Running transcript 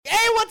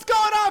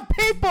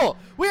people,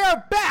 we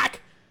are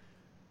back.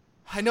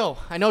 I know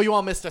you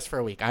all missed us for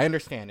a week. I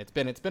understand. It's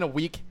been a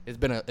week. It's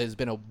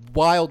been a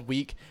wild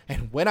week.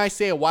 And when I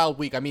say a wild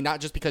week, I mean not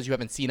just because you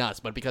haven't seen us,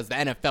 but because the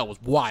NFL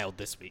was wild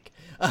this week.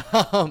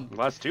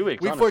 Last 2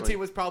 weeks. Week honestly. 14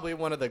 was probably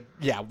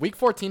Week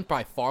 14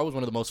 by far was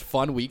one of the most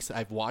fun weeks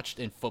I've watched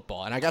in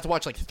football, and I got to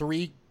watch like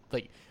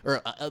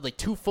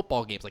two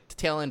football games, like the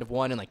tail end of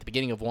one and like the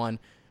beginning of one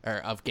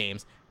of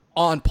games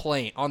on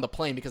the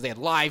plane because they had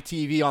live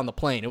TV on the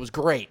plane. It was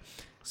great.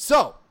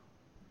 So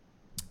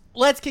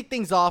let's kick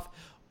things off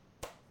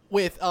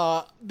with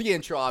the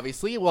intro,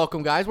 obviously.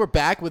 Welcome, guys. We're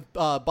back with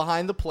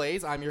Behind the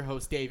Plays. I'm your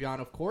host, Davion,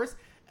 of course.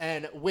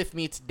 And with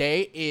me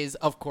today is,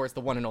 of course,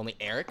 the one and only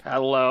Eric.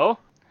 Hello.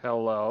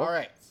 All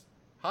right.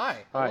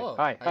 Hi. Hello.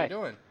 Hi. How you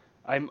doing?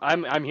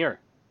 I'm here.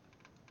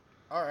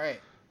 All right.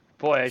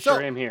 Boy, I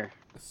sure am here.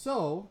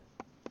 So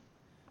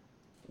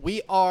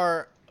we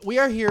are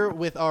here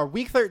with our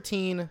Week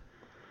 13,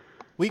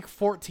 Week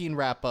 14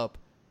 wrap-up,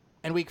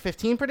 and Week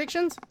 15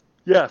 predictions?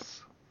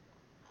 Yes.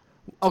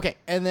 Okay,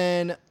 and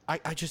then I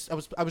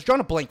was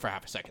drawing a blank for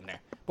half a second there,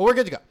 but we're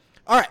good to go.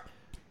 All right,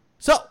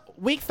 so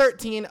Week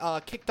 13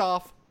 kicked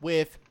off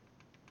with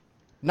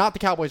not the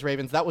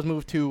Cowboys-Ravens. That was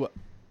moved to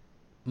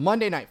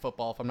Monday Night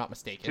Football, if I'm not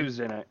mistaken.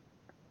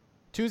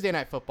 Tuesday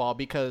Night Football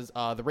because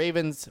the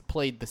Ravens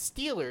played the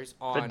Steelers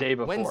on the day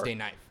before. Wednesday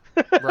night.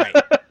 Right.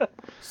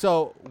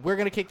 So we're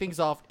going to kick things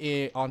off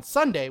on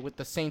Sunday with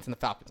the Saints and the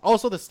Falcons.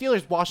 Also, the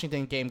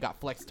Steelers-Washington game got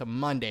flexed to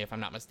Monday, if I'm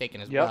not mistaken,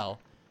 as well,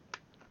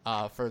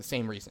 for the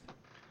same reason.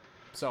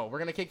 So we're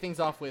going to kick things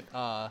off with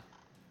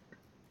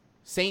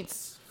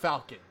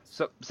Saints-Falcons.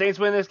 So Saints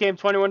win this game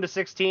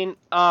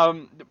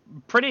 21-16.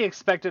 Pretty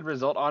expected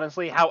result,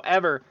 honestly.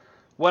 However,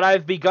 what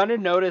I've begun to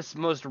notice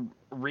most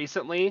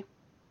recently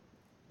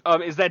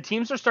is that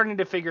teams are starting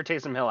to figure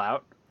Taysom Hill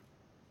out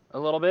a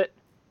little bit.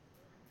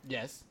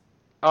 Yes.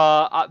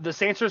 The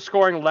Saints are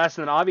scoring less,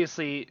 and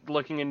obviously,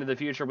 looking into the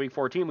future, Week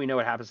 14, we know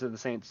what happens to the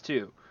Saints,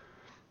 too.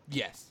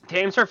 Yes.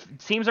 Teams are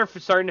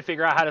starting to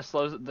figure out how to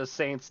slow the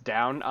Saints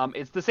down.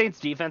 It's the Saints'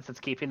 defense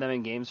that's keeping them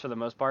in games for the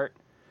most part,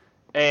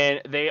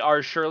 and they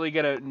are surely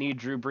going to need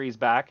Drew Brees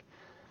back.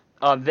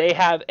 They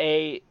have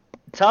a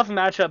tough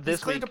matchup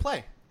this week. He's cleared to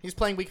play. He's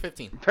playing Week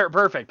 15.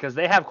 Perfect, because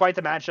they have quite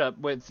the matchup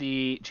with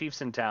the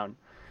Chiefs in town.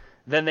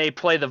 Then they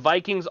play the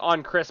Vikings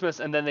on Christmas,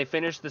 and then they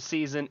finish the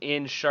season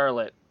in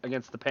Charlotte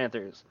against the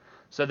Panthers.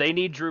 So they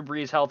need Drew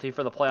Brees healthy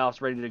for the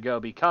playoffs, ready to go,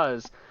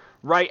 because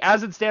right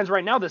as it stands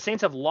right now, the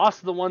Saints have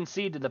lost the 1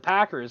 seed to the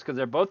Packers because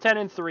they're both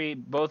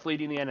 10-3, both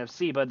leading the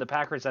NFC, but the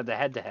Packers had the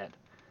head-to-head.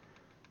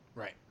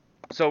 Right.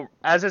 So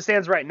as it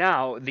stands right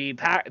now,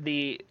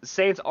 the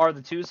Saints are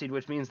the 2 seed,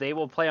 which means they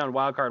will play on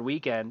Wild Card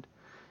Weekend.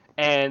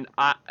 And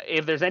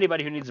if there's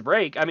anybody who needs a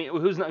break, I mean,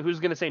 who's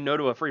going to say no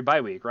to a free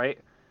bye week, right?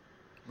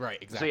 Right,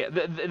 exactly.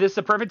 So yeah, this is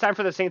the perfect time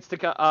for the Saints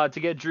to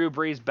get Drew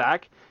Brees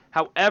back.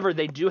 However,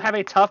 they do have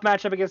a tough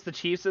matchup against the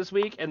Chiefs this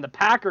week, and the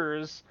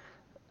Packers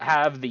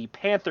have the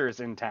Panthers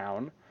in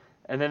town,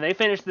 and then they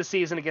finish the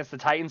season against the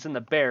Titans and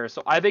the Bears.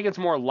 So I think it's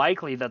more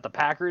likely that the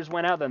Packers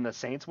went out than the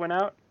Saints went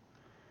out.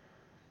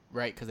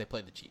 Right, because they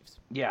played the Chiefs.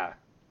 Yeah.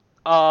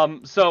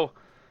 So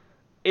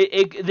they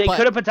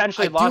could have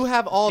potentially lost. I do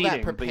have all seeding,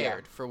 that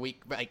prepared for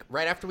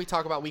right after we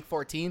talk about Week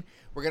 14.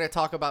 We're going to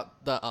talk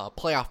about the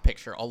playoff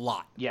picture a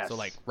lot. Yes.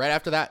 So, right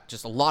after that,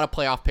 just a lot of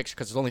playoff picture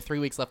because there's only 3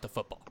 weeks left of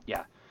football.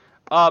 Yeah.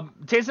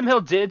 Taysom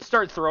Hill did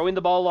start throwing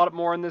the ball a lot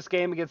more in this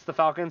game against the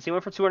Falcons. He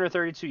went for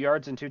 232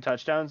 yards and 2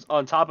 touchdowns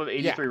on top of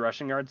 83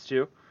 rushing yards,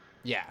 too.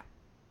 Yeah.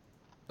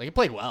 He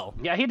played well.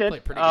 Yeah, he did.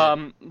 Played pretty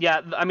good.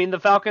 Yeah, I mean, the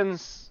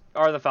Falcons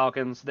are the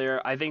Falcons.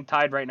 They're, I think,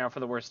 tied right now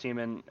for the worst team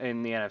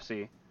in the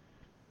NFC.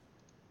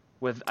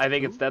 With, I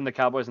think it's them, the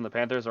Cowboys, and the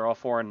Panthers are all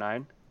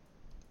 4-9.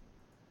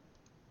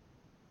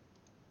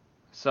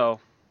 So,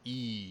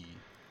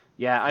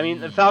 yeah, I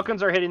mean, the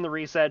Falcons are hitting the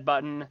reset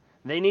button.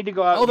 They need to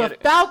go out. The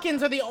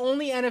Falcons are the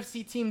only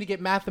NFC team to get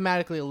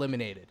mathematically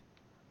eliminated.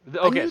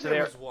 Okay, so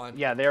there was one.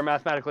 Yeah, they are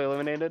mathematically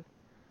eliminated.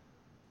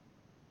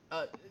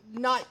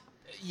 Not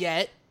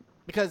yet,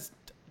 because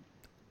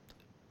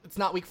it's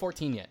not Week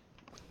 14 yet.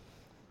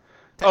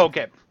 Oh,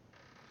 okay.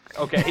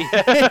 Okay.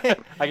 I get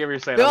what you're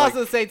saying. They lost to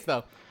the Saints,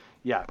 though.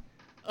 Yeah.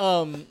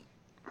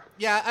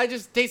 Yeah,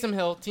 Taysom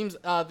Hill teams.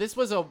 This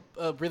was a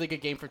really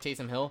good game for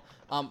Taysom Hill.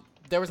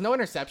 There was no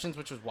interceptions,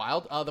 which was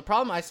wild. The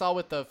problem I saw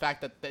with the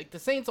fact that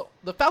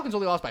the Falcons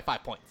only lost by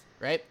 5 points,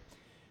 right?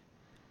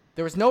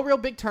 There was no real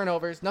big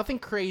turnovers, nothing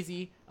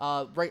crazy.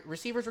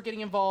 Receivers were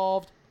getting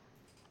involved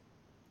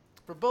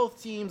for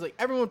both teams. I think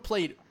everyone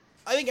played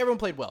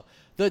well.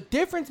 The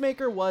difference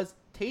maker was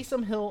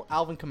Taysom Hill,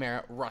 Alvin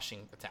Kamara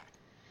rushing attack.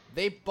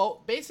 They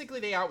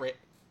outrit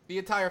the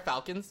entire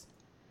Falcons.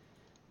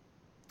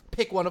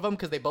 Pick one of them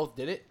because they both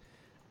did it.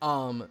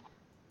 And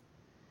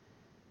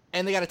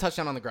they got a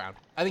touchdown on the ground.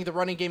 I think the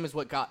running game is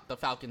what got the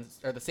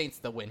Saints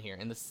the win here,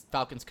 and the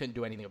Falcons couldn't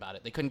do anything about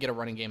it. They couldn't get a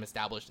running game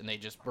established, and they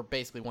just were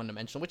basically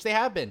one-dimensional, which they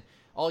have been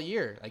all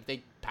year.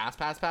 They pass.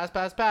 That's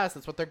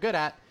what they're good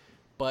at,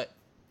 but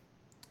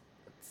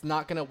it's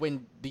not going to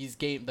win these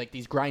games,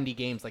 these grindy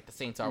games like the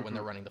Saints are when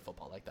they're running the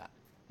football like that.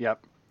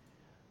 Yep.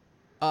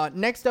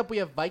 Next up, we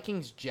have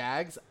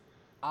Vikings-Jags.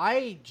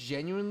 I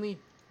genuinely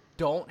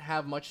don't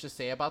have much to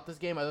say about this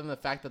game other than the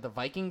fact that the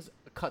Vikings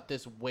cut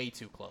this way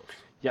too close.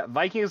 Yeah,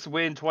 Vikings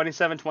win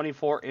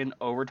 27-24 in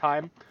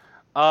overtime.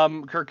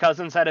 Kirk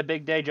Cousins had a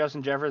big day.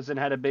 Justin Jefferson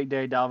had a big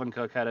day. Dalvin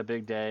Cook had a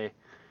big day.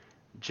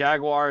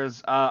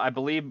 Jaguars, I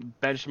believe,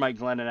 benched Mike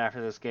Glennon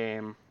after this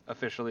game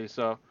officially.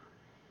 So,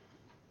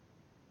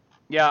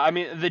 yeah, I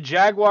mean, the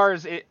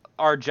Jaguars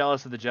are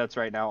jealous of the Jets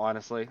right now,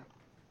 honestly.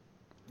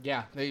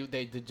 Yeah,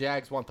 the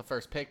Jags want the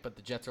first pick, but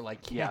the Jets are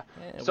like, Yeah.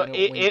 we So don't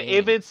win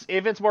games.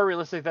 if it's more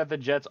realistic that the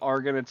Jets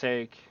are going to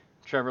take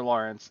Trevor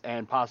Lawrence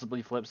and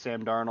possibly flip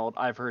Sam Darnold,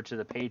 I've heard to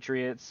the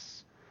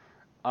Patriots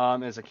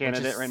as a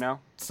candidate right now.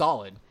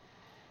 Solid.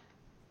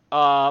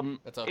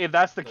 If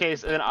that's the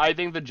case, then I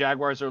think the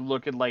Jaguars are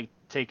looking like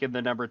taking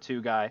the number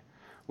 2 guy,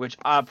 which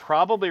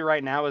probably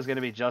right now is going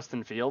to be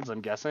Justin Fields,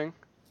 I'm guessing.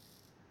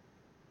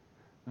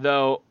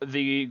 Though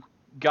the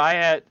guy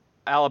at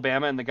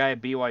Alabama and the guy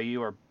at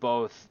BYU are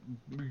both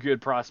good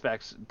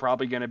prospects,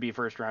 probably going to be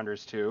first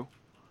rounders too.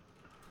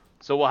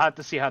 So we'll have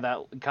to see how that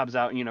comes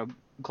out,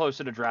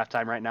 closer to draft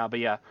time right now. But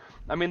yeah,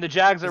 I mean, the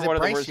Jags are one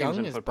of the worst teams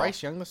in football. Is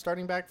Bryce Young the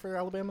starting back for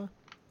Alabama?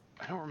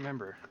 I don't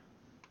remember.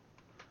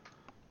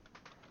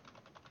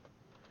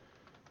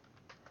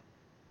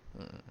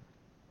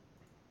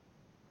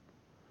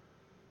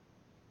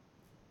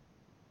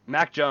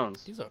 Mac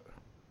Jones.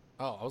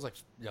 I was like,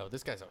 yo,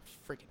 this guy's a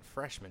freaking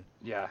freshman.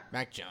 Yeah.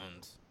 Mac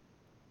Jones.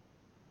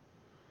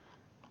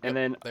 And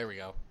then there we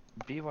go.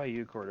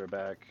 BYU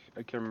quarterback.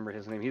 I can't remember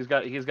his name. He's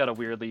got a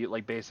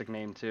weirdly basic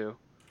name too.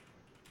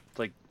 It's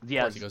like Of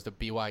course he goes to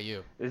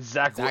BYU. It's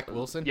Zach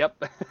Wilson.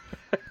 Yep.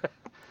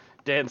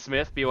 Dan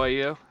Smith,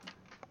 BYU.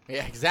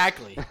 Yeah,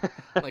 exactly.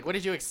 Like, what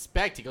did you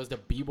expect? He goes to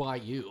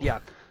BYU. Yeah.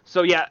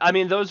 So yeah, I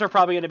mean, those are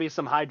probably going to be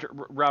some high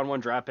round 1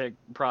 draft pick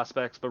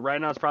prospects, but right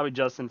now it's probably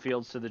Justin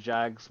Fields to the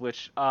Jags,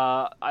 which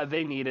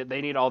they need it.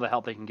 They need all the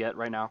help they can get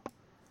right now.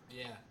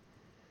 Yeah.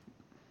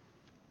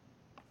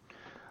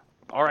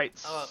 All right.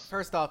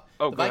 First off,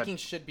 the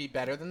Vikings should be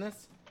better than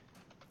this.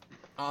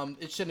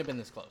 It shouldn't have been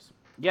this close.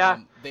 Yeah.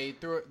 They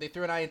threw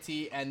an INT,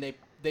 and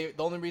the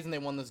only reason they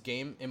won this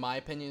game, in my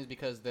opinion, is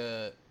because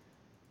they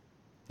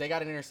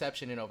got an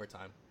interception in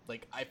overtime.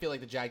 Like, I feel like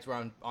the Jags were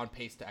on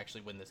pace to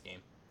actually win this game.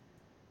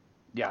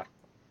 Yeah.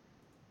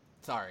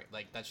 Sorry,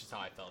 that's just how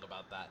I felt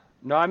about that.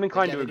 No, I'm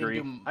inclined to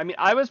agree. I mean,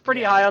 I was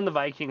pretty high on the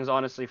Vikings,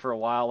 honestly, for a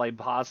while,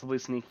 possibly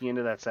sneaking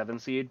into that 7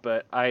 seed,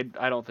 but I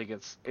don't think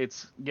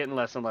it's getting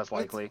less and less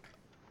likely.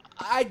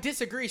 I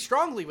disagree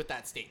strongly with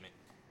that statement.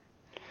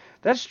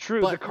 That's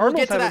true. The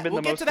Cardinals haven't been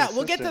the most consistent.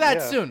 We'll get to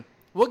that soon.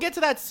 We'll get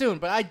to that soon,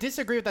 but I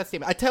disagree with that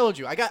statement. I told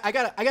you, I got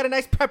a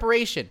nice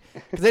preparation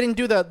because I didn't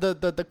do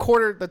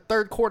the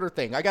third quarter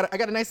thing. I got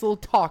a nice little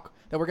talk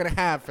that we're gonna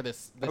have for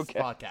this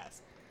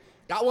podcast.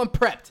 Got one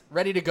prepped,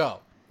 ready to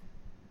go.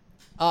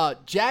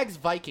 Jags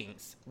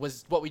Vikings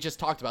was what we just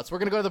talked about, so we're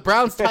gonna go to the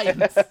Browns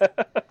Titans.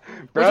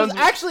 Which was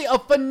actually a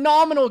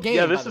phenomenal game.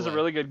 Yeah, this is a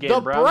really good game.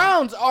 The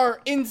Browns are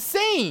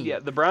insane. Yeah,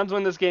 the Browns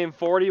win this game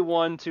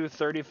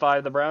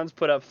 41-35. The Browns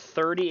put up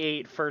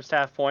 38 first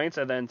half points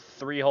and then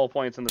 3 whole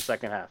points in the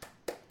second half.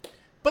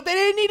 But they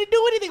didn't need to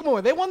do anything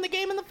more. They won the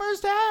game in the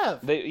first half.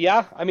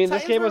 I mean,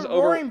 this game was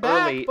over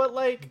early.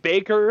 But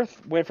Baker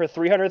went for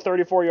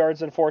 334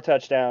 yards and 4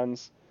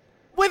 touchdowns.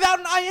 Without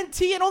an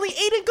INT and only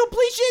 8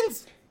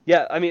 incompletions.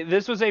 Yeah, I mean,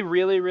 this was a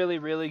really, really,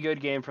 really good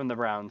game from the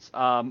Browns.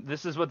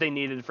 This is what they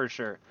needed for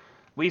sure.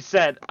 We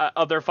said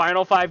of their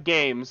final 5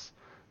 games,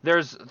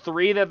 there's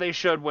 3 that they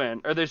should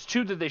win, or there's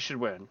 2 that they should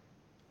win.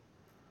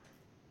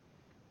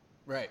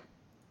 Right.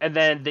 And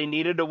then they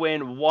needed to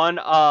win one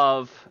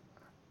of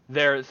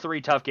their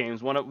 3 tough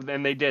games.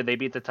 And they did. They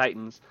beat the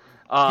Titans.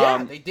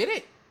 Yeah, they did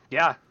it.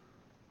 Yeah.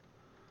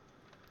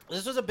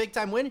 This was a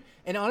big-time win,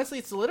 and honestly,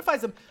 it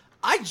solidifies them.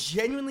 I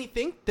genuinely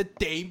think that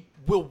they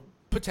will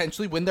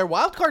potentially win their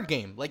wild card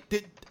game.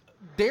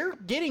 They're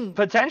getting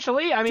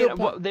potentially. I mean,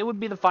 they would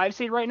be the 5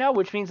 seed right now,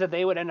 which means that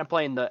they would end up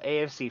playing the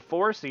AFC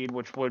 4 seed,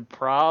 which would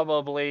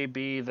probably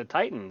be the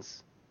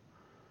Titans.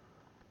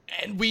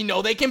 And we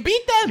know they can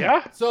beat them.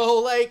 Yeah.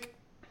 So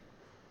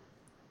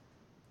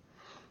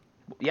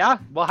yeah,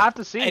 we'll have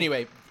to see.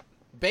 Anyway,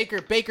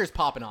 Baker's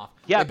popping off.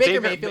 Yeah,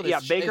 Baker Mayfield.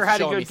 Baker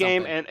had a good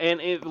game,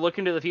 and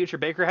looking to the future,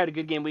 Baker had a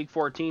good game week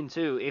 14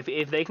 too.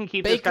 If they can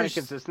keep this kind of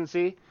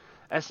consistency,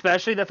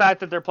 especially the fact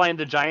that they're playing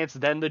the Giants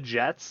then the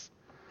Jets,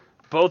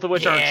 both of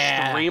which are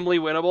extremely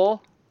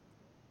winnable.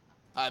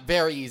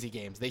 Very easy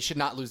games. They should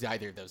not lose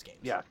either of those games.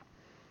 Yeah.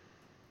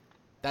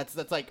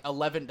 That's like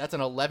 11. That's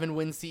an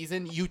 11-win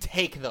season. You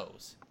take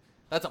those.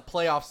 That's a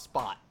playoff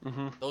spot.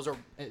 Mm-hmm. Those are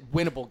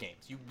winnable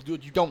games. You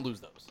don't lose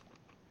those.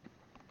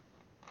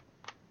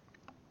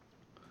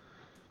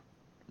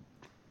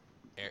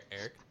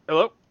 Eric?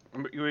 Hello?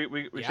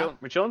 We chilling?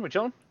 We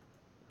chilling?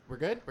 We're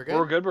good?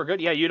 We're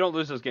good. Yeah, you don't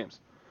lose those games.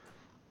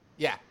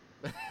 Yeah.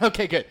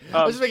 Okay, good.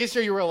 I was just making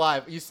sure you were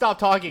alive. You stopped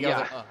talking. Yeah.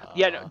 I was like,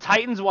 Yeah,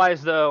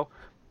 Titans-wise, though,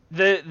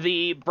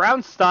 the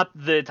Browns stopped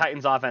the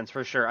Titans' offense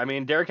for sure. I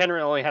mean, Derrick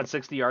Henry only had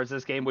 60 yards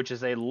this game, which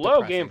is a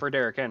low game for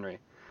Derrick Henry.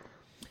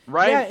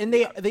 Ryan,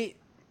 Yeah, and they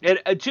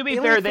to be they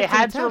only fair, had they 15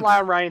 had to attempts. rely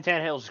on Ryan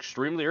Tannehill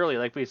extremely early,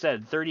 like we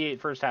said, 38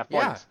 first half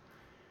Yeah. points.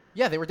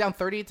 Yeah, they were down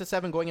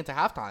 38-7 going into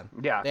halftime.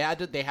 Yeah.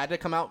 They had to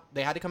come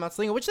out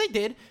slinging, which they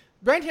did.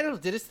 Ryan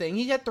Tannehill did his thing.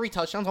 He had 3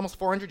 touchdowns, almost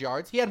 400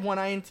 yards. He had 1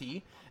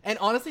 INT, and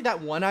honestly,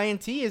 that 1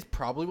 INT is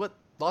probably what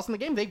lost them the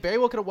game. They very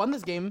well could have won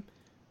this game.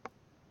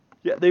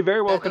 Yeah, they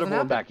very well That could have doesn't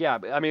won back. Yeah,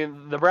 I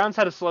mean, the Browns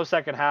had a slow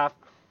second half.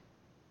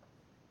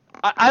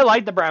 I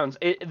like the Browns.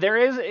 There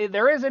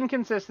is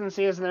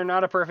inconsistencies, and they're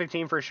not a perfect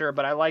team for sure,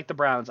 but I like the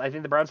Browns. I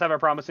think the Browns have a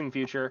promising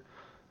future.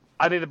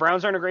 I think the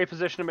Browns are in a great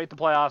position to make the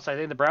playoffs. I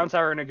think the Browns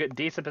are in a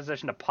decent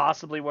position to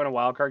possibly win a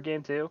wild card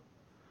game too.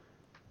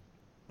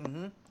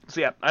 Mm-hmm.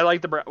 So yeah, I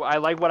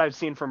like what I've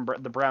seen from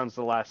the Browns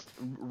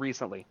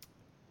recently.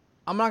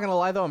 I'm not gonna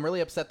lie though, I'm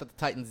really upset that the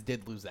Titans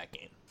did lose that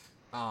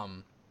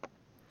game.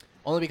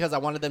 Only because I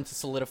wanted them to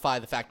solidify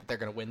the fact that they're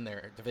gonna win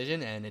their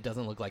division, and it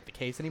doesn't look like the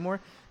case anymore.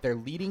 They're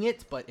leading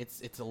it, but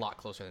it's a lot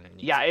closer than it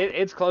needs. Yeah,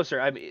 it's closer.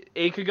 I mean,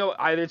 it could go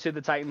either to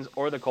the Titans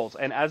or the Colts,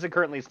 and as it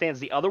currently stands,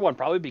 the other one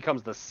probably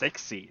becomes the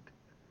 6th seed.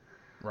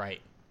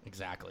 Right.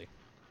 Exactly.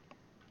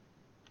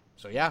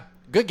 So yeah,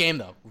 good game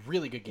though.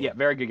 Really good game. Yeah,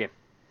 very good game.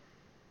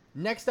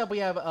 Next up, we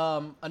have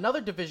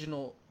another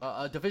divisional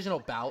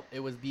bout. It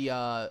was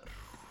the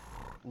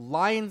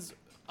Lions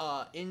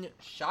in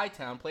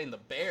Chi-Town playing the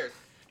Bears,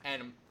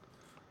 and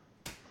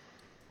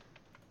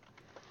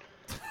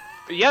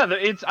Yeah,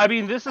 I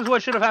mean, this is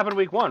what should have happened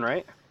week 1,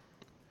 right?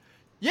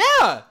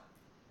 yeah,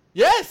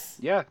 yes,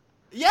 Yeah.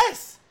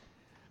 yes.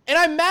 And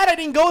I'm mad I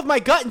didn't go with my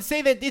gut and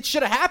say that it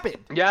should have happened.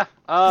 Yeah.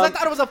 Because I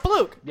thought it was a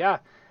fluke. Yeah.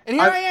 And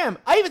here I am.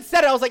 I even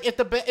said it. I was like, if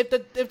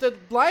the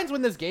Lions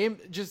win this game,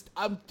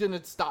 I'm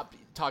gonna stop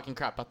talking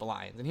crap about the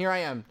Lions. And here I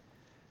am,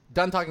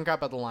 done talking crap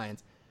about the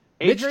Lions.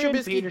 Mitch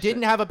Trubisky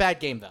didn't have a bad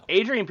game though.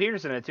 Adrian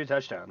Peterson had 2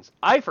 touchdowns.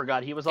 I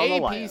forgot he was on the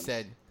Lions. AP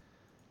said,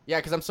 yeah,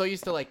 because I'm so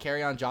used to like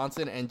Kerryon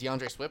Johnson and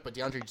DeAndre Swift, but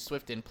DeAndre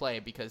Swift didn't play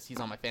because he's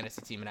on my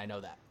fantasy team and I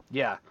know that.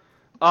 Yeah.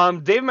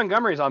 Dave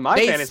Montgomery's on my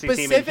fantasy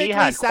team and he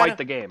had quite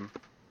the game.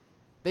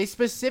 They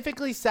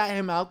specifically sat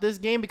him out this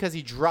game because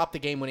he dropped the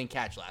game-winning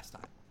catch last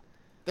time.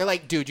 They're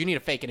like, dude, you need to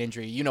fake an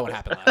injury. You know what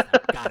happened last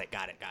time.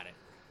 Got it.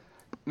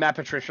 Matt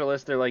Patricia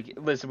list, they're like,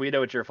 listen, we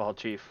know it's your fault,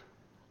 Chief.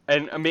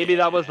 And maybe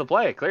that was the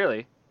play,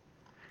 clearly.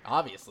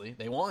 Obviously,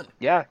 they won.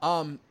 Yeah.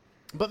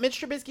 But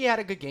Mitch Trubisky had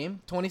a good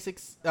game.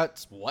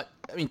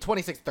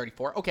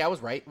 26-34. Okay, I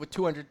was right, with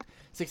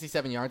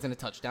 267 yards and a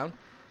touchdown.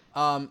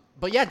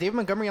 But yeah, David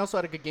Montgomery also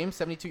had a good game.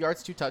 72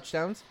 yards, 2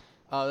 touchdowns.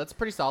 That's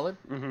pretty solid.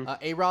 Mm-hmm.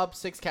 A-Rob,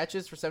 6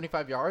 catches for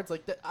 75 yards.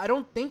 Like, I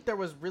don't think there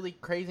was really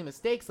crazy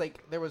mistakes.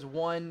 Like, there was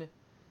 1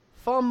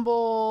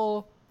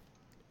 fumble.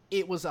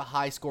 It was a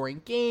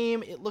high-scoring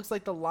game. It looks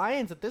like the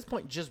Lions at this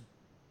point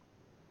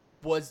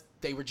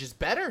they were just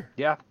better.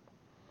 Yeah.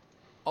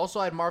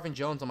 Also, I had Marvin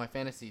Jones on my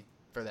fantasy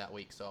for that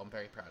week, so I'm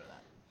very proud of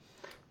that.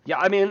 Yeah,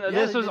 I mean,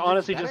 this was they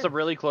honestly better. just a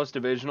really close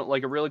divisional,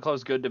 like a really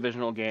close good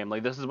divisional game.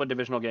 Like, this is what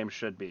divisional games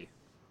should be.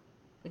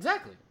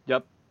 Exactly.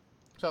 Yep.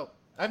 So,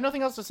 I have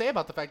nothing else to say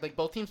about the fact, like,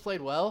 both teams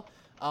played well.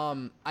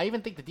 I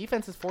even think the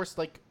defenses forced,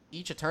 like,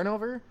 each a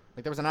turnover.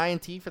 Like, there was an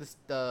INT for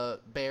the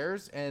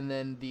Bears, and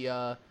then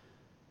the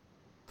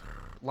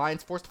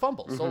Lions forced a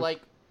fumble. Mm-hmm. So,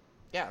 like,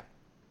 yeah.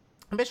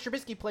 Mitch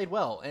Trubisky played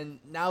well, and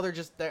now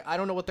I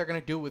don't know what they're going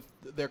to do with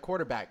their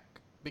quarterback,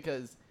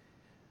 because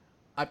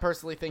I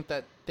personally think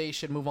that they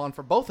should move on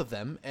for both of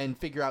them and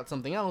figure out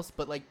something else,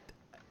 but, like,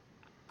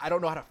 I don't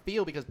know how to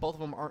feel because both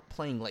of them aren't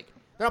playing, like,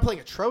 they're not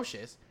playing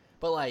atrocious,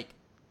 but, like,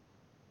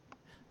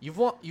 you've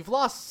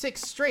lost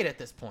 6 straight at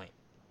this point.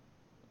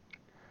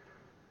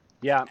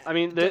 Yeah, I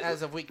mean,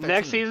 as of week 13.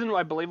 Next season,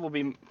 I believe, will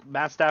be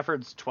Matt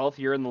Stafford's 12th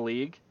year in the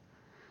league.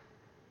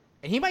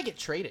 And he might get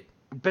traded.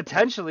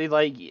 Potentially,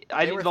 like,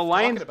 the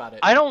Lions. Talking about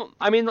it.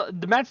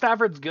 The Matt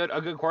Stafford's a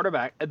good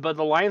quarterback, but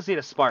the Lions need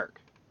a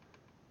spark.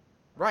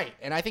 Right,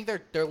 and I think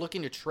they're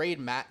looking to trade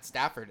Matt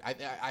Stafford.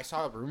 I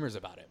saw rumors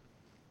about it.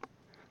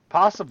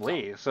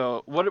 Possibly.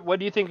 So, what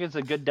do you think is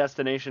a good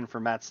destination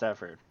for Matt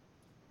Stafford?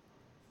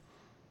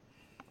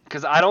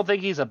 Because I don't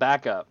think he's a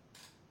backup.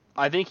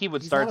 I think he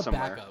would start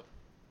somewhere. Backup.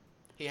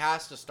 He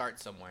has to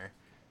start somewhere.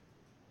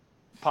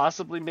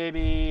 Possibly,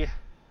 maybe.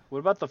 What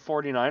about the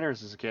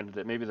 49ers as a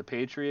candidate? Maybe the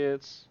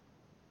Patriots?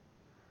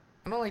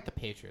 I don't like the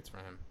Patriots for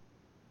him.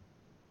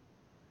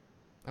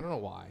 I don't know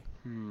why.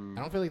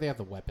 I I don't feel like they have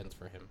the weapons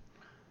for him.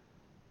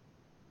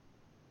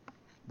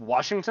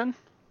 Washington?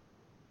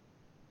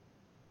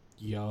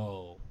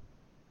 Yo.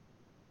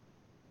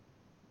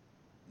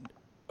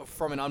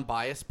 From an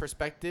unbiased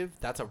perspective,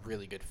 that's a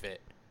really good fit.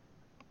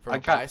 From a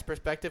biased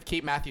perspective,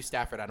 keep Matthew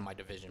Stafford out of my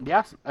division.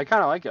 Yeah, I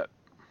kind of like it.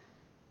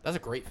 That's a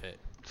great fit.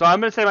 So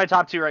I'm going to say my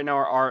top 2 right now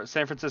are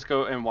San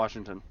Francisco and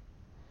Washington.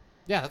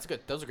 Yeah, that's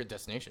good. Those are good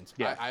destinations.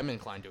 Yeah. I'm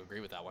inclined to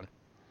agree with that one.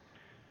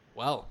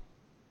 Well,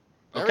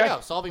 there Okay. we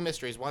go. Solving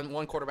mysteries,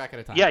 one quarterback at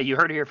a time. Yeah, you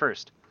heard it here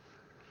first.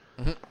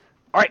 Mm-hmm.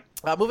 All right.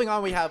 Moving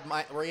on,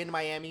 we're in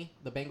Miami.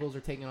 The Bengals are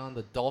taking on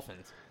the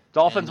Dolphins.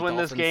 Dolphins And win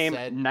this Dolphins game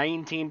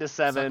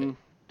 19-7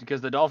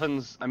 because the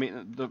Dolphins. I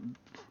mean,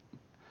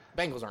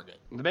 Bengals aren't good.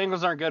 The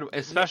Bengals aren't good,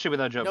 especially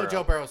without Joe Burrow.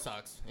 Joe Burrow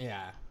sucks.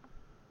 Yeah.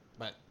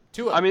 But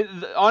Tua. I mean,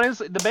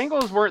 honestly, the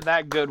Bengals weren't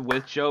that good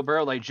with Joe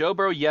Burrow. Like, Joe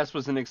Burrow, yes,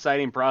 was an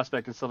exciting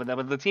prospect and stuff like that,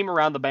 but the team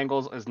around the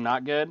Bengals is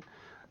not good.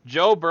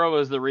 Joe Burrow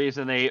is the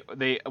reason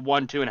they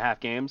won 2.5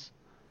 games.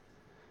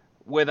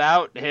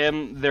 Without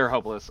him, they're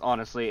hopeless,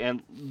 honestly.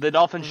 And the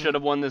Dolphins should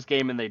have won this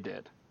game, and they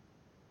did.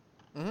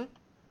 Mm-hmm.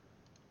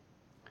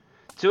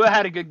 Tua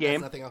had a good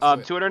game.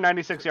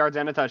 296 yards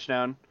and a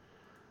touchdown.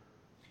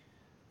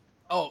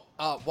 Oh,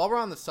 while we're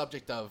on the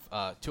subject of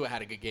Tua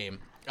had a good game.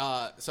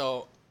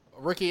 So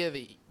rookie of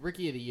the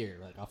year,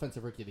 like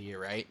offensive rookie of the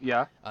year, right?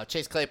 Yeah.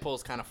 Chase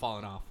Claypool's kind of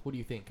fallen off. Who do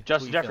you think?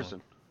 Justin Jefferson.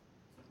 Feeling?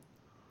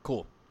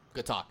 Cool.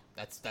 Good talk.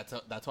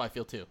 That's how I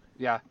feel too.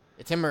 Yeah.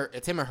 It's him or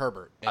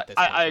Herbert. At this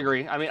I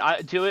agree. I mean,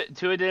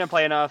 Tua didn't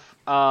play enough.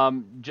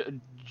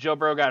 Joe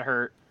Burrow got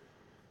hurt.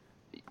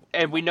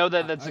 And we know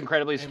that's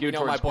incredibly skewed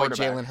towards quarterbacks.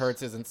 My boy Jalen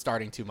Hurts isn't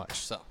starting too much,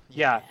 so.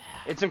 Yeah,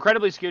 it's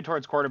incredibly skewed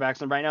towards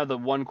quarterbacks, and right now the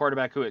one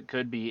quarterback who it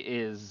could be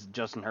is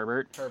Justin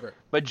Herbert.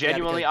 But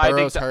genuinely, I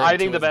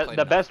think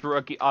the best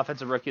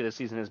offensive rookie of the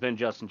season has been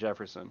Justin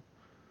Jefferson.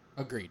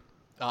 Agreed.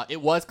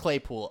 It was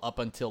Claypool up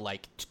until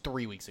like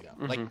 3 weeks ago.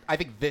 Mm-hmm. Like I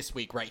think this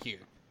week right here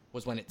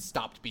was when it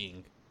stopped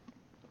being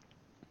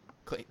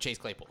Chase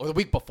Claypool, or the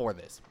week before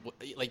this.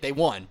 Like they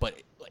won,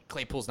 but like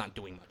Claypool's not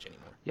doing much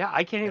anymore. Yeah,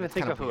 I can't even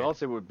think of who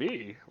else it would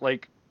be.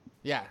 Like,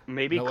 yeah,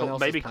 maybe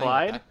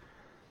Clyde.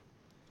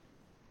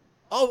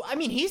 Oh, I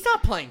mean, he's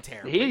not playing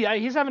terribly.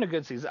 He's having a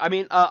good season. I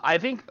mean, I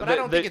think, but I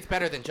don't think it's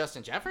better than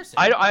Justin Jefferson.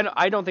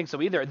 I don't think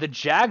so either. The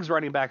Jags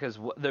running back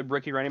the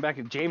rookie running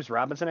back, James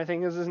Robinson, I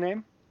think is his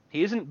name.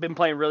 He hasn't been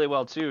playing really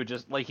well too.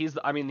 Just like he's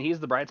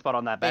the bright spot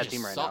on that bad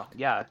team right now.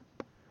 Yeah.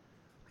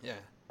 Yeah.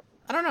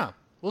 I don't know.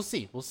 We'll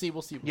see.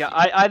 Yeah,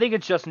 I think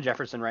it's Justin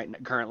Jefferson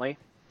currently.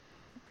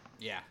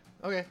 Yeah.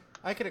 Okay.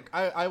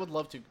 I would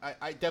love to.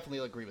 I definitely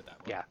agree with that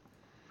one. Yeah.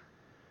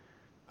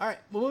 All right.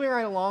 Moving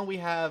right along, we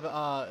have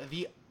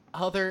the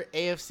other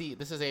AFC.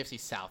 This is AFC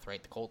South,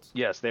 right? The Colts.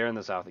 Yes, they're in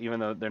the South, even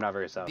though they're not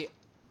very South.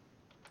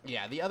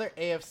 The other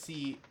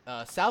AFC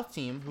South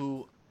team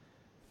who,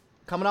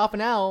 coming off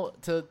an L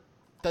to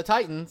the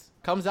Titans,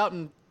 comes out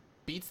and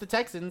beats the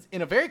Texans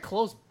in a very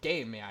close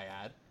game, may I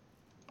add.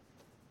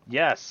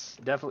 Yes,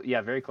 definitely.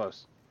 Yeah, very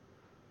close.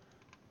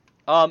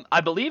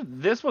 I believe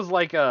this was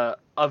like a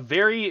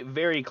very,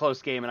 very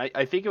close game, and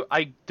I think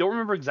I don't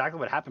remember exactly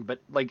what happened, but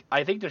like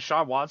I think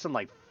Deshaun Watson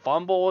like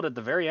fumbled at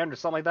the very end or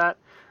something like that,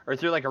 or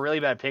threw like a really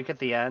bad pick at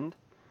the end.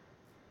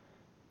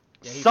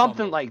 Yeah, something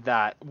fumbled. Like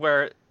that,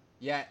 where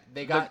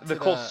they got the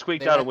Colts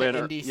squeaked out a win.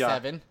 Indy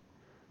 7.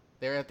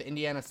 They were at the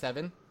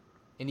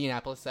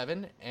Indianapolis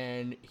 7,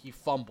 and he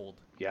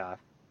fumbled. Yeah.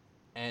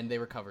 And they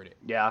recovered it.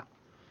 Yeah.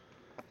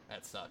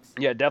 That sucks.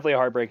 Yeah, definitely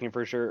heartbreaking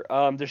for sure.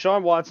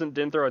 Deshaun Watson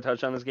didn't throw a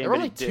touchdown this game. There were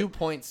only 2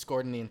 points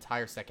scored in the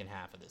entire second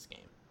half of this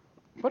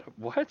game.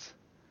 What?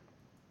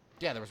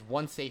 Yeah, there was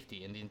one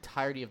safety in the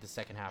entirety of the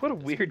second half. What a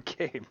weird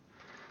game.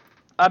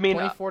 I mean,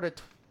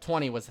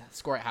 24-20 was the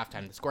score at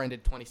halftime. The score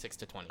ended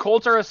 26-20.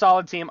 Colts are a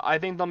solid team. I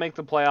think they'll make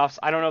the playoffs.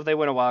 I don't know if they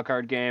win a wild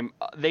card game.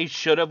 They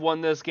should have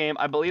won this game.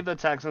 I believe the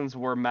Texans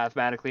were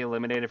mathematically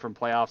eliminated from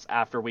playoffs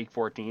after Week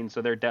 14,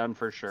 so they're done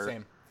for sure.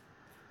 Same.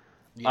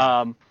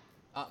 Yeah.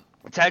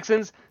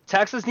 Texans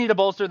need to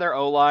bolster their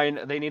O-line.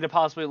 They need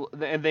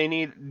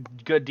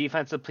need good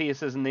defensive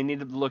pieces, and they need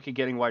to look at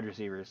getting wide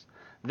receivers.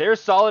 They're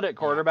solid at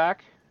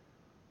quarterback,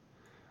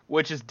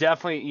 which is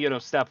definitely,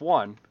 step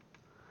one.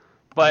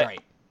 But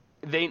right.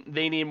 they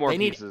need more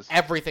pieces. They need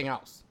everything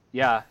else.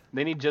 Yeah,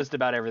 they need just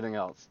about everything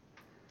else.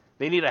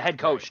 They need a head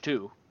coach,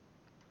 too.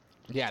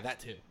 Yeah,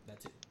 that too.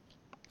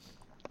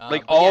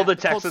 All the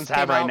Texans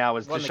have right now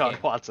is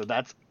Deshaun Watson.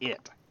 That's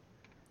it.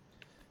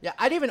 Yeah,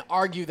 I'd even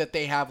argue that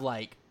they have,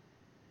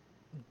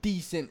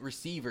 decent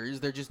receivers.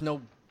 There's just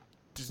no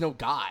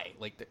guy.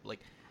 Like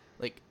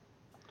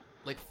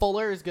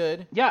Fuller is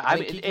good. Yeah, I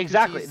mean,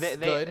 exactly.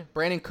 Good.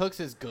 Brandon Cooks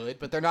is good,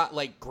 but they're not,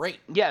 great.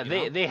 Yeah,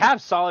 they have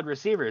solid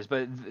receivers,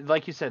 but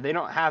like you said, they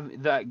don't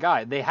have that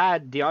guy. They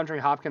had DeAndre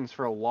Hopkins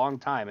for a long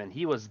time, and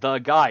he was the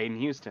guy in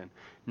Houston.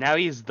 Now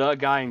he's the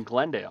guy in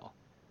Glendale.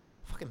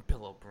 Fucking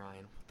Bill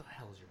O'Brien. What the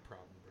hell is your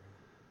problem, bro?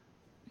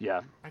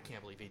 Yeah. I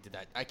can't believe he did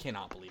that. I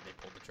cannot believe they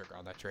pulled the trigger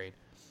on that trade.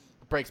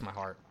 It breaks my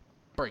heart.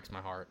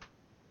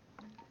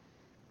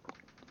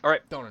 All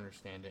right. Don't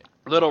understand it.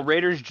 Little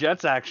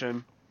Raiders-Jets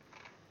action.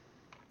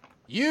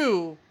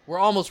 You were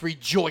almost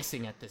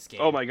rejoicing at this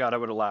game. Oh, my God. I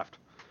would have laughed.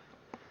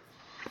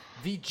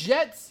 The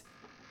Jets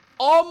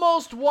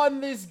almost won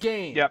this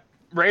game. Yep.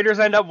 Raiders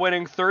end up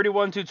winning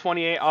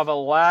 31-28 off a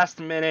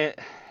last-minute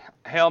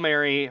Hail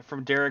Mary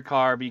from Derek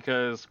Carr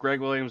because Greg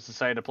Williams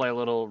decided to play a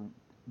little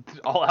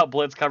all-out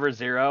blitz cover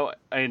 0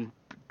 and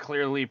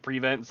clearly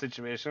prevent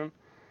situation.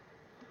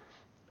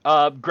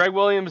 Greg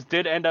Williams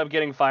did end up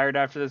getting fired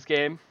after this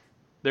game.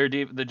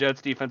 The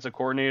Jets defensive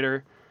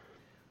coordinator.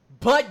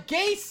 But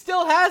Gase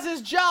still has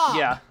his job.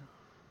 Yeah.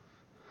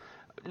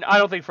 I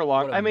don't think for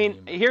long. I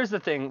mean, here's the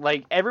thing.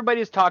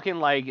 Everybody's talking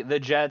the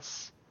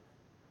Jets,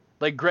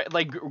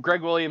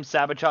 Greg Williams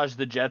sabotaged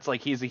the Jets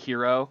like he's a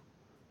hero.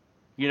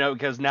 You know,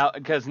 because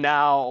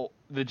now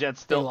the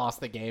Jets They still lost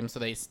the game, so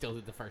they still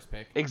did the first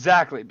pick.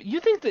 exactly. You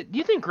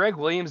think Greg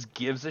Williams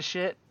gives a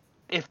shit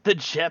if the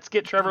Jets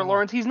get Trevor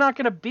Lawrence? He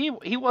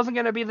wasn't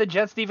gonna be the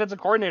Jets defensive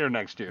coordinator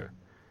next year.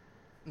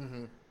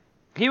 Mm-hmm.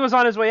 He was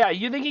on his way out.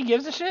 You think he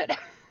gives a shit?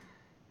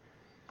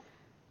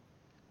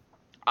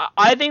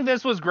 I think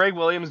this was Greg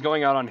Williams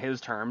going out on his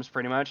terms,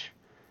 pretty much.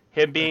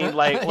 Him being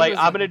like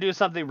I'm gonna do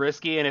something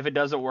risky, and if it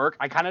doesn't work,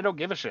 I kind of don't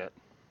give a shit.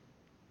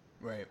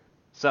 Right.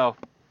 So,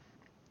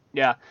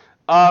 yeah.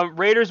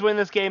 Raiders win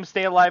this game,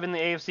 stay alive in the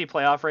AFC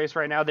playoff race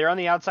right now. They're on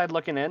the outside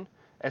looking in,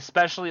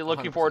 especially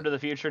looking 100%. forward to the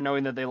future,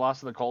 knowing that they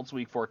lost to the Colts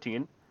week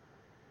 14.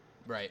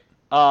 Right.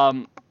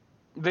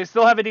 They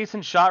still have a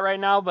decent shot right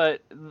now,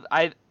 but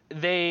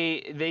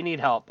they need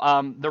help.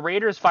 The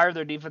Raiders fired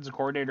their defensive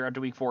coordinator after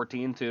week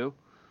 14 too.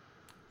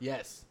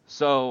 Yes.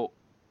 So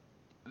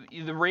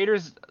the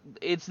Raiders,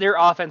 it's their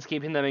offense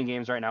keeping them in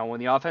games right now. When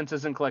the offense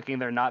isn't clicking,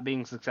 they're not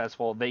being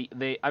successful.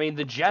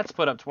 The Jets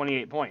put up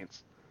 28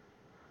 points.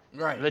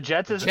 Right. The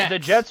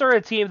Jets are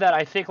a team that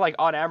I think like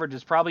on average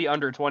is probably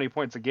under 20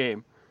 points a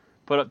game.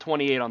 Put up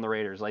 28 on the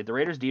Raiders. Like the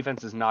Raiders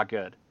defense is not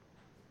good.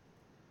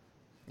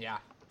 Yeah.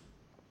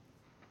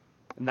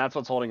 And that's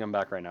what's holding them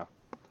back right now.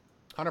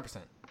 100%.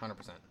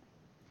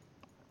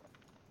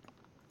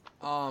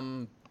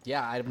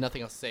 Yeah, I have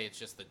nothing else to say. It's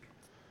just the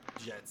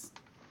Jets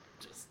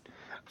just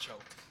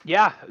choked.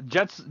 Yeah,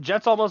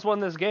 Jets almost won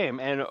this game,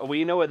 and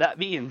we know what that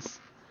means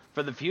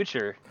for the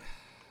future.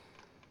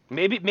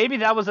 Maybe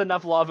that was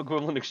enough law of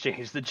equivalent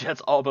exchange. The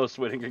Jets almost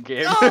winning a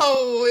game.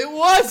 No, it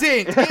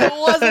wasn't. It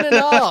wasn't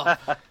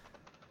enough.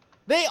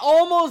 They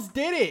almost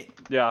did it.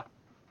 Yeah.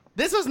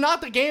 This was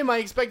not the game I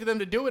expected them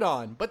to do it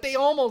on, but they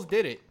almost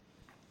did it.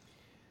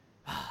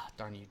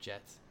 Darn you,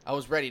 Jets. I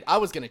was ready. I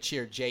was going to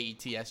cheer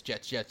Jets,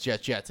 Jets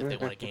if they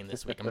won a game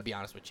this week. I'm going to be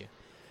honest with you.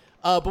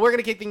 But we're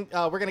going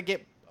to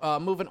get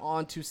moving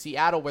on to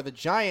Seattle, where the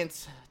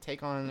Giants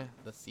take on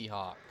the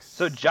Seahawks.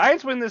 So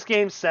Giants win this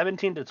game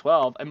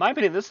 17-12. In my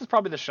opinion, this is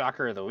probably the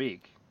shocker of the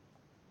week.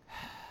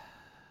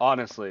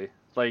 Honestly,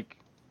 like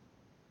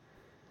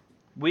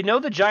we know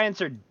the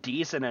Giants are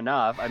decent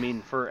enough. I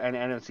mean, for an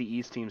NFC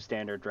East team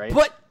standard, right?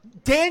 But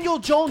Daniel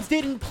Jones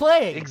didn't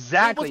play.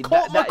 Exactly.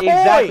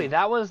 Exactly.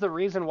 That was the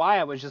reason why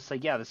I was just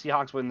like, yeah, the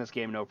Seahawks win this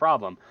game, no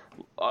problem.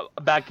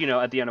 Back,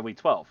 at the end of week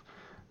 12.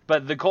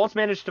 But the Colts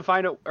managed to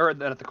find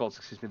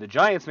the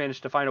Giants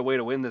managed to find a way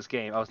to win this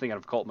game. I was thinking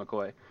of Colt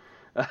McCoy.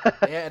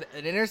 They had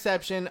an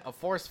interception, a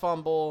forced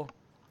fumble,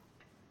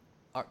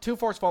 2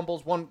 forced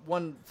fumbles,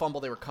 one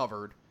fumble they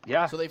recovered.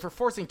 Yeah. So they were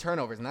forcing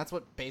turnovers, and that's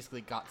what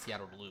basically got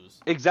Seattle to lose.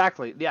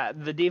 Exactly. Yeah,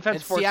 the defense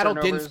and forced Seattle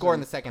turnovers didn't score in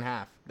the second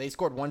half. They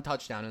scored 1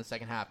 touchdown in the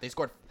second half. They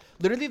scored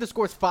literally the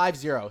score is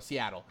 5-0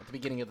 Seattle at the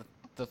beginning of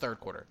the third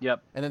quarter.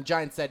 Yep. And then the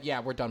Giants said, "Yeah,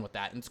 we're done with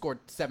that," and scored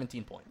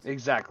 17 points.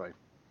 Exactly.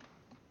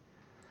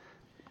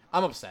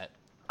 I'm upset.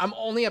 I'm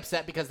only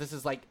upset because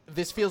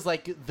this feels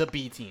like the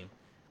B team.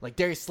 Like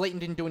Darius Slayton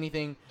didn't do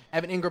anything.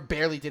 Evan Ingram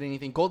barely did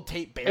anything. Gold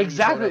Tate barely.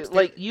 Exactly.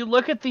 Like you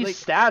look at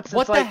these stats.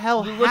 What the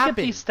hell you happened? look at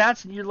these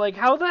stats and you're like,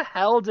 how the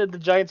hell did the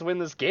Giants win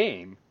this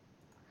game?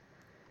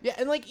 Yeah,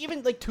 and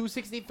even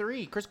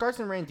 263. Chris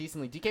Carson ran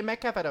decently. DK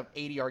Metcalf had an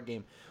 80-yard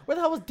game. Where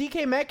the hell was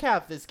DK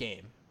Metcalf this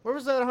game? Where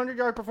was that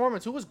 100-yard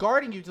performance? Who was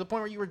guarding you to the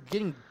point where you were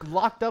getting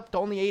locked up to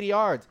only 80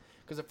 yards?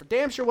 Because it for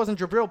damn sure wasn't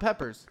Jabril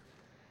Peppers.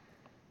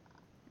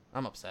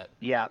 I'm upset.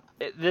 Yeah,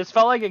 this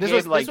felt like a game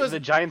the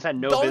Giants had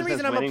no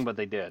business winning, but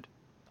they did.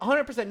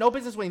 100% no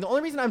business winning. The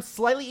only reason I'm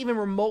slightly even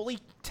remotely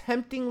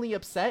temptingly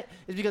upset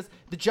is because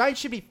the Giants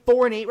should be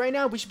 4-8 right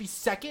now. We should be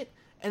second,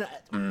 and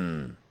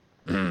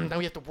now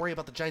we have to worry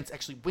about the Giants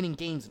actually winning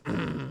games.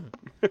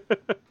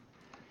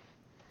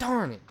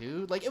 Darn it,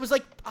 dude! It was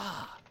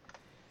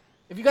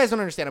If you guys don't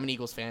understand, I'm an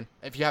Eagles fan.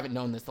 If you haven't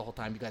known this the whole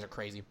time, you guys are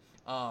crazy.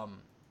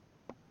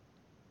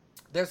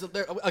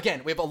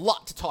 Again, we have a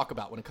lot to talk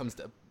about when it comes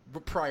to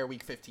prior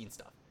week 15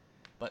 stuff.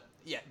 But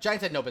yeah,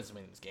 Giants had no business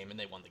winning this game, and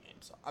they won the game.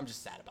 So I'm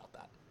just sad about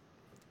that.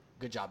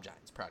 Good job,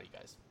 Giants. Proud of you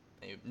guys.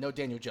 No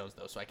Daniel Jones,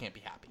 though, so I can't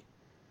be happy.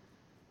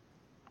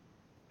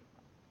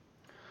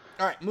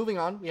 All right, moving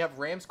on. We have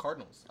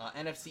Rams-Cardinals.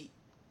 NFC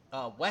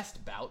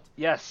West bout.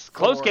 Yes,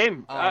 close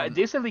game.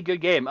 Decently good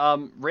game.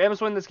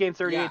 Rams win this game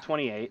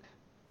 38-28.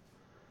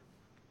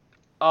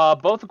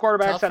 Both the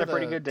quarterbacks had a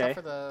pretty good day.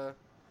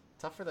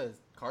 Tough for the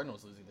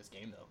Cardinals losing this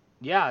game, though.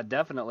 Yeah,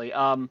 definitely.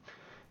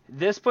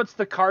 This puts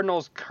the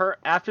Cardinals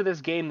after this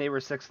game they were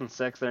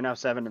 6-6. They're now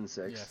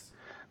 7-6. Yes.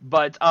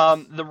 But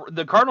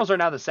the Cardinals are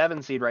now the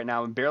 7th seed right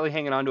now and barely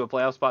hanging on to a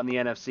playoff spot in the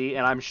NFC.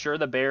 And I'm sure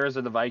the Bears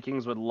or the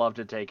Vikings would love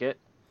to take it.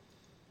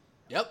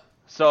 Yep.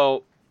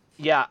 So,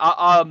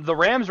 yeah, the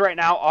Rams right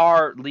now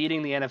are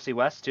leading the NFC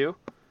West too.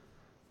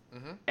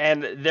 Mm-hmm.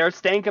 And they're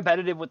staying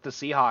competitive with the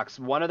Seahawks.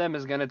 One of them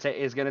is gonna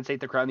take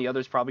the crown. The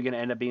other's probably gonna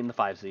end up being the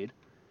 5 seed.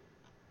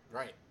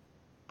 Right.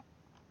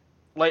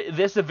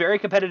 This is a very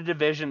competitive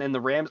division, and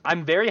the Rams.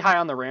 I'm very high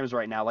on the Rams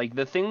right now.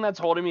 The thing that's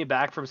holding me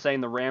back from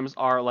saying the Rams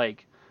are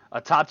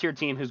a top tier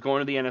team who's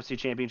going to the NFC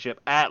Championship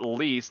at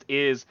least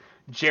is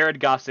Jared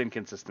Goff's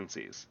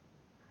inconsistencies.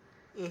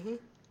 Mm-hmm.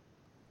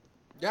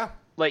 Yeah.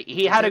 Like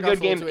he had a Jared Goff's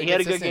good game. little too He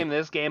had a good inconsistent. game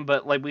this game,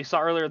 but like we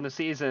saw earlier in the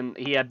season,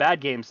 he had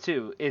bad games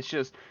too. It's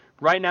just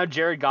right now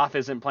Jared Goff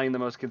isn't playing the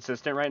most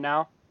consistent right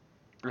now.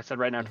 I said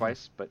right now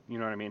twice, but you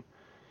know what I mean.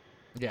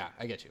 Yeah,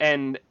 I get you.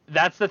 And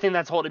that's the thing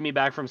that's holding me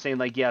back from saying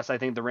like yes, I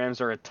think the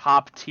Rams are a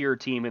top tier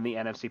team in the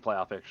NFC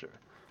playoff picture.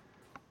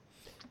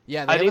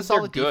 Yeah, they I have a think they're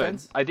solid good.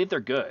 defense. I think they're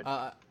good.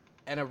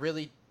 And a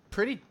really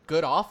pretty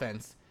good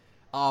offense.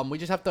 We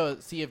just have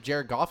to see if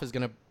Jared Goff is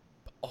going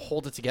to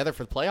hold it together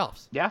for the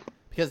playoffs. Yeah,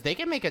 Because they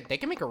can make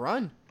a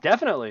run.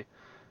 definitely.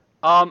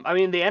 I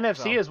mean the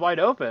NFC is wide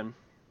open.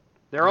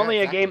 They're Yeah, only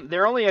exactly. a game.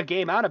 They're only a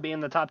game out of being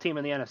the top team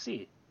in the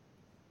NFC.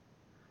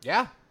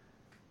 Yeah.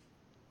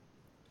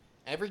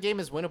 Every game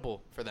is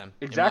winnable for them.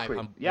 Exactly.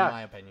 In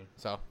my opinion.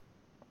 So.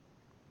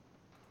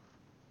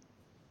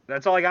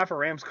 That's all I got for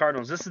Rams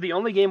Cardinals. This is the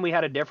only game we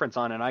had a difference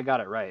on, and I got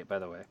it right, by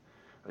the way.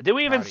 Did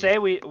we even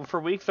say for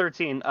week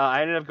 13?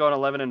 I ended up going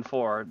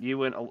 11-4. You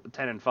went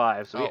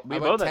 10-5. So we I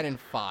both went had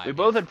 10-5. we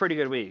both had pretty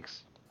good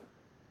weeks.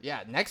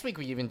 Yeah. Next week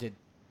we even did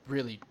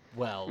really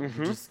well. Mhm.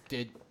 We just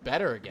did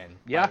better again.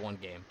 Yeah. By one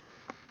game.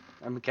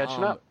 I'm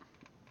catching up.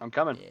 I'm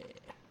coming.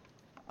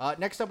 Yeah.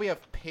 Next up we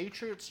have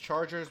Patriots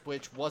Chargers,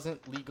 which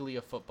wasn't legally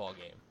a football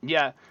game.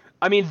 Yeah,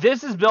 I mean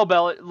this is Bill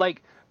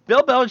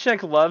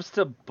Belichick loves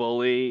to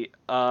bully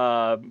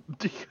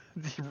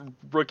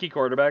rookie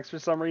quarterbacks for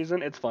some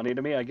reason. It's funny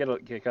to me. I get a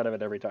kick out of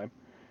it every time.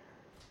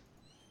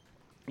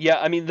 Yeah,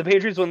 I mean the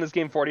Patriots won this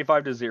game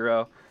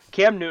 45-0.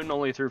 Cam Newton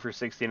only threw for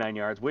 69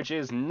 yards, which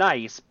is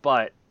nice,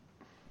 but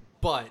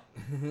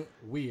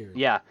weird.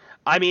 yeah.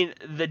 I mean,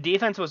 the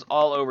defense was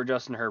all over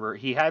Justin Herbert.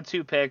 He had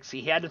 2 picks.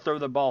 He had to throw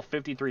the ball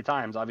 53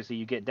 times. Obviously,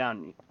 you get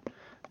down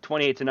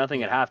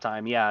 28-0 at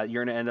halftime. Yeah,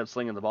 you're going to end up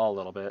slinging the ball a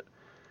little bit.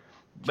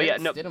 But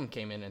Jarrett yeah, no. Stidham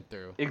came in and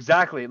threw.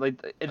 Exactly. Like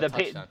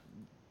touchdown.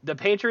 the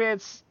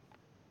Patriots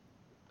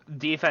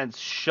defense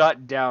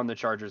shut down the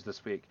Chargers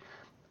this week.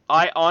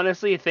 I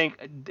honestly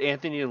think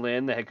Anthony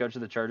Lynn, the head coach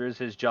of the Chargers,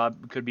 his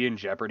job could be in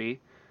jeopardy.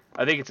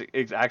 I think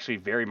it's actually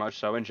very much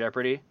so in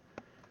jeopardy.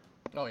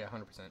 Oh yeah,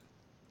 100%.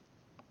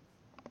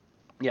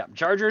 Yeah,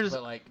 Chargers.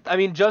 But like, I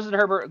mean, Justin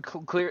Herbert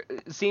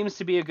seems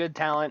to be a good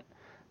talent.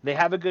 They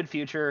have a good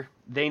future.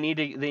 They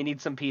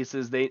need some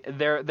pieces.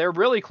 They're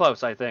really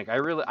close. I think. I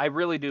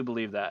really do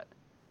believe that.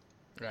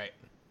 right.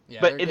 Yeah.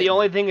 But the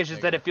only thing is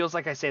just that it feels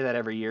like I say that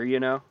every year. You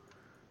know.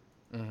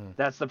 Mm-hmm.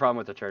 That's the problem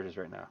with the Chargers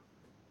right now.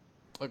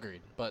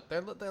 Agreed. But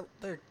they're getting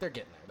there. They're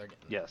getting there.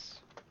 Yes.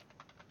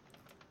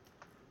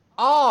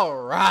 All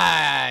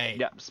right.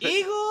 Yeah.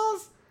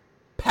 Eagles,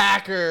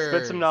 Packers.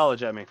 Spit some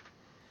knowledge at me.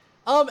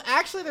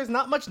 Actually, there's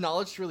not much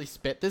knowledge to really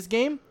spit this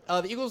game.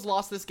 The Eagles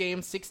lost this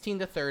game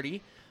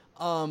 16-30.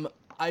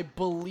 I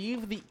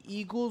believe the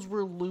Eagles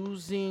were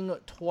losing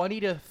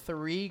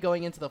 20-3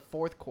 going into the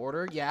fourth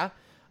quarter. Yeah.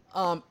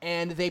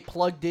 And they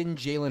plugged in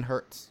Jalen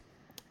Hurts.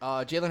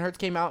 Jalen Hurts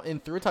came out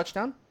and threw a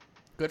touchdown.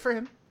 Good for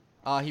him.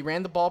 He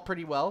ran the ball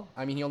pretty well.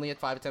 I mean, he only had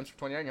 5 attempts for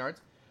 29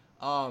 yards.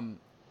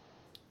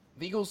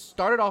 The Eagles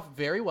started off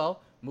very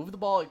well, moved the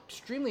ball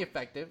extremely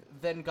effective,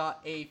 then got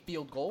a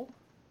field goal,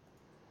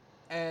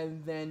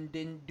 and then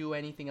didn't do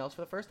anything else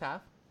for the first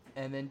half,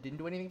 and then didn't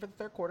do anything for the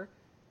third quarter,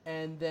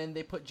 and then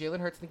they put Jalen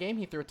Hurts in the game.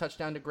 He threw a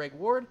touchdown to Greg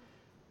Ward.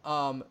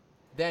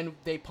 Then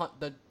they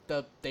punted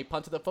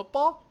the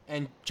football,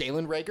 and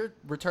Jalen Reagor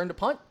returned to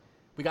punt.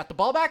 We got the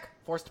ball back,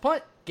 forced to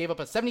punt, gave up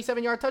a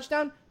 77-yard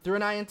touchdown, threw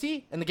an INT,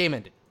 and the game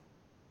ended.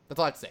 That's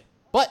all I have to say.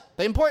 But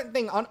the important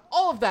thing on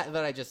all of that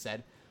I just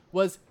said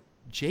was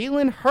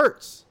Jalen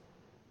Hurts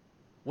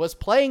was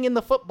playing in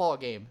the football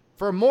game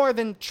for more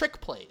than trick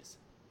plays.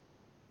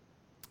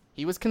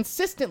 He was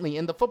consistently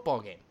in the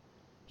football game.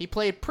 He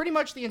played pretty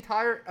much the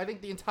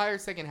entire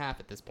second half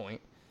at this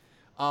point.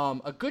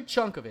 A good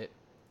chunk of it.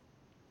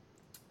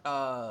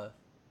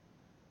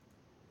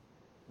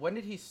 When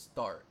did he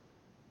start?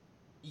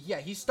 Yeah,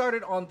 he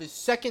started on the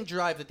second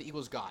drive that the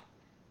Eagles got.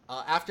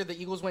 After the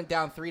Eagles went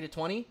down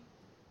 3-20,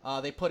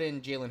 they put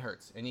in Jalen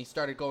Hurts, and he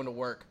started going to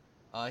work.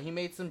 He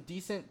made some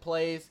decent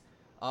plays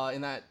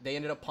in that they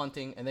ended up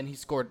punting, and then he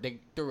scored. They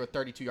threw a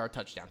 32-yard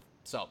touchdown.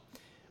 So,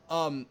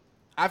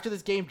 after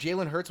this game,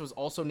 Jalen Hurts was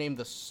also named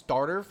the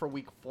starter for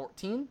Week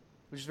 14,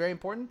 which is very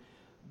important.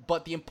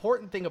 But the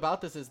important thing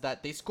about this is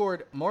that they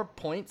scored more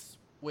points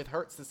with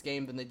Hurts this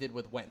game than they did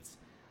with Wentz.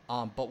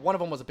 But one of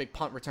them was a big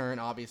punt return,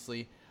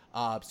 obviously.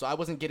 So I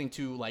wasn't getting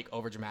too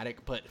over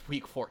dramatic. But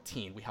Week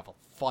 14, we have a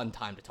fun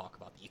time to talk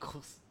about the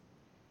Eagles.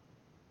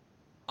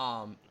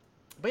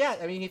 But yeah,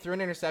 I mean, he threw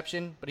an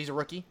interception, but he's a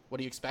rookie. What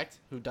do you expect?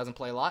 Who doesn't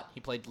play a lot? He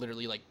played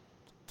literally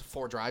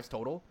 4 drives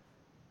total.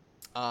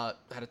 Had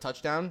a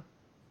touchdown.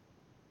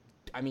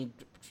 I mean,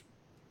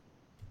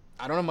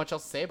 I don't know much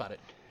else to say about it.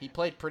 He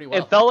played pretty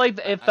well. It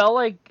felt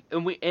like,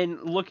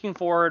 and looking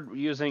forward,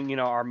 using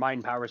our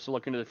mind powers to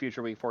look into the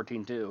future, Week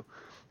 14 too.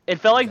 It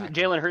felt like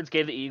Jalen Hurts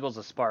gave the Eagles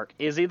a spark.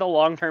 Is he the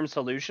long-term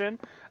solution?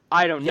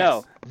 I don't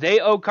know. They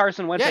owe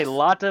Carson Wentz a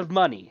lot of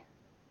money.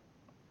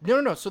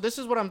 No. So this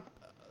is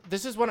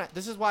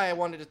why I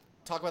wanted to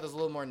talk about this a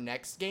little more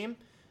next game,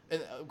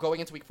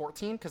 going into Week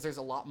 14, because there's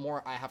a lot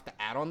more I have to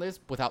add on this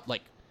without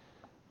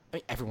I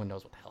mean, everyone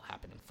knows what the hell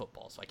happened in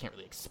football, so I can't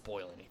really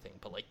spoil anything.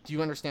 But, like, do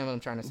you understand what I'm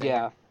trying to say?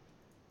 Yeah.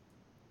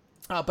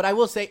 But I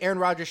will say Aaron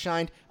Rodgers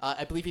shined.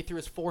 I believe he threw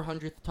his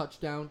 400th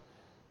touchdown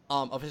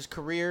of his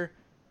career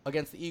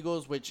against the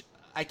Eagles, which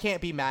I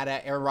can't be mad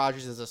at. Aaron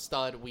Rodgers is a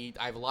stud.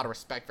 I have a lot of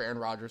respect for Aaron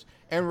Rodgers.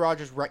 Aaron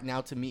Rodgers right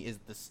now, to me,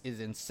 is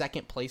in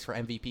second place for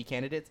MVP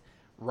candidates,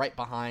 right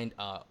behind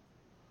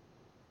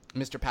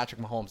Mr. Patrick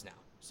Mahomes now.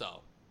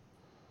 So,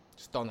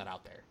 just throwing that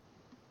out there.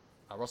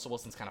 Russell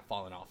Wilson's kind of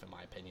fallen off, in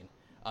my opinion.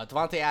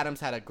 Devontae Adams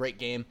had a great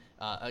game.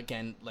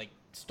 Again, like,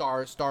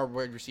 star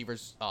wide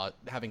receivers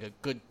having a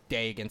good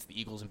day against the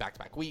Eagles in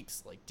back-to-back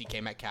weeks, like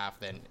DK Metcalf.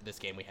 Then this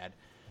game we had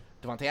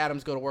Devontae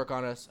Adams go to work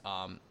on us.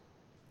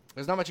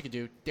 There's not much you can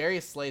do.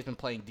 Darius Slay's been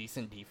playing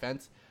decent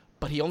defense,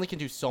 but he only can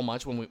do so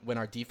much when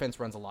our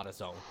defense runs a lot of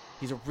zone.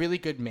 He's a really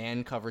good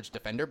man coverage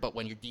defender, but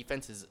when your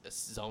defense is a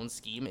zone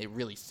scheme, it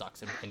really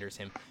sucks and hinders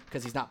him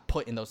because he's not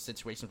put in those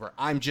situations where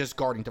I'm just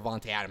guarding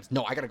Devontae Adams.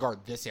 No, I got to guard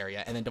this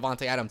area, and then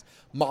Devontae Adams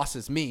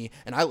mosses me,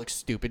 and I look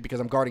stupid because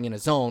I'm guarding in a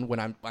zone when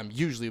I'm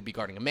usually would be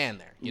guarding a man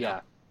there. You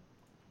know?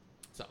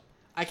 So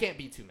I can't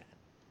be too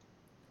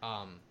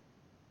mad.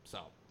 So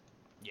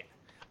yeah,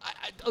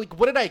 I like,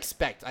 what did I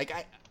expect?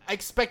 I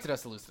expected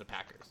us to lose to the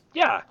Packers.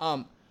 Yeah.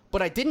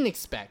 What I didn't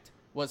expect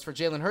was for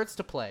Jalen Hurts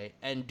to play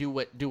and do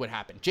what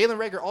happened. Jalen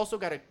Reagor also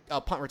got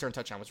a punt return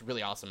touchdown, which was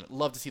really awesome.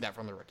 Love to see that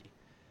from the rookie.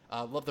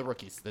 Love the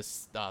rookies.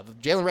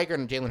 Jalen Reagor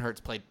and Jalen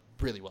Hurts played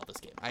really well this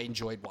game. I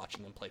enjoyed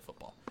watching them play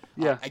football.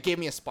 Yeah. It gave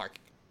me a spark.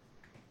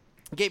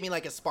 It gave me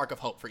like a spark of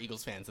hope for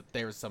Eagles fans that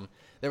there was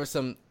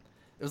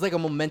like a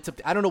momentum.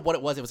 I don't know what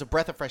it was. It was a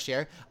breath of fresh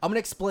air. I'm going to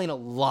explain a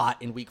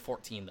lot in week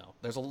 14, though.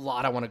 There's a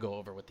lot I want to go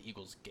over with the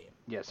Eagles game.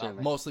 Yes,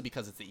 certainly. Mostly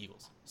because it's the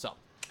Eagles.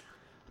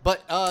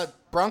 But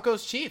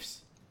Broncos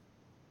Chiefs.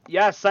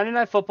 Yeah, Sunday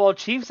Night Football.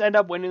 Chiefs end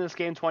up winning this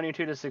game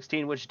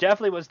 22-16, which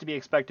definitely was to be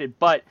expected.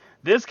 But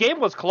this game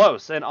was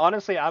close, and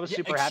honestly, I was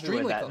super happy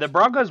with that. Close. The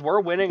Broncos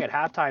were winning at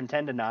halftime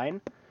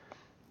 10-9.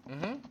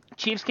 Mm-hmm.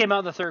 Chiefs came out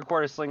in the third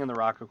quarter slinging the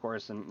rock, of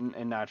course, and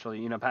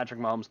naturally, Patrick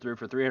Mahomes threw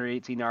for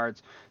 318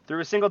 yards, threw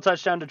a single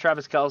touchdown to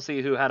Travis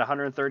Kelce, who had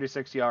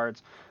 136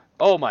 yards.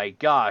 Oh my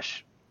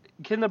gosh.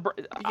 He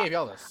gave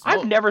y'all this.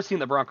 I've never seen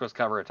the Broncos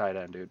cover a tight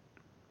end, dude.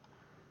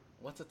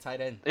 What's a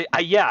tight end?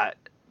 Yeah.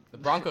 The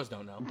Broncos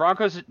don't know.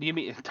 Broncos, you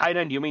mean tight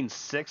end? You mean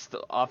sixth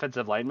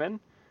offensive lineman?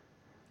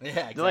 Yeah,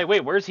 exactly. They're like,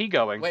 wait, where's he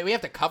going? Wait, we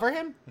have to cover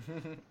him?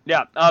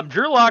 Yeah.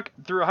 Drew Lock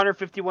threw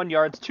 151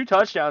 yards, 2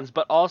 touchdowns,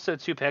 but also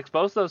 2 picks.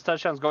 Both those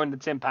touchdowns going to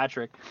Tim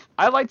Patrick.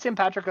 I like Tim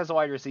Patrick as a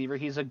wide receiver.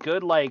 He's a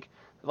good like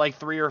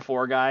 3 or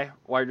 4 guy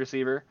wide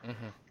receiver.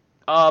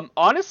 Mm-hmm.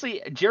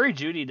 Honestly, Jerry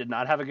Jeudy did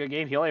not have a good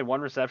game. He only had 1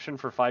 reception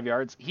for 5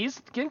 yards. He's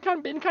been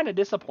kind of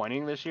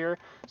disappointing this year.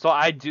 So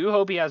I do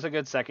hope he has a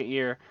good second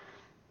year.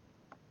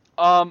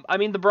 I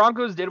mean, the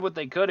Broncos did what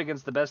they could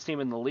against the best team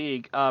in the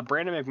league.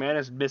 Brandon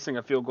McManus missing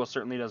a field goal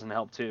certainly doesn't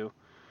help too.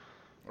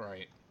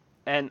 Right.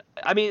 And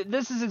I mean,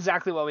 this is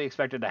exactly what we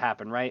expected to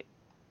happen, right?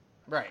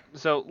 Right.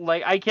 So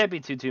like, I can't be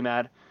too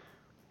mad.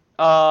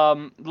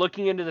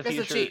 Looking into the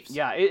future, the Chiefs.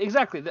 Yeah,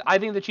 exactly. I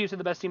think the Chiefs are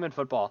the best team in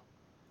football.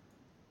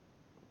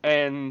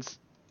 And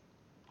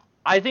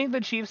I think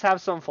the Chiefs have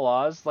some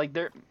flaws. Like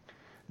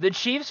the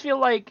Chiefs feel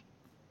like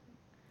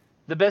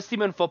the best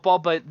team in football,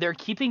 but they're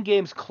keeping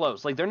games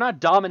close. Like, they're not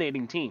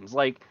dominating teams.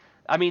 Like,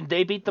 I mean,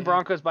 they beat the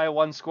Broncos by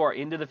 1 score.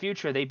 Into the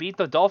future, they beat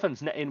the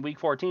Dolphins in Week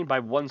 14 by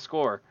 1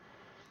 score.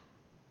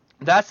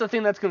 That's the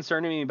thing that's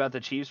concerning me about the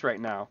Chiefs right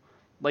now.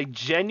 Like,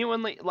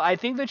 genuinely, I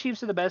think the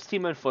Chiefs are the best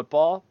team in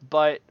football,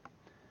 but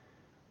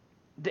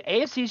the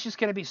AFC is just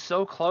going to be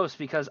so close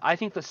because I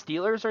think the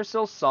Steelers are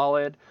still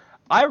solid.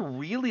 I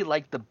really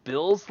like the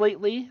Bills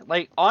lately.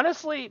 Like,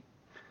 honestly,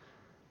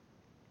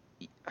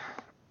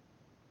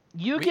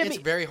 it's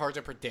very hard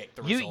to predict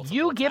the results.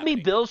 You give me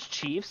Bills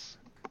Chiefs,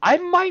 I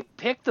might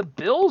pick the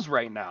Bills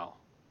right now.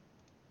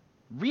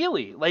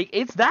 Really, like,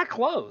 it's that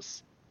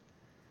close.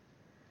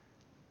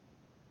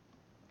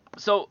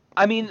 So,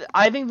 I mean,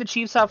 I think the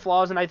Chiefs have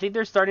flaws, and I think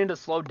they're starting to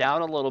slow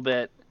down a little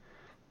bit.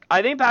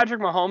 I think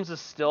Patrick Mahomes is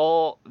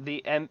still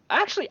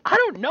actually, I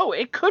don't know.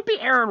 It could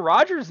be Aaron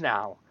Rodgers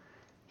now.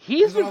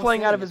 He's been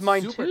playing out of his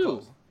mind too.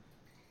 Close.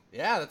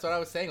 Yeah, that's what I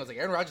was saying. I was like,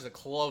 Aaron Rodgers is a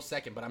close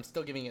second, but I'm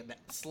still giving it that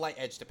slight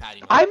edge to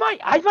Patty. I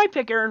might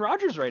pick Aaron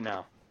Rodgers right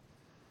now.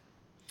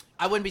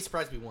 I wouldn't be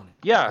surprised if we won it.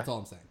 Yeah. That's all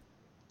I'm saying.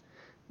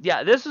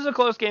 Yeah, this is a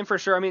close game for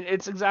sure. I mean,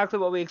 it's exactly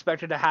what we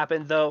expected to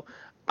happen, though.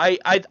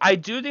 I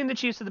do think the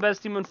Chiefs are the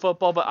best team in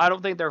football, but I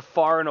don't think they're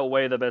far and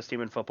away the best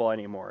team in football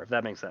anymore, if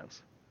that makes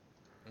sense.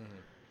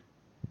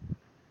 Mm-hmm.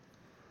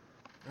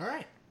 All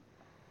right.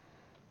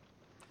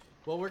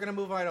 Well, we're going to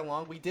move right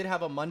along. We did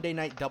have a Monday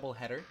night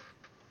doubleheader.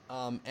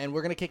 And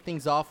we're going to kick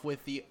things off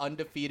with the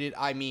undefeated,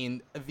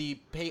 the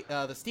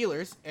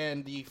Steelers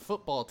and the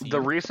football team.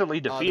 The recently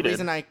defeated.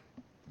 The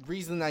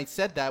reason I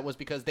said that was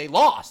because they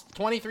lost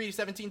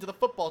 23-17 to the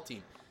football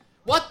team.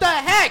 What the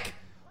heck?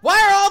 Why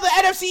are all the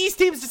NFC East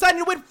teams deciding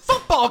to win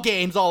football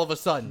games all of a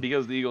sudden?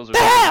 Because the Eagles are... The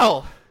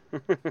hell?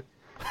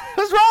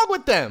 What's wrong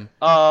with them?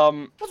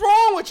 What's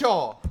wrong with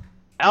y'all?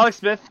 Alex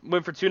Smith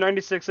went for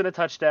 296 and a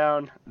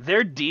touchdown. Their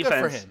for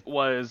defense him.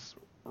 was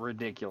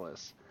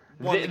ridiculous.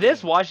 Won the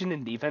This game.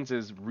 Washington defense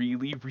is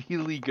really,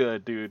 really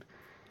good, dude.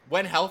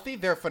 When healthy,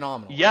 they're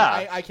phenomenal.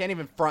 Yeah. I can't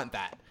even front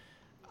that.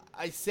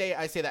 I say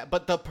that.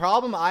 But the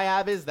problem I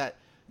have is that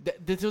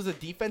this was a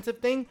defensive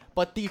thing,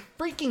 but the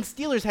freaking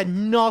Steelers had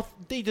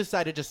nothing. They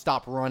decided to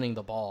stop running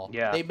the ball.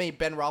 Yeah. They made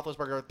Ben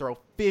Roethlisberger throw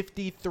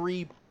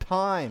 53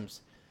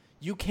 times.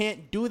 You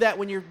can't do that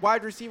when your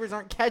wide receivers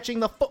aren't catching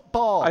the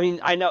football. I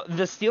mean, I know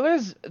the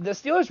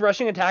Steelers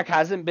rushing attack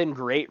hasn't been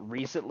great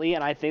recently,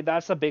 and I think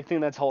that's a big thing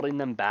that's holding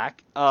them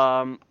back.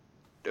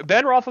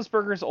 Ben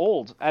Roethlisberger's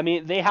old. I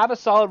mean, they have a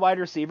solid wide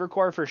receiver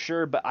core for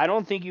sure, but I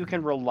don't think you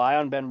can rely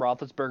on Ben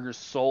Roethlisberger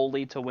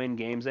solely to win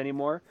games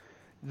anymore.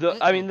 The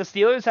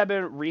Steelers have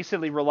been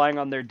recently relying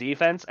on their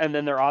defense and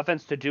then their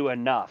offense to do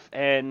enough.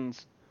 And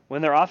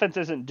when their offense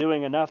isn't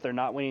doing enough, they're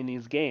not winning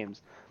these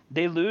games.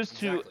 They lose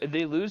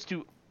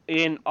to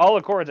in all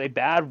accords a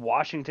bad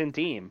Washington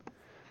team.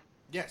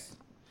 Yes.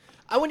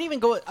 I wouldn't even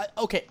go.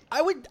 Okay,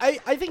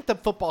 I think the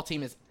football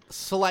team is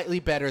slightly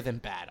better than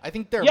bad. I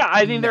think they're. Yeah,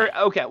 I think meh. they're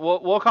okay.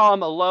 We'll call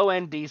them a low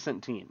end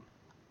decent team.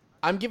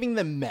 I'm giving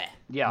them meh.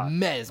 Yeah.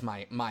 Meh is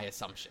my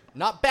assumption.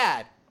 Not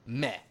bad.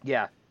 Meh.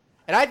 Yeah.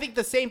 And I think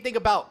the same thing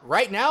about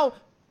right now.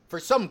 For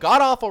some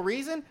god awful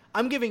reason,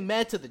 I'm giving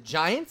meh to the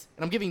Giants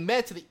and I'm giving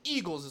meh to the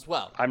Eagles as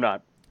well. I'm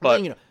not.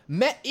 But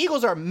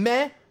Eagles are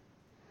meh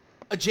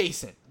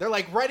adjacent. They're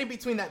like right in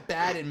between that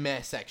bad and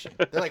meh section.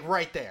 They're like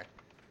right there.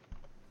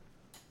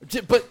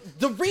 But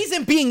the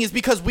reason being is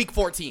because week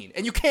 14,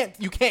 and you can't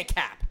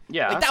cap.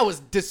 Yeah. Like that was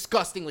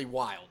disgustingly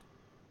wild.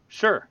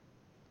 Sure.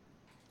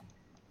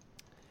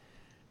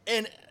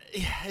 And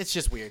it's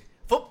just weird.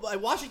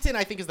 Washington,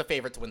 I think, is the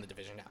favorite to win the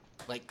division now.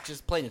 Like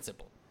just plain and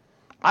simple.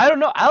 I don't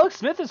know. Alex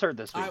Smith is hurt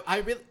this week. I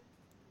really,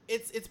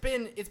 it's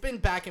been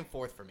back and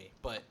forth for me,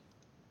 but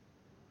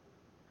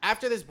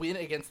after this win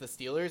against the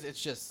Steelers,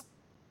 it's just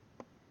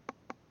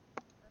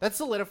that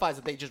solidifies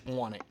that they just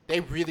want it.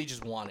 They really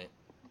just want it.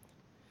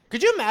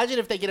 Could you imagine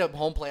if they get a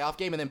home playoff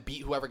game and then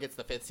beat whoever gets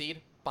the 5th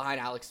seed behind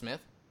Alex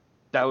Smith?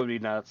 That would be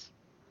nuts.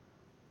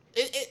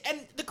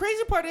 And the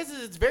crazy part is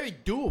it's very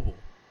doable,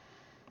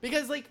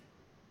 because like,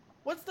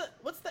 what's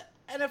the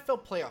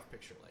NFL playoff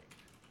picture like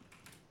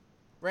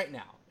right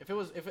now? If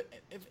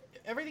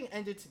everything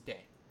ended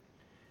today,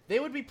 they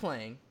would be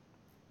playing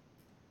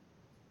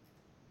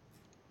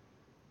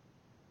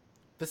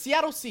the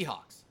Seattle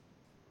Seahawks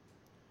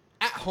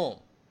at home.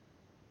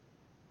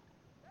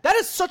 That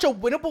is such a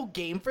winnable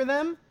game for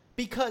them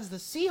because the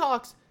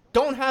Seahawks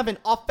don't have an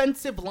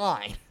offensive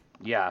line.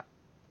 Yeah.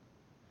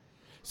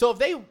 So if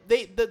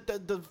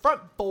the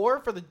front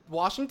four for the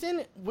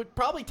Washington would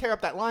probably tear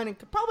up that line and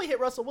could probably hit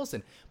Russell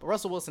Wilson. But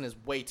Russell Wilson is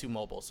way too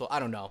mobile, so I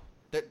don't know.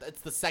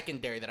 It's the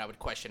secondary that I would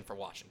question for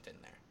Washington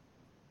there.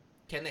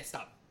 Can they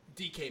stop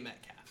DK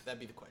Metcalf? That'd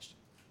be the question.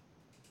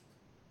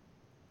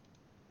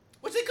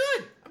 Which they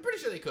could. I'm pretty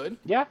sure they could.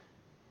 Yeah.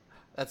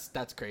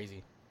 That's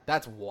crazy.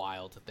 That's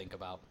wild to think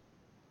about.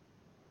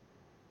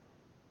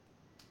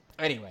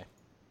 Anyway,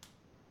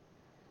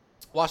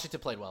 Washington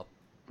played well.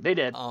 They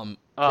did.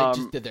 They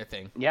just did their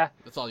thing. Yeah.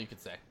 That's all you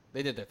could say.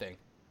 They did their thing.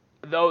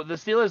 Though the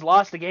Steelers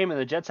lost the game and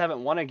the Jets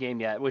haven't won a game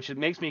yet, which it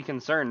makes me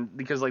concerned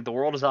because like the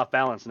world is off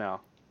balance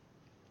now.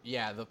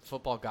 Yeah, the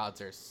football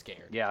gods are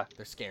scared. Yeah.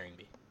 They're scaring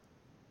me.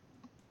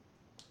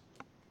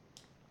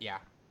 Yeah.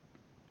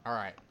 All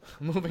right.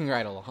 Moving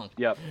right along.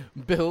 Yep.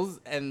 Bills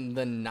and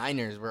the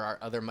Niners were our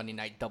other Monday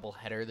night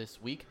doubleheader this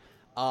week.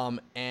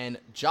 And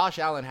Josh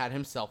Allen had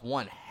himself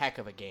one heck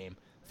of a game.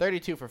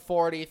 32 for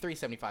 40,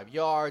 375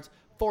 yards,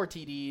 4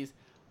 TDs,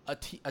 a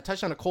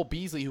touchdown to Cole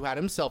Beasley, who had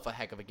himself a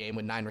heck of a game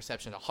with 9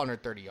 receptions,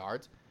 130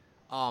 yards.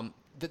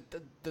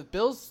 The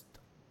Bills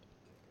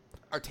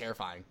are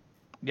terrifying.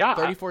 Yeah.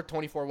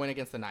 34-24 win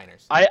against the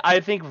Niners.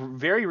 I think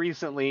very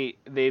recently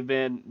they've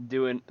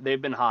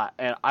been hot,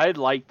 and I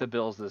like the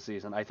Bills this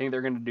season. I think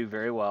they're going to do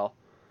very well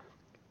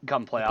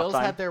come playoff Bills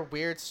time. had their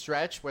weird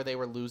stretch where they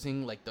were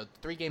losing, like the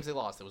 3 games they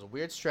lost. It was a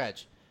weird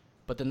stretch,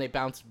 but then they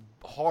bounced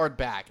hard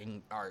back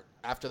and are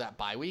after that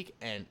bye week,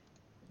 and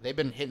they've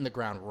been hitting the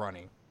ground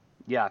running.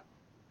 Yeah.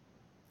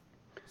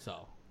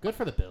 So good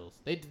for the Bills.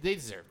 They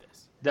deserve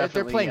this.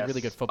 Definitely, they're playing yes.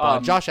 really good football.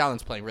 And Josh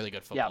Allen's playing really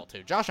good football yeah.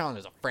 too. Josh Allen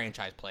is a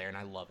franchise player, and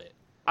I love it.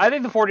 I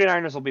think the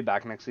 49ers will be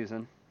back next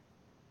season.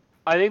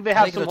 I think they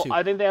have so too.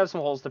 I think they have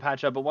some holes to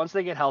patch up, but once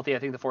they get healthy, I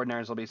think the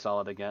 49ers will be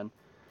solid again.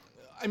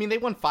 I mean, they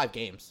won 5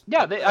 games.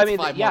 Yeah, That's 5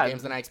 more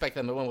games than I expect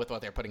them to win with what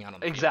they're putting out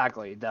on the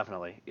Exactly,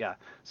 definitely, yeah.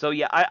 So,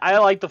 yeah, I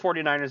like the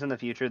 49ers in the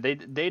future. They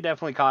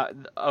definitely caught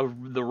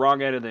the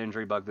wrong end of the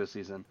injury bug this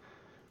season.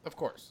 Of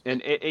course.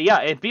 And,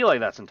 it'd be like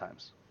that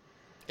sometimes.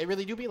 It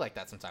really do be like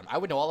that sometimes. I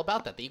would know all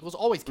about that. The Eagles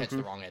always catch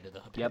the wrong end of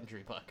the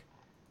injury bug.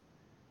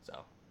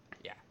 So,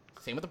 yeah.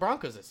 Same with the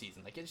Broncos this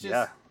season. Like, it's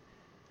just...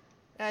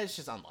 it's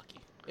just unlucky.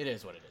 It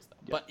is what it is, though.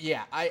 Yep. But,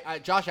 yeah, I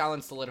Josh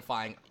Allen's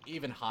solidifying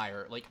even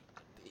higher. Like,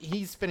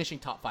 he's finishing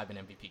top 5 in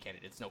MVP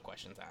candidates, no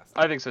questions asked.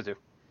 I think so, too.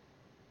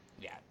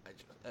 Yeah.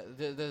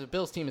 The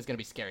Bills team is going to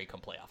be scary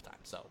come playoff time.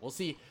 So, we'll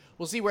see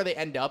where they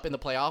end up in the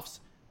playoffs.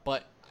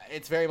 but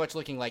it's very much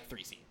looking like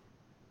 3 seed.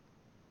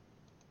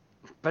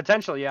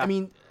 Potentially, yeah. I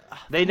mean,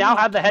 they now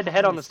have the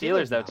head-to-head on the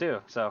Steelers though, too.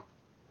 So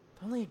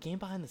only a game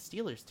behind the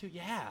Steelers, too.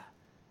 Yeah.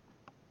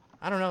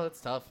 I don't know.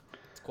 That's tough.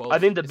 It's close. I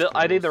think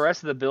the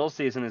rest of the Bills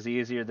season is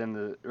easier than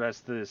the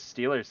rest of the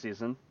Steelers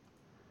season.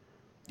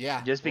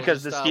 Yeah. Just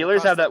because the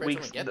Steelers have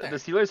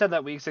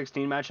that week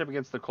 16 matchup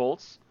against the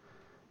Colts.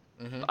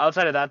 Mm-hmm.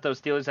 Outside of that, those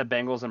Steelers have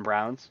Bengals and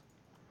Browns.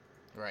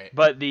 Right.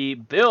 But the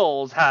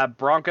Bills have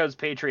Broncos,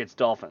 Patriots,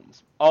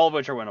 Dolphins, all of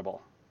which are winnable.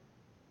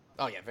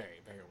 Oh yeah,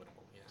 very, very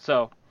winnable. Yeah.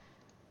 So,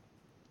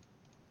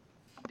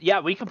 yeah,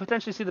 we could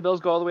potentially see the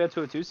Bills go all the way up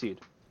to a 2 seed.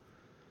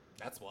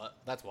 That's wild.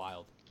 That's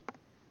wild.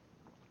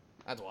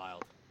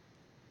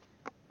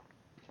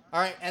 All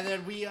right, and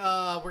then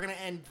we're gonna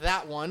end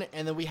that one,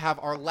 and then we have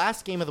our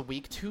last game of the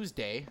week,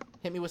 Tuesday.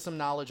 Hit me with some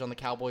knowledge on the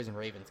Cowboys and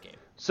Ravens game.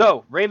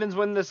 So, Ravens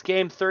win this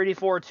game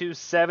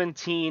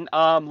 34-17.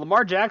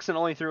 Lamar Jackson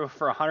only threw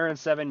for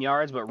 107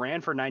 yards, but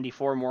ran for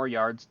 94 more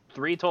yards.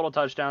 3 total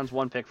touchdowns,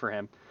 1 pick for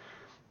him.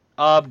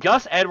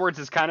 Gus Edwards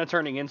is kind of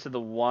turning into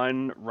the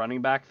one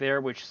running back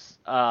there, which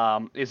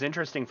is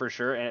interesting for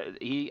sure.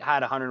 He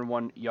had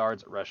 101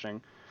 yards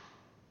rushing.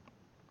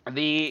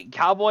 The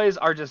Cowboys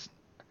are just...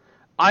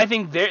 I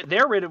think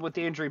they're riddled with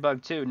the injury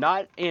bug too.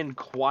 Not in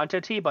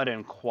quantity, but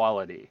in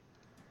quality.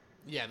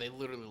 Yeah, they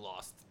literally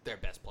lost their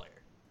best player.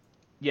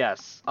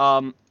 Yes.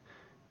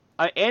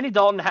 Andy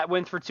Dalton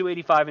went for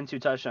 285 and 2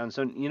 touchdowns,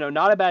 so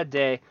not a bad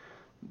day.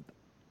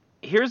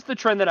 Here's the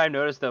trend that I've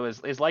noticed though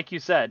is like you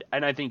said,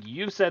 and I think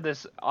you've said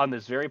this on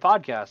this very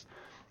podcast.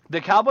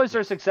 The Cowboys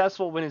are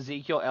successful when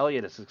Ezekiel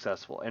Elliott is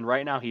successful, and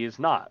right now he is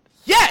not.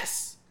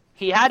 Yes.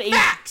 He had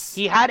Facts!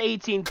 He had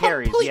 18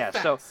 carries. Complete Yes.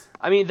 facts. So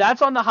I mean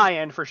that's on the high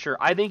end for sure.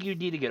 I think you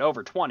need to get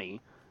over 20,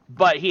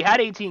 but he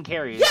had 18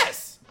 carries.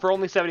 Yes. For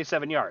only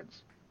 77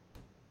 yards.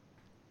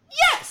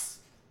 Yes.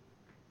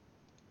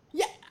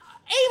 Yeah.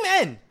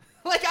 Amen.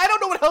 Like I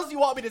don't know what else you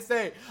want me to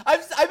say.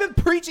 I've been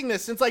preaching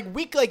this since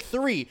week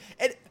 3,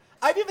 and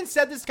I've even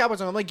said this to Cowboys.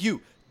 I'm like, do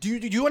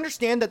you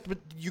understand that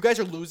you guys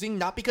are losing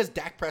not because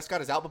Dak Prescott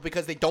is out, but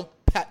because they don't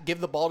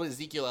give the ball to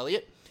Ezekiel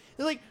Elliott?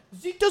 They're like,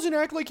 Zeke doesn't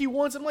act like he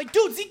wants it. I'm like,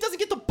 dude, Zeke doesn't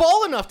get the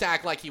ball enough to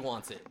act like he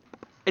wants it.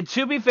 And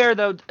to be fair,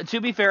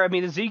 I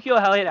mean, Ezekiel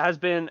Elliott has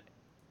been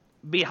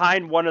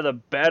behind one of the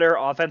better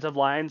offensive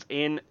lines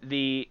in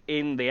the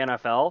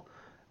NFL.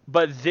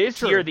 But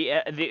this year,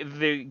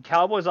 the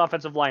Cowboys'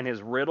 offensive line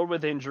is riddled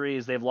with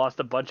injuries. They've lost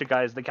a bunch of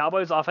guys. The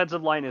Cowboys'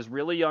 offensive line is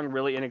really young,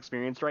 really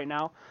inexperienced right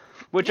now,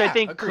 which I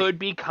think could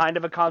be kind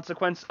of a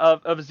consequence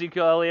of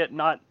Ezekiel Elliott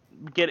not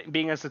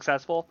being as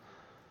successful.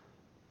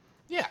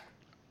 Yeah.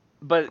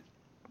 But,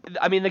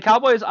 I mean, the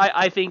Cowboys,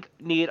 I think,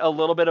 need a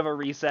little bit of a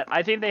reset.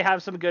 I think they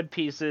have some good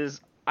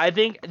pieces. I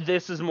think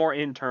this is more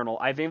internal.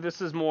 I think this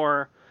is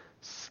more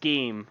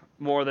scheme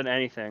more than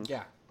anything.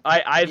 Yeah.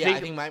 I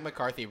think Mike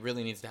McCarthy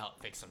really needs to help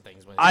fix some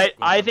things.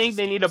 I think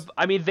they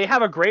need they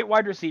have a great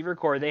wide receiver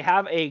core. They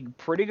have a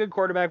pretty good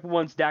quarterback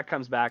once Dak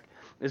comes back.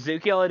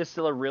 Ezekiel Elliott is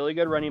still a really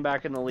good running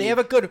back in the league.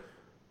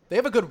 They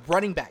have a good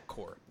running back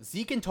core.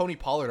 Zeke and Tony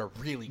Pollard are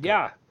really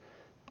good.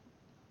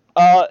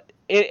 Yeah.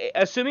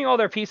 Assuming all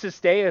their pieces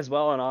stay as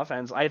well on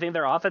offense, I think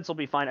their offense will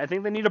be fine. I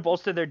think they need to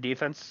bolster their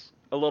defense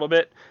a little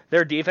bit.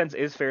 Their defense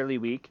is fairly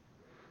weak.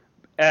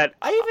 And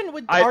I even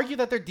would argue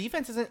that their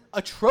defense isn't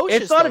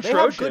atrocious. It's not atrocious.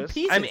 atrocious. They have good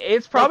pieces. I mean,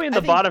 it's probably in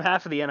the bottom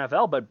half of the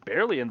NFL, but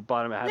barely in the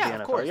bottom half of the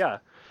NFL. Course. Yeah.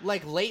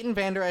 Like Leighton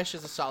Vander Esch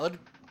is a solid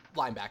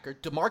linebacker.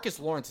 DeMarcus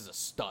Lawrence is a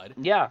stud.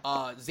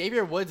 Yeah.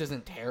 Xavier Woods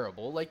isn't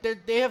terrible. Like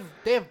they have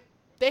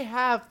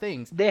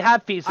things. They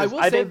have pieces.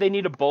 I think they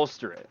need to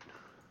bolster it.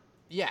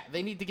 Yeah,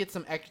 they need to get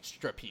some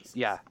extra pieces.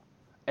 Yeah.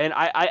 And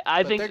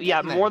I think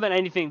more than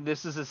anything,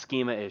 this is a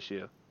schema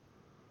issue.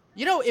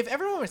 If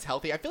everyone was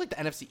healthy, I feel like the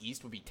NFC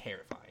East would be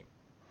terrifying.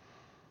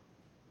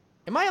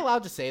 Am I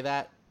allowed to say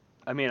that?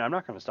 I mean, I'm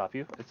not going to stop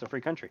you. It's a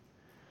free country.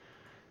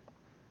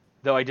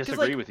 Though I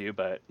disagree with you,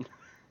 but...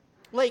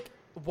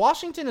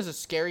 Washington is a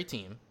scary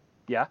team.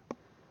 Yeah.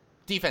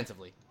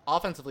 Defensively.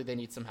 Offensively, they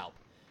need some help.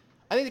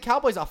 I think the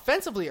Cowboys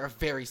offensively are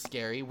very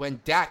scary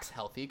when Dak's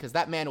healthy, because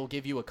that man will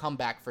give you a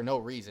comeback for no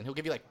reason. He'll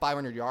give you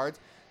 500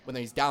 yards when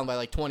he's down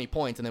by 20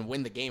 points and then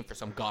win the game for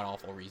some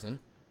god-awful reason.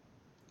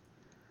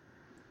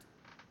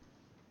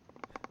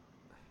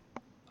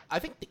 I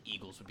think the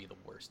Eagles would be the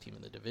worst team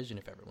in the division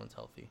if everyone's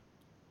healthy.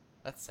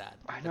 That's sad.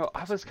 I know.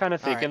 I was kind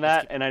of thinking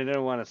that, and I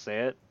didn't want to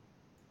say it.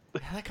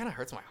 Yeah, that kind of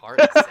hurts my heart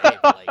to say,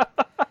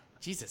 but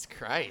Jesus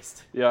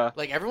Christ. Yeah.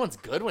 Everyone's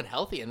good when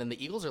healthy, and then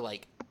the Eagles are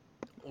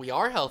we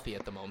are healthy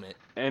at the moment.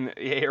 And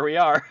here we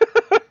are.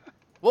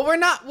 Well, we're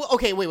not. Well,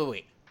 okay,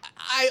 wait.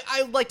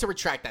 I like to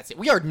retract that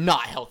statement. We are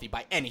not healthy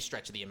by any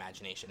stretch of the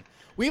imagination.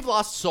 We've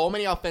lost so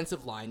many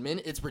offensive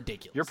linemen. It's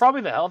ridiculous. You're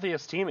probably the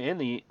healthiest team in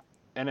the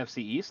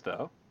NFC East,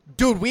 though.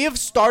 Dude, we have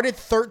started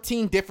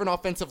 13 different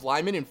offensive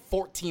linemen in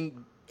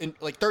 13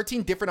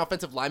 different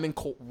offensive lineman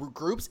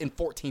groups in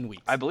 14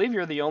 weeks. I believe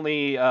you're the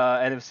only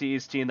NFC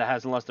East team that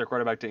hasn't lost their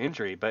quarterback to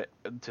injury, but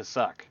to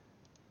suck.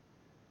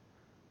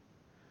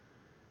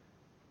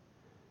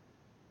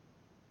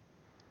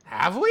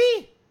 Have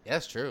we? Yeah,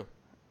 that's true.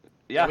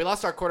 Yeah. We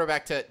lost our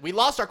quarterback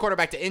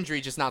to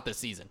injury, just not this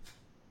season.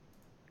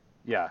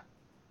 Yeah.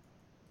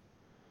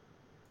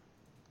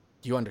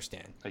 You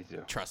understand? I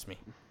do. Trust me.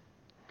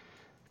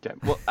 Okay.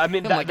 Well, I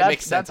mean,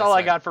 that's all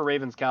I got for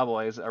Ravens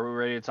Cowboys. Are we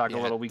ready to talk a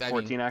little Week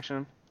 14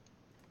 action?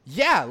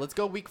 Yeah, let's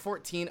go Week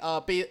 14.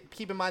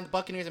 Keep in mind the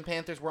Buccaneers and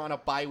Panthers were on a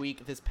bye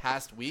week this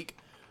past week.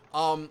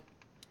 And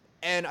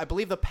I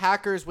believe the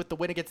Packers, with the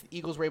win against the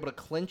Eagles, were able to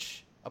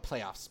clinch a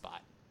playoff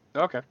spot.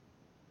 Okay.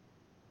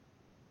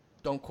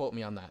 Don't quote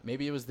me on that.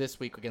 Maybe it was this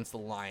week against the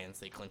Lions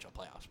they clinch a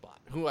playoff spot.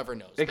 Whoever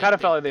knows. It kind of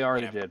felt like they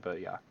already did,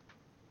 but yeah.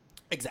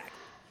 Exactly.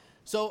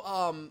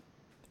 So,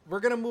 we're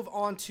going to move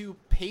on to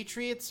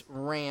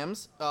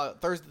Patriots-Rams, the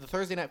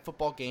Thursday night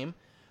football game,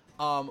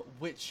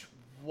 which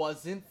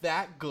wasn't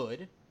that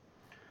good.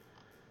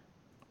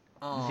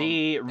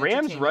 The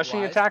Rams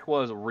rushing attack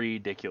was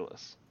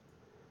ridiculous.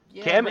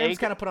 Yeah, Rams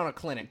kind of put on a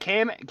clinic.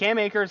 Cam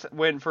Akers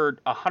went for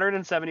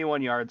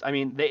 171 yards. I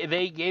mean,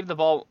 they gave the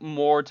ball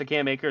more to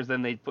Cam Akers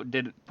than they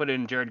put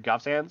in Jared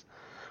Goff's hands,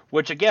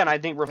 which again I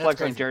think reflects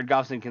on Jared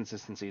Goff's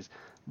inconsistencies.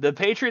 The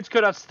Patriots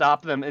could have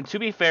stopped them, and to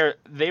be fair,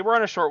 they were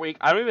on a short week.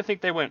 I don't even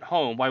think they went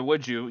home. Why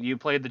would you? You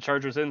played the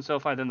Chargers in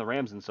SoFi, then the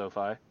Rams in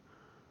SoFi.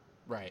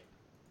 Right.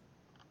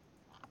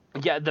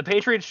 Yeah, the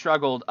Patriots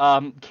struggled.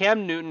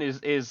 Cam Newton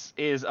is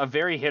a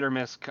very hit or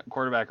miss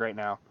quarterback right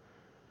now.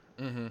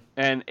 Mm-hmm.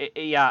 And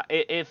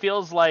it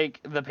feels like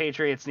the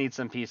Patriots need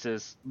some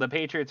pieces. The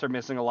Patriots are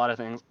missing a lot of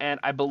things, and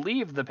I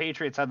believe the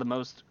Patriots had the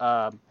most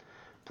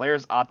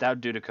players opt out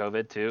due to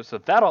COVID too. So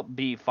that'll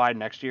be fine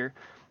next year,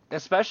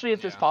 especially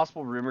if this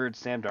possible rumored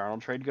Sam Darnold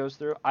trade goes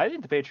through. I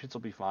think the Patriots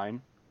will be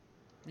fine.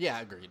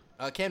 Yeah, agreed.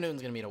 Cam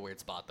Newton's gonna be in a weird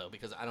spot though,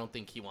 because I don't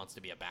think he wants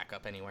to be a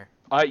backup anywhere.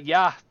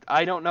 Yeah,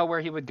 I don't know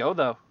where he would go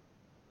though.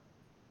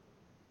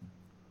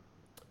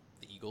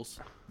 The Eagles.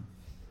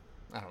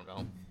 I don't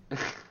know.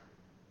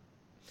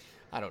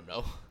 I don't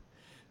know.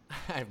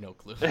 I have no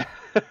clue.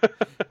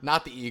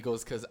 Not the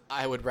Eagles, because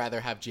I would rather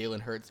have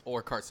Jalen Hurts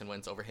or Carson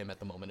Wentz over him at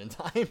the moment in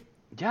time.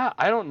 Yeah,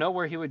 I don't know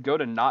where he would go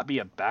to not be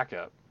a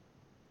backup.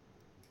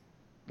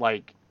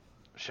 Like,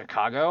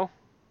 Chicago?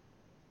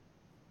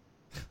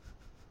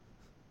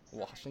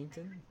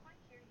 Washington?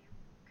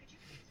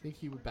 Think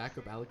he would back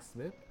up Alex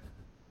Smith?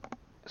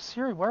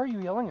 Siri, why are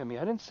you yelling at me?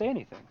 I didn't say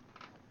anything.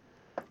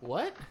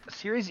 What?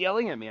 Siri's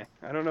yelling at me.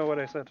 I don't know what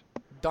I said.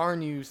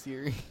 Darn you,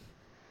 Siri.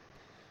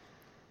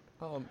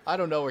 I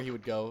don't know where he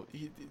would go.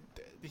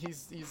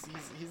 He's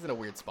in a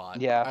weird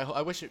spot. Yeah.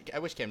 I wish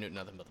Cam Newton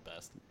nothing but the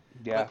best.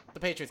 Yeah. But the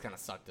Patriots kind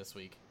of sucked this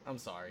week. I'm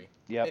sorry.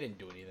 Yeah. They didn't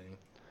do anything.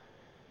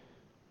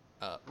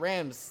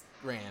 Rams.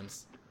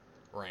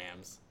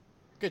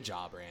 Good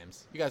job,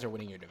 Rams. You guys are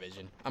winning your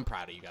division. I'm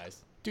proud of you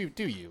guys. Do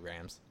you,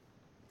 Rams?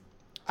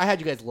 I had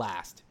you guys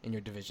last in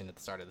your division at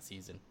the start of the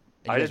season.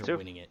 And you guys are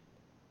winning it.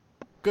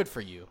 Good for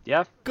you.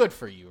 Yeah. Good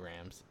for you,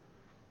 Rams.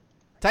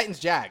 Titans,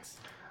 Jags.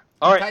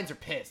 All right. Titans are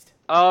pissed.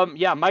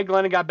 Yeah, Mike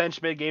Glennon got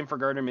benched mid-game for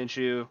Gardner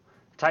Minshew.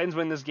 Titans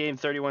win this game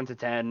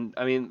 31-10.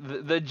 I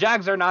mean, the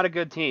Jags are not a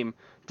good team.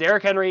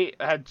 Derrick Henry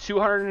had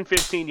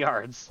 215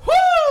 yards.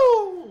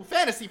 Woo!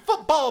 Fantasy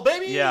football,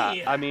 baby. Yeah,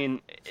 I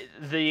mean,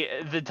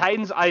 the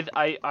Titans,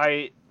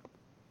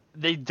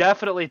 they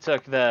definitely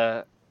took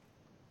the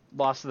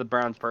loss to the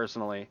Browns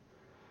personally.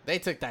 They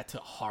took that to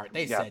heart.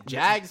 They said,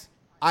 Jags,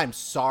 I'm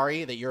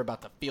sorry that you're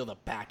about to feel the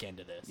back end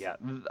of this. Yeah,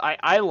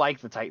 I like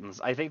the Titans.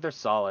 I think they're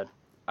solid.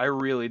 I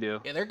really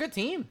do. Yeah, they're a good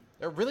team.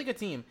 They're a really good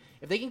team.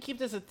 If they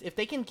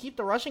can keep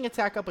the rushing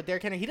attack up with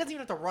Derrick Henry, he doesn't even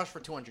have to rush for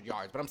 200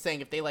 yards. But I'm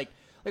saying if they like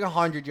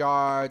 100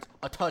 yards,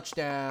 a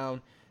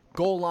touchdown,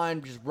 goal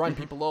line, just run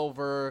people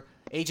over.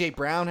 AJ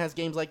Brown has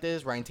games like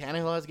this. Ryan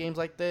Tannehill has games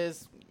like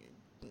this.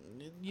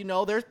 You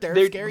know, they're a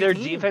scary team. Their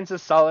defense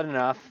is solid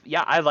enough.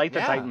 Yeah, I like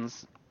the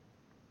Titans.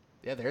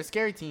 Yeah, they're a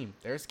scary team.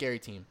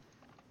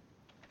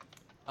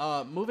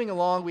 Moving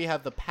along, we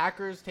have the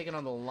Packers taking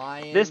on the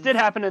Lions. This did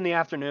happen in the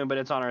afternoon, but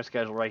it's on our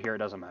schedule right here. It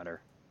doesn't matter.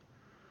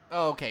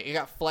 Oh, okay. It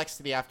got flexed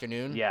to the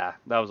afternoon? Yeah,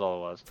 that was all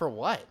it was. For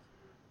what?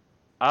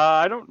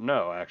 I don't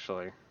know,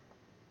 actually.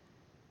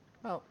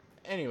 Well,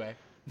 anyway.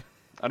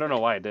 I don't know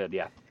why it did,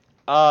 yeah.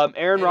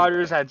 Aaron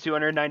Rodgers had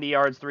 290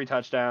 yards, 3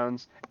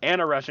 touchdowns, and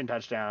a rushing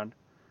touchdown.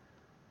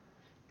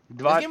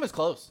 This game was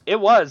close. It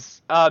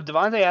was.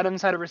 Devontae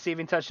Adams had a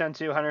receiving touchdown,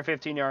 too,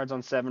 115 yards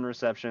on 7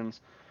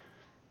 receptions.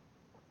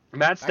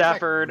 Matt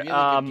Stafford, really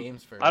I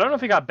don't know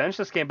if he got benched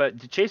this game,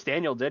 but Chase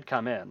Daniel did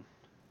come in.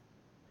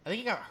 I think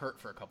he got hurt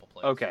for a couple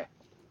plays. Okay.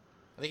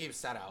 I think he was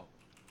sat out.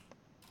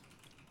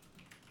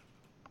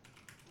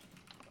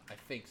 I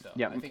think so.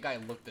 Yeah. I think I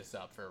looked this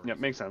up for a reason. Yeah,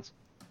 makes sense.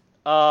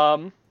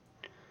 I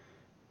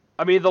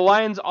mean, the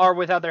Lions are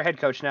without their head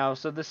coach now,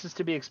 so this is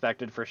to be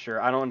expected for sure.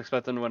 I don't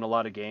expect them to win a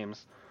lot of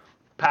games.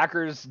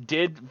 Packers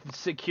did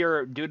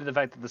secure, due to the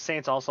fact that the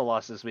Saints also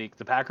lost this week,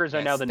 the Packers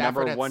are now the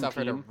Stafford number 1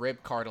 suffered team. a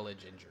rib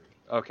cartilage injury.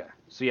 Okay.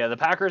 So, yeah, the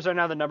Packers are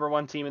now the number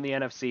 1 team in the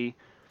NFC.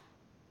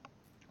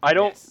 I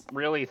don't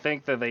really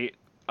think that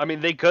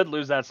they could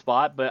lose that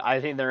spot, but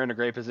I think they're in a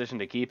great position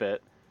to keep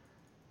it.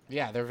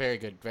 Yeah, they're very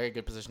good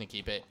position to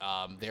keep it.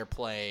 They're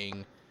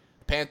playing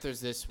Panthers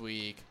this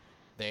week.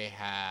 They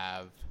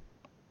have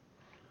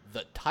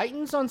the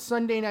Titans on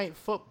Sunday Night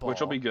Football.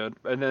 Which will be good.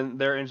 And then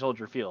they're in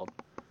Soldier Field.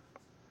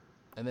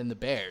 And then the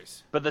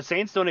Bears. But the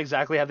Saints don't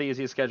exactly have the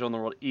easiest schedule in the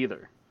world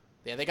either.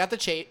 Yeah, they got the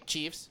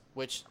Chiefs,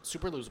 which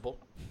super losable.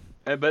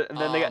 But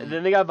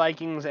then they got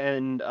Vikings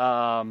and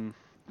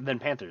then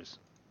Panthers.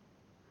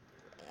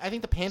 I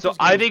think the Panthers. So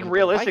I think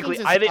realistically,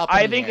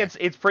 I think it's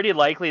it's pretty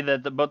likely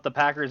that both the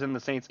Packers and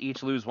the Saints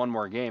each lose one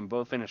more game.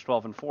 Both finish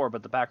 12-4,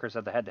 but the Packers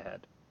have the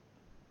head-to-head.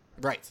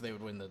 Right, so they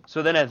would win the.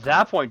 So then at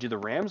that point, do the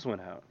Rams win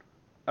out?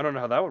 I don't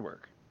know how that would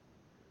work.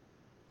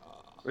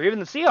 Or even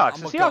the Seahawks.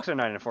 The Seahawks are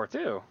 9-4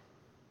 too.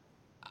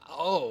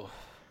 Oh,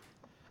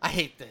 I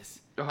hate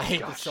this. Oh, I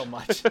hate gosh. this so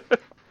much.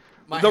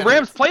 The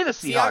Rams play the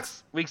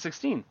Seahawks week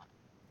 16.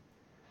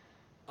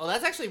 Oh,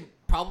 that's actually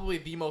probably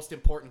the most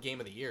important game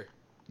of the year.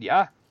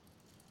 Yeah.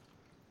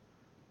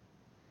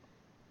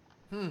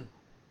 We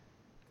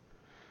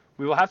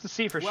will have to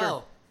see for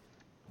sure.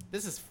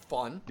 This is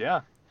fun.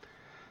 Yeah.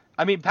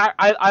 I mean,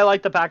 I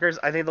like the Packers.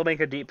 I think they'll make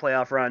a deep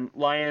playoff run.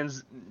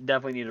 Lions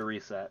definitely need a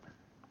reset.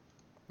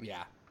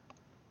 Yeah.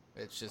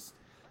 It's just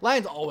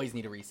Lions always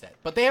need a reset,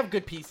 but they have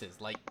good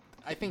pieces. Like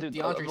I think Dude,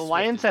 DeAndre the Swift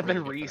Lions have really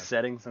been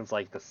resetting since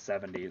like the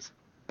 70s.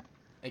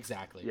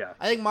 Exactly. Yeah.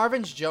 I think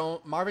Marvin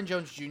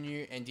Jones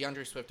Jr. and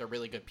DeAndre Swift are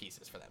really good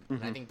pieces for them. Mm-hmm.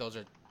 And I think those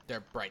are their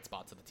bright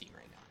spots of the team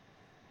right now.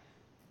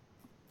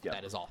 Yep.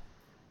 That is all.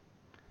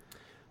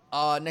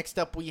 Next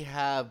up, we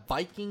have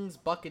Vikings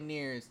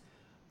Buccaneers.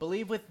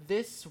 Believe with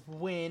this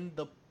win,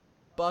 the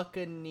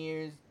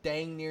Buccaneers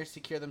dang near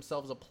secure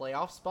themselves a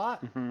playoff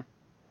spot. Mm-hmm.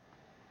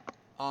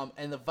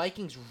 And the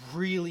Vikings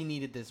really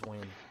needed this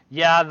win.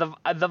 Yeah,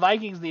 the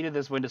Vikings needed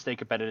this win to stay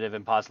competitive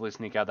and possibly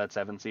sneak out that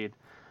 7th seed.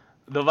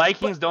 The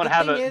Vikings don't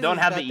have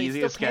the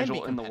easiest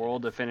schedule in the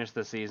world to finish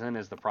the season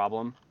is the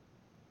problem.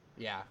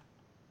 Yeah.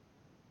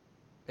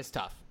 It's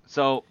tough.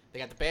 So they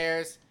got the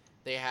Bears.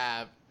 They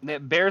have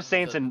Bears,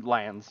 Saints, and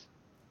Lions.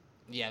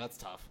 Yeah, that's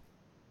tough.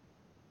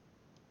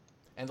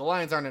 And the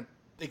Lions aren't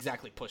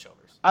exactly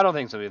pushovers. I don't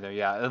think so either.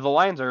 Yeah, the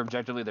Lions are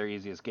objectively their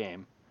easiest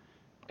game,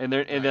 and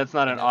that's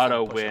not an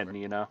auto win,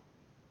 you know.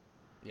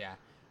 Yeah,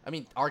 I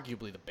mean,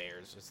 arguably the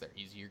Bears is their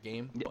easier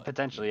game. But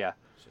potentially, yeah.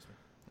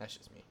 That's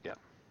just me. Yeah.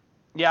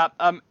 Yeah.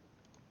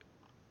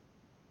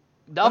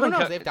 They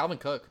have Dalvin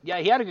Cook. Yeah,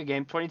 he had a good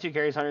game. 22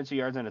 carries, 102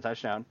 yards, and a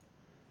touchdown.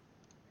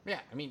 Yeah,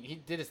 I mean, he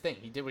did his thing.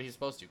 He did what he was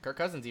supposed to. Kirk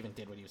Cousins even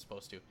did what he was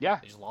supposed to. Yeah.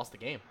 They just lost the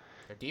game.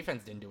 Their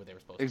defense didn't do what they were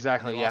supposed to.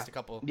 Exactly. They lost a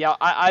couple. Yeah,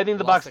 I think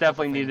the Bucs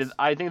definitely needed.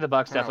 I think the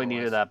Bucs definitely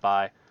needed that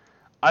bye.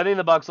 I think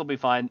the Bucs will be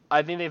fine.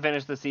 I think they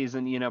finish the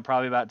season,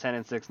 probably about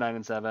 10-6,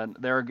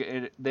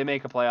 9-7. They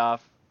make a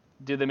playoff.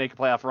 Do they make a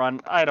playoff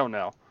run? I don't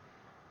know.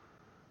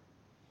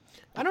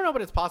 I don't know,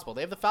 but it's possible.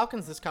 They have the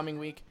Falcons this coming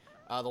week,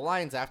 the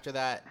Lions after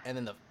that, and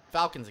then the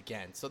Falcons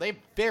again. So they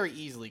very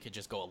easily could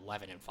just go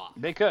 11-5.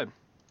 They could.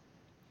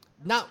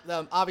 Not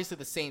obviously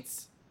the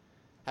Saints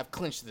have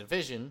clinched the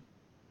division,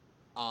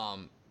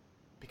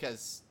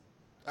 because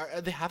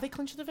have they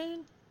clinched the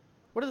division?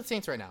 What are the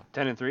Saints right now?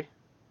 10-3.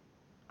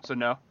 So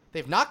no.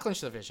 They've not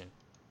clinched the division.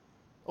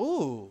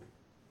 Ooh.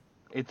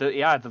 If the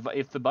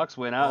Bucs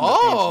win out and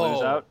the Saints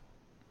lose out.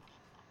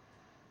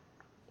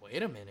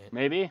 Wait a minute.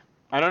 Maybe.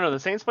 I don't know. The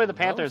Saints play the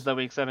Panthers though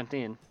week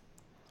 17.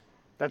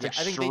 That's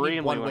extremely I think they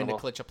need one win to winnable.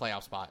 clinch a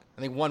playoff spot.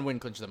 I think one win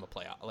clinches them a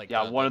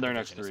playoff. One of their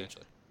next 3.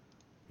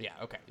 Yeah.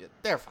 Okay.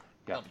 They're fine.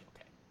 Yeah. They'll be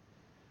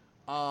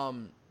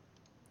okay.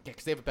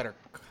 Because they have a better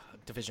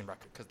division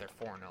record because they're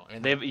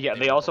 4-0.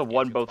 They also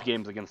won both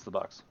games against the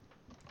Bucs.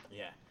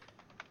 Yeah.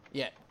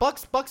 Yeah,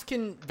 Bucks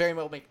can very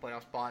well make the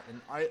playoff spot,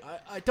 and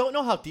I don't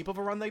know how deep of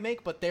a run they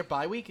make, but their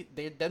bye week,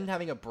 them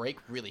having a break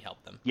really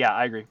helped them. Yeah,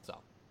 I agree. So,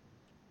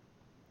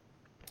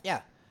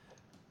 yeah.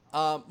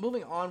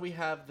 Moving on, we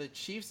have the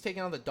Chiefs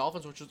taking on the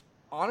Dolphins, which was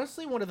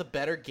honestly one of the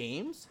better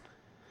games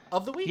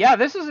of the week. Yeah,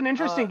 this is an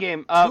interesting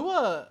game.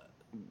 Tua,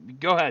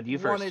 go ahead, you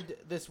first. Wanted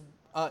this.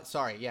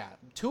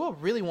 Tua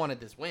really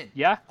wanted this win.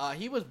 Yeah.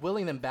 He was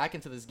willing them back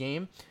into this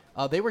game.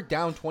 They were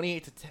down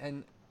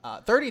 28-10,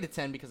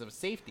 30-10 because of a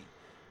safety.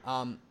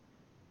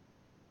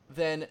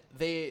 Then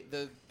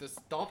the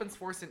Dolphins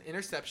forced an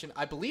interception.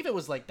 I believe it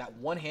was like that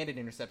one-handed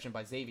interception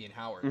by Xavier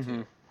Howard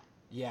too.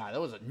 Yeah, that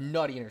was a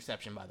nutty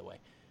interception, by the way.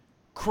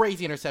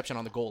 Crazy interception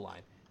on the goal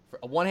line for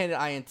a one-handed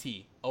INT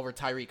over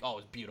Tyreek. Oh, it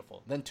was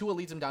beautiful. Then Tua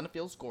leads him down the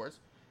field,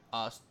 scores.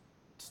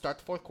 Start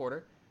the fourth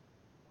quarter,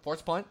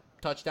 force punt,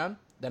 touchdown,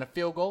 then a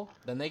field goal.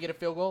 Then they get a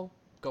field goal,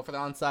 go for the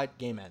onside,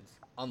 game ends.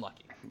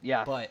 Unlucky.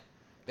 Yeah, but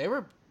they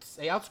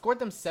outscored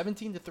them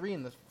 17-3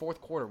 in the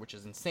fourth quarter, which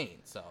is insane.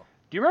 So,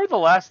 do you remember the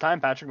last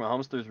time Patrick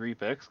Mahomes threw 3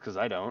 picks? Because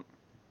I don't.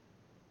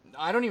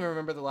 I don't even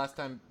remember the last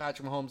time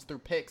Patrick Mahomes threw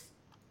picks.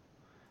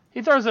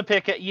 He throws a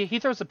pick. He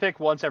throws a pick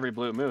once every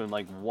blue moon,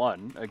 like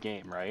 1 a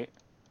game, right?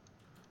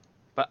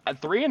 But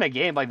 3 in a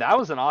game, like that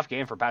was an off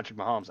game for Patrick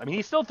Mahomes. I mean,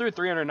 he still threw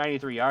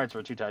 393 yards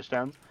for 2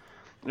 touchdowns,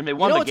 and they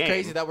won the game. It's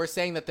crazy that we're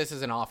saying that this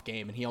is an off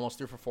game, and he almost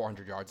threw for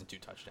 400 yards and 2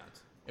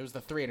 touchdowns. It was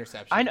the 3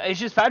 interceptions. I know. It's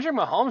just Patrick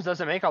Mahomes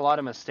doesn't make a lot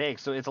of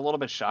mistakes, so it's a little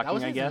bit shocking, that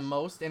was I guess. his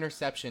most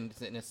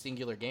interceptions in a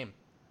singular game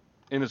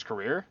In his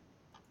career?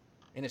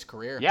 in his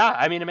career. Yeah,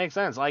 I mean, it makes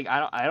sense. Like,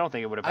 I don't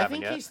think it would have I happened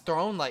think yet. he's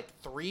thrown like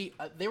 3.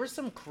 There were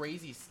some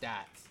crazy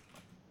stats.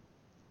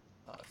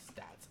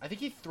 I think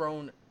he's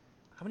thrown.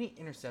 How many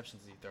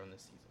interceptions has he thrown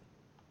this season?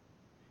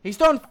 He's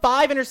thrown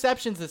 5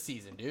 interceptions this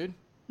season, dude.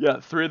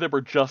 Yeah, 3 of them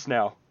were just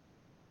now.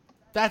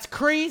 That's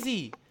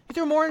crazy. He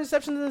threw more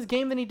interceptions in this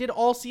game than he did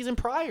all season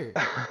prior.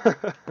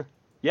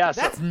 Yeah,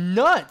 That's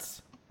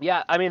nuts.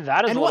 Yeah, I mean,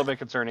 that is a little bit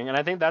concerning, and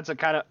I think that's a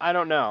kind of, I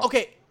don't know.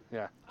 Okay.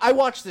 Yeah. I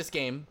watched this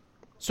game,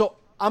 so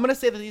I'm going to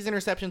say that these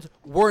interceptions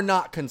were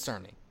not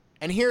concerning.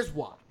 And here's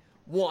why.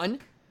 One,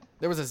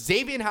 there was a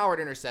Xavier Howard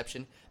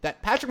interception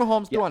that Patrick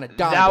Mahomes threw on a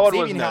dime. That one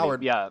Xavier was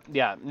Howard. Yeah,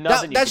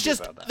 nothing That's you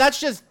just, can do about that. that's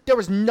just, there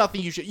was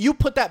nothing you should. You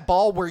put that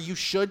ball where you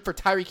should for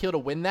Tyreek Hill to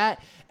win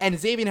that, and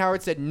Xavier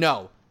Howard said,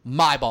 no,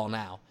 my ball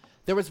now.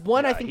 There was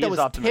one, I think, that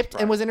was tipped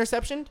and was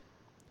interceptioned.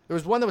 There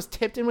was one that was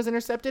tipped and was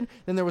intercepted.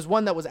 Then there was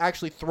one that was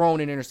actually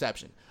thrown an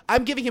interception.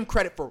 I'm giving him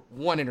credit for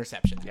one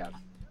interception. Yeah.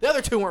 The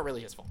other 2 weren't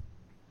really his fault.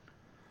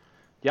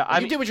 Yeah,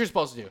 You did what you're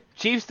supposed to do.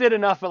 Chiefs did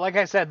enough, but like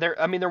I said,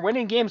 they're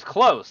winning games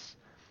close.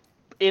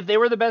 If they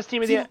were the best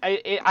team in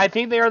I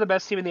think they are the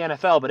best team in the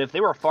NFL, but if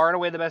they were far and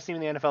away the best team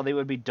in the NFL, they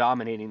would be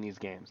dominating these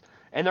games.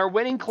 And they're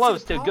winning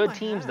close to good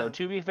teams, though,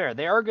 to be fair.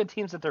 They are good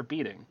teams that they're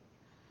beating.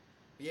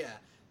 Yeah.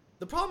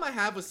 The problem I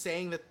have with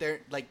saying that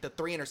they're like the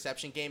 3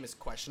 interception game is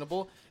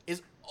questionable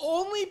is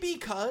only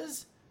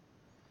because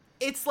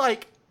it's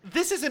like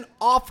this is an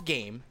off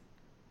game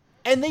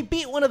and they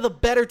beat one of the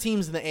better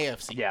teams in the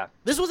AFC. Yeah.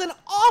 This was an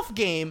off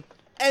game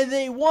and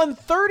they won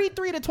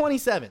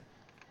 33-27.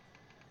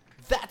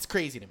 That's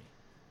crazy to me.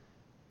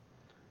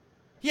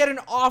 He had an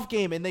off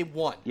game and they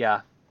won.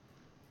 Yeah.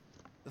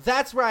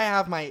 That's where I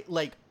have my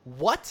like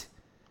what?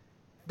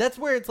 That's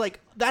where it's like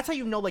that's how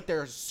you know like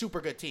they're a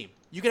super good team.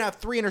 You can have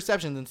 3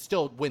 interceptions and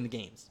still win the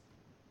games.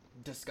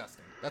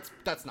 Disgusting.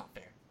 That's not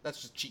fair.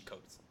 That's just cheat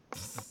codes.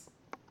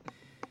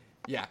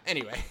 Yeah,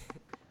 anyway.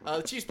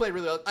 The Chiefs played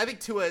really well. I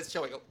think Tua is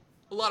showing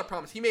a lot of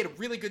promise. He made a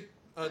really good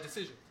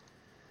decision.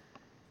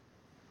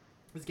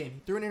 This game.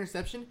 He threw an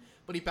interception,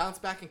 but he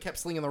bounced back and kept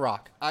slinging the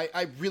rock.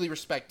 I really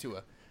respect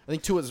Tua. I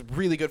think Tua is a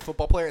really good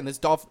football player, and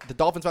the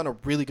Dolphins found a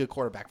really good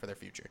quarterback for their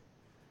future.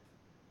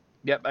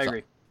 Yep, I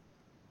agree.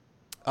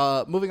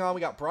 Moving on,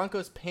 we got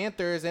Broncos,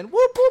 Panthers, and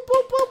whoop, whoop,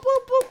 whoop, whoop,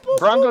 whoop, whoop, whoop,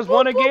 Broncos whoop,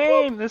 won a whoop,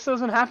 game. whoop. This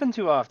doesn't happen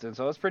too often,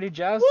 so I was pretty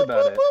jazzed Whoop,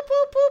 about whoop, it. whoop,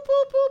 whoop, whoop,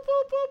 whoop, whoop,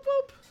 whoop, whoop,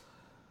 whoop.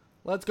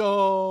 Let's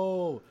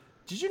go.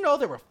 Did you know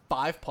there were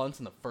 5 punts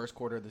in the first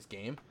quarter of this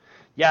game?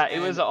 Yeah, it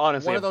was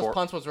honestly one of those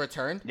punts was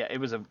returned. Yeah, it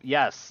was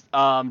yes.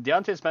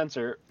 Deontay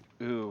Spencer,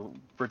 who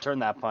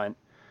returned that punt,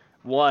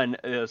 won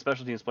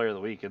Special Teams Player of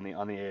the Week on the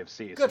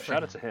AFC. So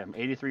shout out to him.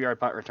 83-yard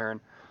punt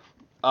return.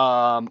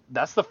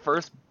 That's the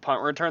first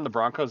punt return the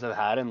Broncos have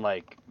had in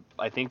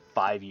I think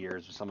 5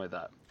 years or something like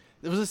that.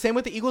 It was the same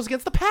with the Eagles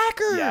against the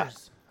Packers. Yeah.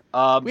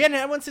 We hadn't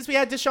had one since we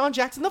had Deshaun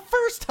Jackson the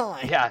first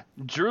time. Yeah.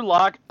 Drew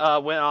Lock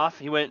went off.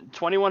 He went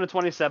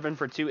 21-27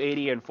 for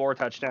 280 and 4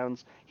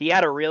 touchdowns. He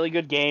had a really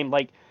good game.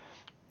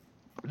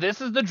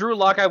 This is the Drew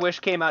Lock I wish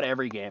came out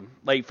every game,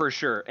 for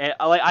sure. And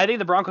I think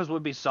the Broncos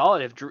would be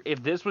solid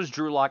if this was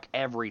Drew Lock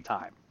every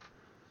time.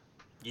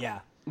 Yeah.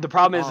 The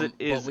problem is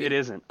it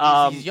isn't.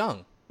 He's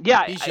young.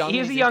 Yeah, he's young.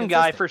 He's a young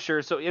guy for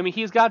sure. So I mean,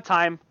 he's got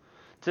time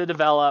to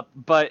develop.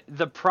 But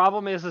the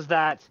problem is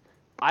that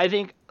I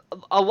think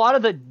a lot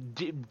of the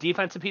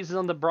defensive pieces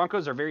on the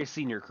Broncos are very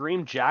senior.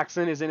 Kareem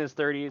Jackson is in his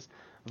 30s.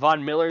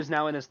 Von Miller's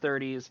now in his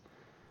 30s.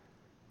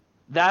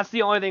 That's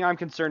the only thing I'm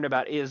concerned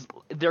about is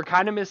they're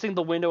kind of missing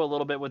the window a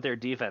little bit with their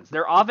defense.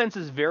 Their offense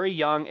is very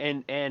young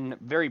and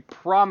very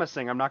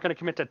promising. I'm not going to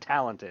commit to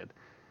talented.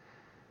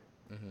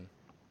 Mm-hmm.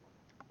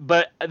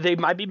 But they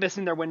might be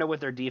missing their window with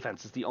their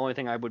defense. Is the only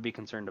thing I would be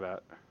concerned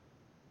about.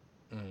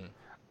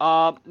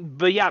 Mm-hmm.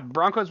 But yeah,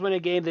 Broncos win a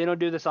game. They don't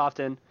do this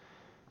often.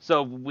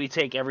 So we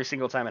take every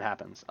single time it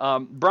happens.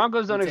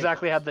 Broncos don't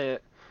exactly have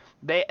the...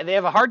 They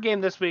have a hard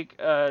game this week,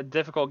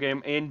 difficult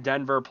game in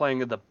Denver playing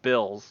the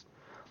Bills.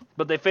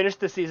 But they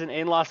finished the season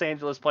in Los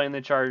Angeles playing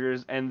the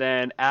Chargers and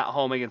then at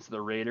home against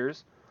the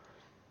Raiders.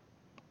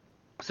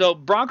 So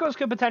Broncos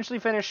could potentially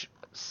finish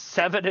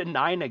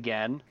 7-9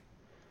 again.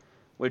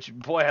 Which,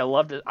 boy, I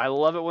loved it. I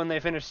love it when they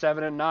finish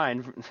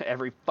 7-9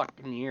 every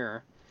fucking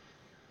year.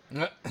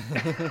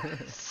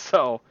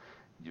 So,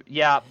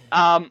 yeah.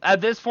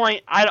 At this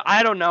point,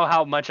 I don't know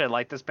how much I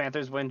like this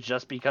Panthers win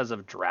just because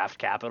of draft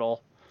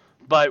capital.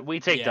 But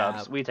we take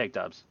dubs. We take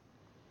dubs.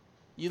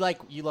 You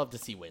love to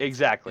see wins.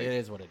 Exactly. It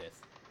is what it is.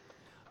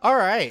 All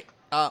right.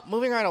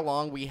 Moving right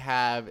along, we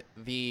have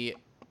the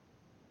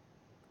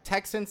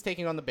Texans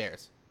taking on the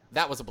Bears.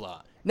 That was a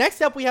blowout.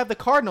 Next up, we have the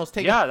Cardinals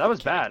taking. Yeah, that was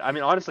bad. I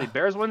mean, honestly,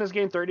 Bears win this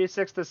game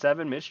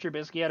 36-7. Mitch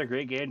Trubisky had a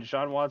great game.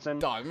 Deshaun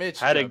Watson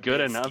had a good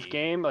enough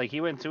game.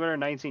 He went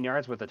 219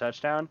 yards with a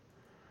touchdown.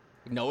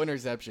 No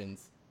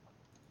interceptions.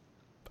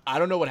 I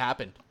don't know what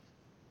happened.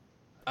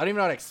 I don't even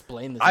know how to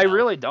explain this. I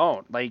really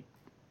don't.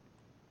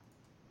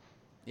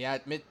 Yeah,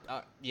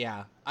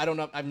 I don't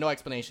know. I have no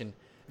explanation.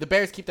 the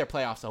Bears keep their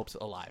playoffs hopes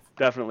alive.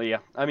 Definitely, yeah.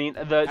 I mean,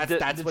 That's the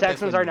what this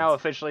Texans win are now means.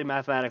 officially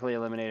mathematically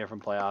eliminated from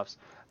playoffs.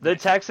 The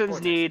Nice. Texans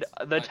Poor need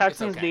Texans. the But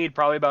Texans it's okay. need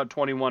probably about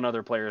 21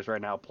 other players right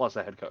now, plus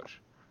a head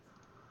coach.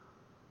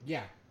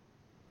 Yeah.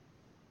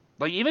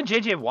 Like even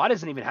JJ Watt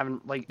isn't even having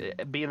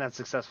being that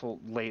successful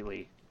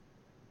lately.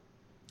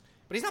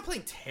 But he's not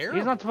playing terrible.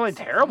 He's not playing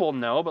terrible,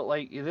 no, but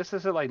like this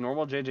isn't like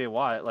normal JJ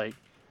Watt. Like,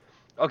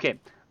 okay,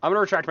 I'm gonna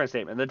retract my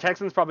statement. The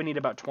Texans probably need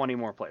about 20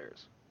 more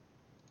players.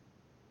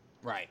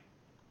 Right.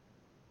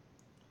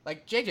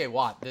 Like J.J.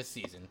 Watt this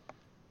season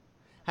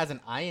has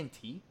an INT,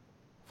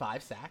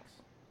 5 sacks,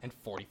 and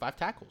 45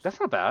 tackles. That's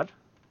not bad.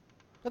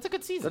 That's a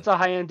good season. That's a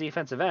high-end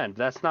defensive end.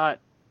 That's not,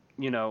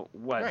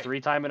 what, Right.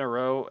 3 time in a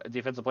row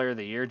defensive player of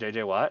the year,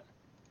 JJ Watt?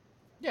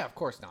 Yeah, of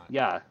course not.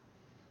 Yeah.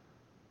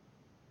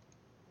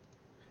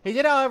 He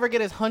did, however,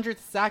 get his 100th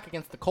sack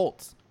against the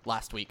Colts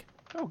last week.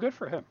 Oh, good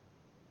for him.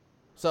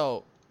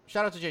 So,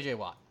 shout out to J.J.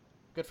 Watt.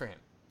 Good for him.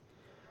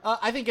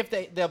 I think if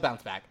they'll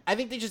bounce back. I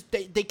think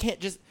they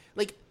can't just,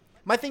 like,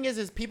 my thing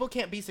is people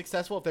can't be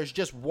successful if there's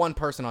just one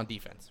person on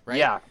defense, right?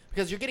 Yeah.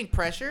 Because you're getting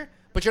pressure,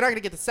 but you're not going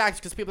to get the sacks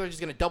because people are just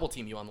going to double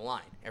team you on the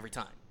line every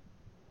time.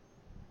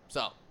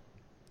 So,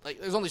 like,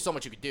 there's only so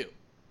much you could do.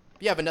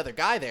 If you have another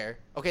guy there,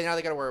 okay, now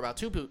they got to worry about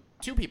two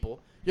people.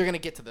 You're going to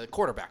get to the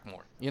quarterback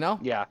more, you know?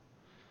 Yeah.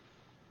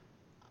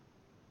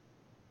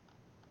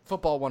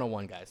 Football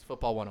 101, guys.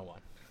 Football 101.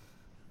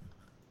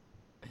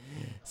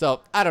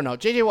 So, I don't know.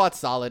 J.J. Watt's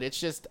solid. It's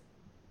just,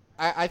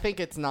 I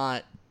think it's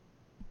not.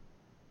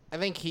 I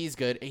think he's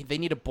good. They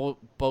need a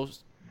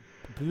bolster.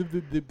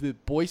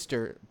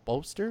 Bolster.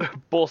 That's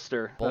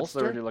the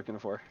Bolster? word you're looking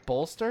for.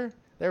 Bolster?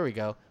 There we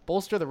go.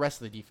 Bolster the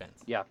rest of the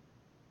defense. Yeah.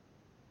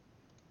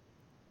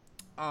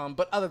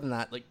 But other than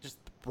that, like, just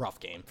rough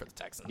game for the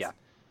Texans. Yeah.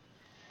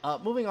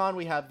 Moving on,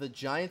 we have the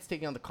Giants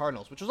taking on the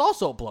Cardinals, which was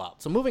also a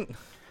blowout. So moving.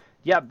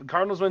 Yeah,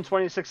 Cardinals win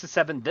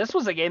 26-7. This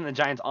was a game the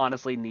Giants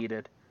honestly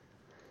needed.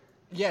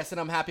 Yes,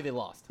 and I'm happy they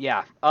lost.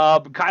 Yeah.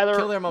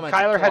 Kill their momentum.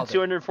 Kyler Kill had all day.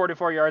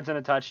 244 yards and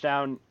a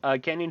touchdown.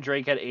 Kenyon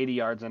Drake had 80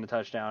 yards and a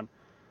touchdown.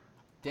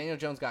 Daniel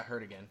Jones got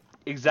hurt again.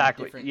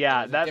 Exactly. It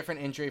Yeah, was a different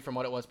injury from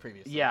what it was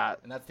previously. Yeah.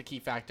 And that's the key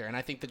factor. And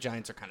I think the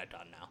Giants are kind of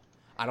done now.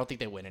 I don't think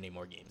they win any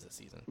more games this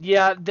season.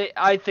 Yeah,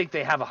 I think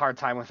they have a hard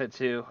time with it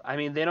too. I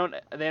mean, they don't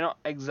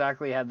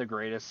exactly have the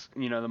greatest,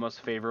 the most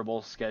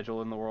favorable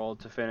schedule in the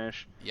world to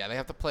finish. Yeah, they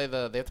have to play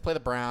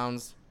the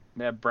Browns.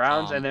 They have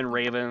Browns and then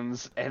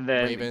Ravens and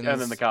then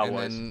the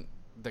Cowboys. And then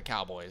the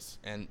Cowboys.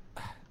 And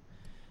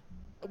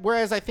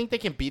whereas I think they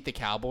can beat the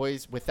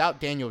Cowboys without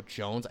Daniel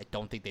Jones, I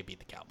don't think they beat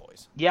the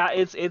Cowboys. Yeah,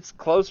 it's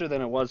closer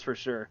than it was for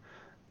sure.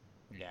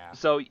 Yeah.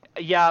 So,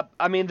 yeah,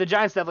 I mean, the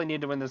Giants definitely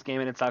need to win this game,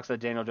 and it sucks that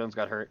Daniel Jones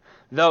got hurt.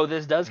 Though,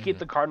 this does keep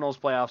the Cardinals'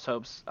 playoffs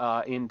hopes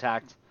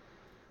intact.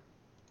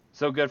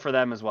 So good for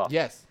them as well.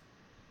 Yes.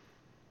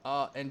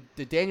 And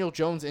the Daniel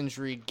Jones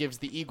injury gives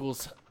the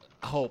Eagles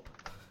hope.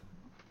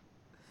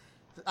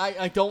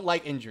 I don't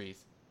like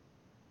injuries.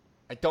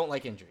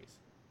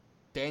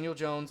 Daniel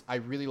Jones, I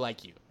really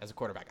like you as a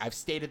quarterback. I've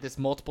stated this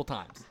multiple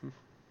times.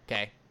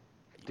 Okay?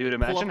 Dude, Pull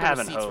imagine up the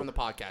having receipts hope. from the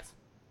podcast.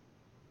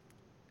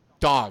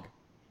 Dog,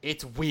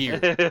 it's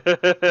weird.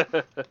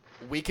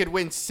 We could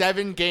win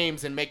 7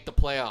 games and make the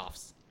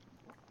playoffs.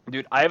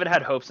 Dude, I haven't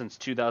had hope since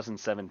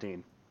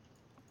 2017.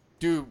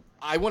 Dude,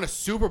 I won a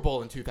Super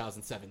Bowl in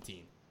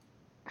 2017.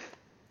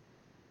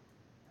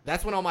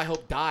 That's when all my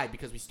hope died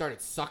because we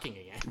started sucking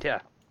again. Yeah.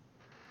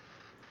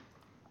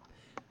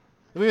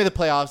 Then we made the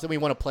playoffs. Then we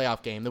won a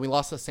playoff game. Then we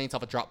lost to the Saints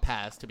off a drop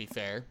pass. To be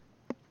fair,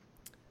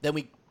 then the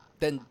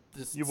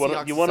You won a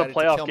Seahawks decided to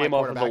playoff kill my game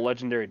off of the quarterback.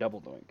 legendary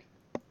double doink.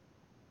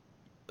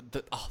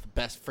 The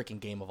best freaking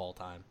game of all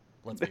time.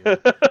 Let's be real.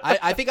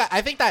 I think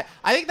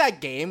that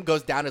game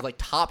goes down as like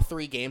top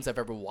 3 games I've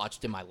ever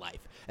watched in my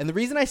life. And the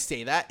reason I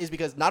say that is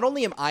because not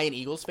only am I an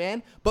Eagles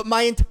fan, but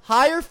my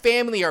entire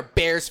family are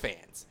Bears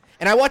fans.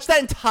 And I watched that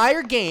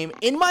entire game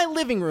in my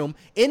living room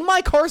in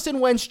my Carson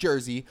Wentz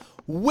jersey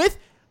with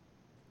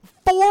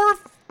 4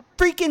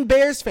 freaking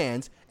Bears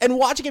fans and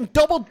watching him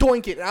double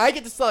doink it. And I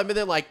get to tell them, and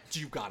they're like,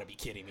 "You gotta be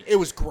kidding me!" It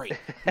was great,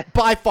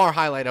 by far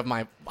highlight of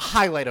my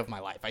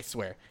life. I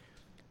swear.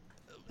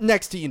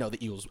 Next to the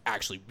Eagles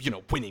actually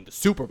winning the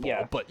Super Bowl,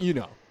 Yeah. but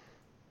it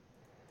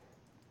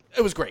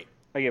was great.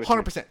 I get what you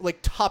mean. 100%, like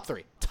top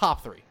three.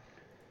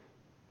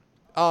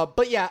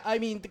 But yeah, I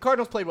mean the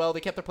Cardinals played well.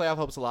 They kept their playoff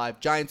hopes alive.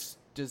 Giants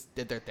just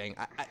did their thing.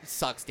 It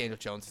sucks. Daniel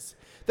Jones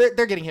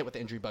they're getting hit with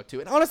the injury bug too,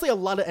 and honestly, a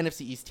lot of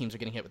NFC East teams are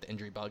getting hit with the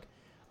injury bug.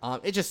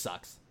 It just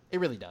sucks. It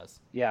really does.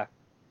 Yeah.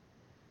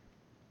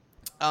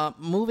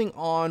 Moving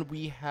on,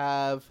 we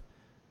have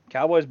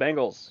Cowboys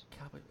Bengals.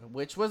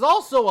 which was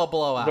also a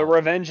blowout. The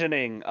revenge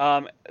inning.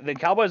 The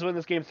Cowboys win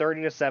this game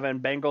 30-7.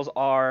 Bengals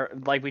are,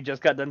 like we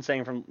just got done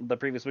saying from the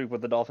previous week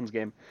with the Dolphins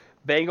game,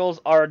 Bengals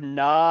are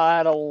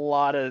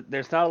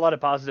there's not a lot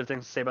of positive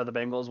things to say about the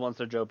Bengals once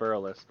they're Joe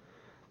Burrow-less.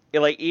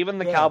 Even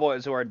the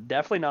Cowboys, who are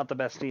definitely not the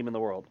best team in the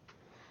world.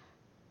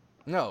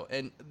 No,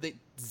 and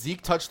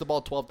Zeke touched the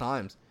ball 12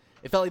 times.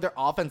 It felt like their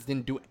offense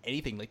didn't do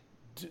anything. Like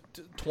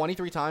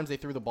 23 times they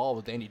threw the ball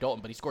with Andy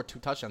Dalton, but he scored 2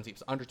 touchdowns. He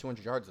was under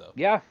 200 yards though.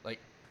 Yeah. Like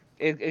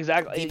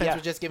exactly. The defense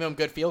was just giving him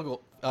good field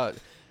goal.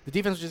 The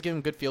defense was just giving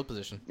him good field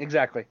position.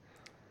 Exactly.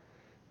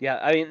 Yeah,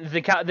 I mean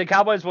the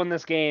Cowboys won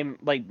this game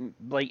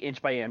like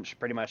inch by inch,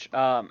 pretty much,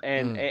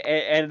 and it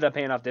ended up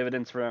paying off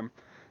dividends for him.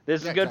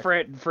 This is good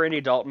for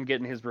Andy Dalton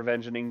getting his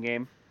revenge inning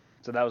game,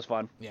 so that was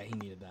fun. Yeah, he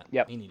needed that.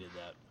 Yep. He needed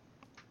that.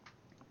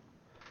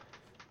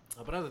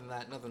 But other than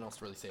that, nothing else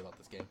to really say about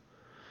this game.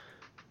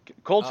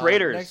 Colts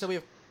Raiders. Next up we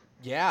have.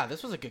 Yeah,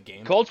 this was a good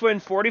game. Colts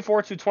win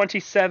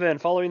 44-27.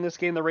 Following this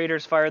game, the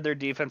Raiders fired their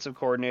defensive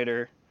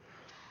coordinator.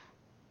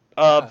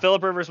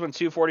 Phillip Rivers went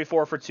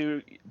 244 for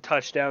 2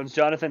 touchdowns.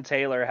 Jonathan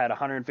Taylor had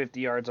 150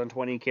 yards on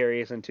 20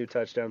 carries and 2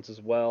 touchdowns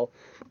as well.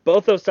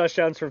 Both those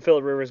touchdowns from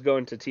Phillip Rivers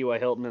going to T.Y.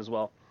 Hilton as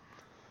well.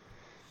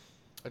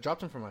 I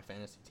dropped him from my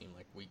fantasy team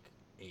like week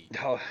 8.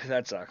 Oh,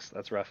 that sucks.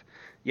 That's rough.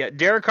 Yeah,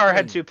 Derek Carr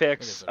had 2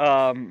 picks.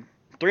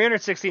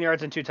 316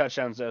 yards and 2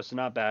 touchdowns, though, so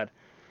not bad.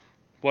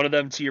 One of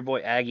them to your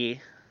boy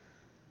Aggie.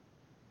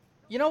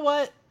 You know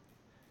what?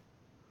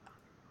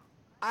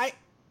 I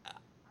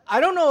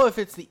don't know if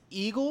it's the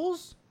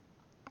Eagles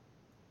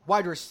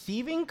wide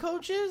receiving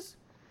coaches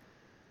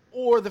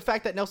or the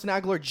fact that Nelson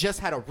Aguilar just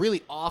had a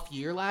really off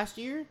year last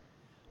year,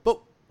 but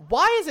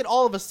why is it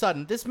all of a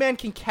sudden this man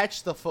can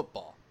catch the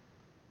football?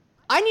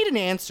 I need an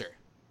answer.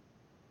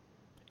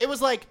 It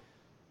was like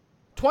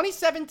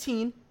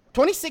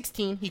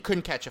 2016, he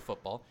couldn't catch a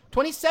football.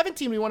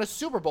 2017, we won a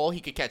Super Bowl, he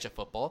could catch a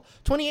football.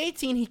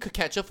 2018, he could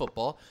catch a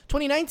football.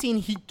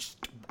 2019,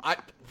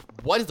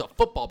 what is a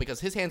football? Because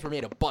his hands were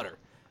made of butter.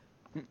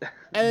 And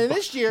then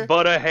this year,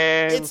 butter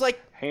hands. It's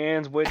like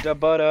hands with the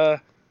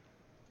butter.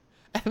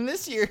 And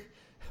this year,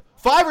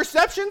 5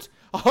 receptions,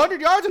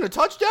 100 yards, and a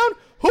touchdown.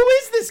 Who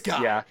is this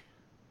guy? Yeah.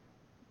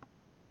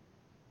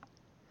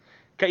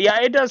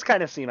 Yeah, it does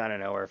kind of seem out of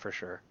nowhere for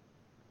sure.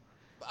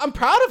 I'm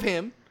proud of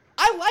him.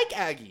 I like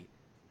Aggie.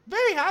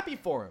 Very happy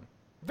for him.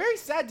 Very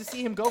sad to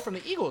see him go from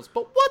the Eagles.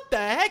 But what the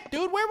heck,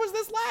 dude? Where was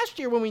this last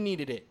year when we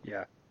needed it?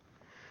 Yeah.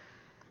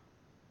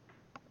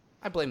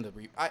 I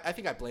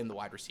think I blame the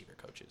wide receiver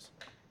coaches.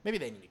 Maybe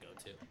they need to go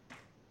too.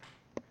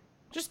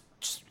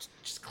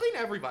 Just clean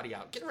everybody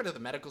out. Get rid of the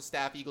medical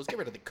staff, Eagles. Get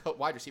rid of the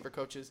wide receiver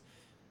coaches.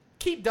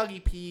 Keep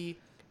Dougie P.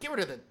 Get rid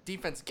of the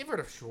defense. Get rid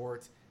of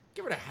Schwartz.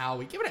 Get rid of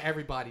Howie. Get rid of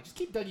everybody. Just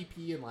keep Dougie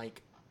P and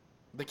like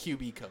the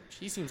QB coach.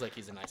 He seems like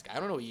he's a nice guy. I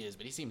don't know who he is,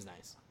 but he seems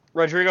nice.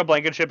 Rodrigo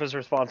Blankenship is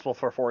responsible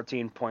for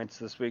 14 points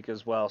this week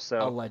as well.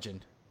 So a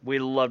legend. We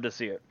love to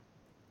see it.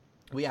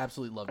 We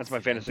absolutely love. That's to my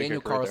see fantasy.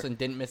 Daniel Carlson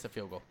didn't miss a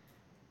field goal,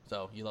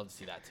 so you love to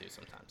see that too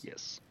sometimes.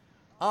 Yes.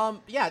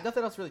 Yeah,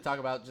 nothing else to really talk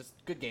about. Just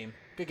good game.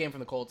 Good game from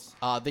the Colts.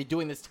 They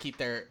doing this to keep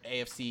their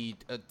AFC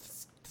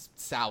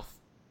South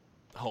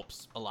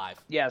hopes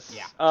alive. Yes.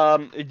 Yeah.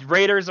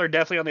 Raiders are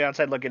definitely on the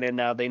outside looking in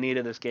now. They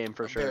needed this game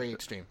for sure. Very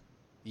extreme.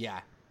 Yeah.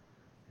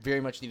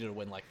 Very much needed a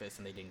win like this,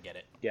 and they didn't get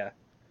it. Yeah.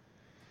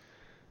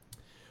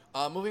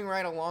 Moving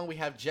right along, we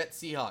have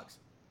Jets Seahawks.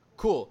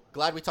 Cool.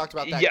 Glad we talked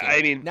about that. Yeah, game.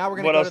 I mean, now we're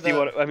gonna what go else to do you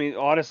want? I mean,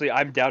 honestly,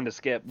 I'm down to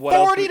skip.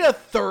 What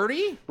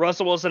 40-30.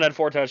 Russell Wilson had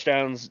 4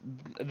 touchdowns.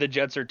 The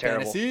Jets are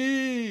terrible.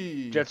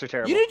 Fantasy. Jets are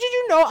terrible. Did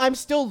you know I'm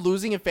still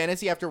losing in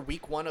fantasy after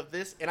week 1 of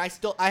this, and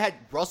I had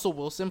Russell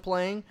Wilson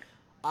playing,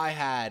 I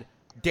had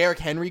Derrick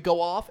Henry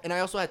go off, and I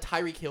also had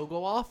Tyreek Hill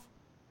go off,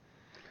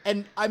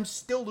 and I'm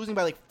still losing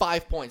by like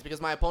 5 points because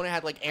my opponent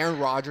had like Aaron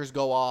Rodgers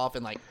go off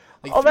and like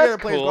 3 other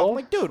players go off. I'm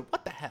like, dude,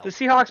 what the hell? The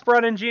Seahawks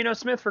brought in Geno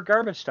Smith for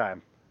garbage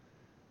time.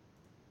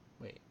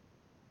 Wait.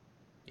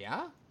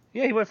 Yeah?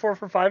 Yeah, he went 4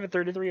 for 5 at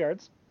 33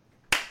 yards.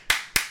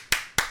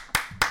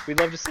 We'd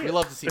love to see it. We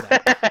love to see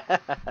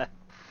that.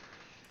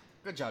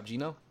 Good job,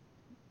 Geno.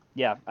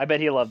 Yeah, I bet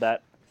he loved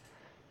that.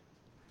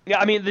 Yeah,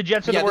 I mean, the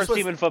Jets are the worst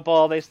team in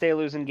football. They stay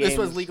losing games. This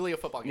was legally a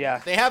football game. Yeah.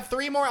 They have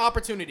 3 more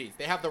opportunities.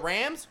 They have the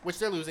Rams, which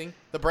they're losing,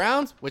 the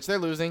Browns, which they're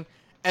losing,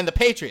 and the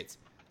Patriots.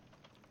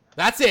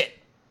 That's it.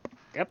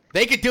 Yep.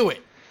 They could do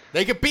it.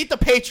 They could beat the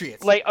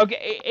Patriots. Like,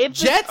 okay, if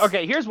Jets,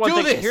 here's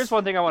one thing. Here's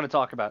one thing I want to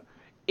talk about.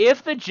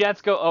 If the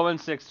Jets go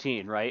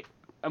 0-16, right,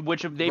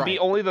 which they'd be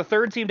only the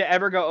 3rd team to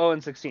ever go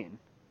 0-16.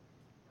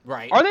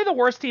 Right. Are they the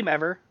worst team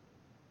ever?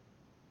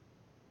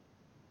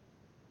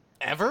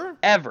 Ever?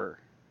 Ever.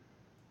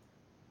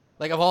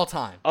 Like of all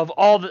time. Of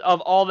all the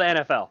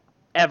NFL.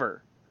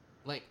 Ever.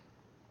 Like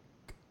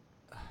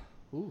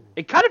ooh.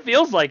 It kind of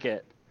feels like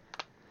it.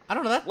 I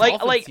don't know, that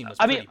Dolphins team was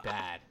pretty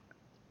bad.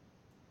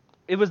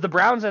 It was the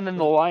Browns and then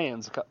the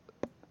Lions.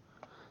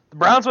 The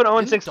Browns went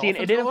 0-16.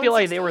 It didn't feel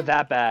like they were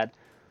that bad.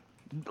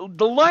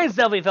 The Lions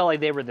definitely felt like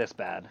they were this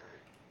bad.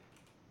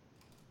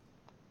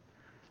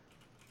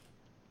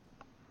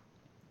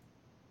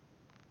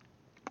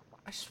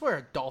 I swear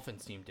a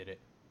Dolphins team did it.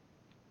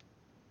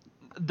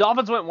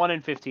 Dolphins went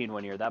 1-15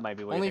 one year. That might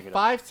be what Only you're thinking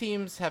 5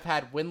 teams have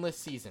had winless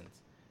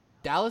seasons.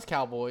 Dallas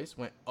Cowboys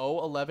went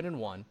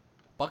 0-11-1.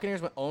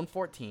 Buccaneers went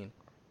 0-14.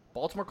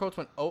 Baltimore Colts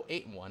went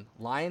 0-8-1.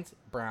 Lions,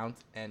 Browns,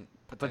 and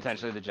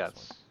potentially the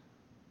Jets.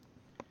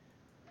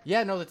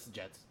 Yeah, no, that's the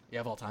Jets.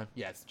 Yeah, of all time.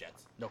 Yeah, it's the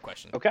Jets. No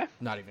question. Okay.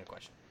 Not even a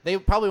question. They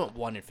probably went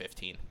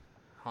 1-15.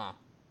 Huh.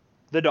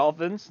 The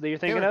Dolphins that you're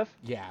thinking of?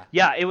 Yeah.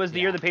 Yeah, it was the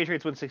year Yeah. the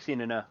Patriots went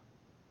 16-0.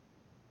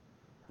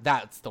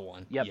 That's the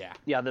one. Yep. Yeah.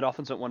 Yeah, the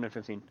Dolphins went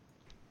 1-15.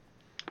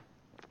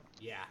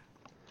 Yeah.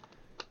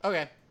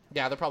 Okay.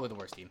 Yeah, they're probably the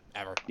worst team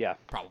ever. Yeah.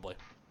 Probably.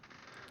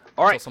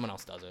 All Until right. someone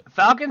else does it.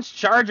 Falcons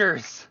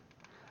Chargers.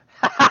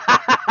 Who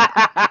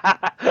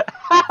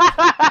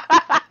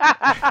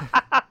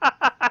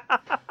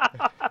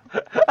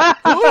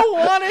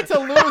wanted to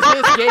lose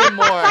this game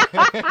more?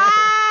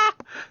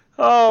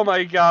 Oh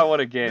my God, what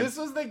a game. This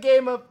was the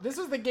game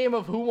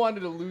of who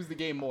wanted to lose the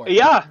game more.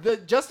 Yeah. The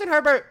Justin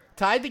Herbert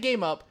tied the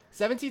game up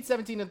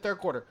 17-17 in the third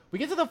quarter. We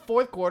get to the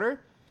fourth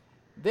quarter.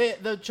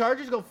 The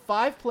Chargers go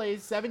 5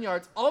 plays, 7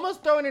 yards,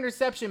 almost throw an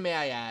interception, may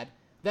I add,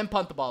 then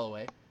punt the ball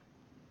away.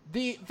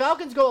 The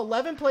Falcons go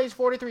 11 plays,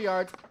 43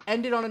 yards,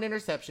 ended on an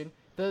interception.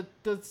 The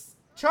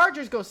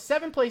Chargers go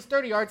 7 plays,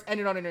 30 yards,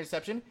 ended on an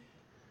interception.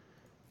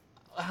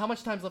 How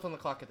much time's left on the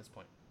clock at this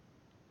point?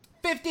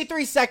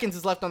 53 seconds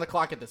is left on the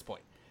clock at this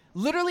point.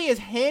 Literally is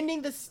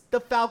handing the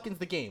Falcons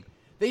the game.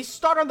 They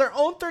start on their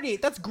own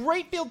 38. That's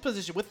great field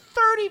position with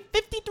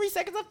 53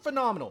 seconds left.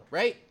 Phenomenal,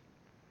 right?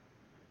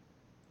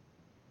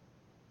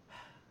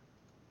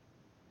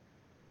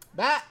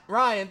 Matt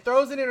Ryan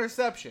throws an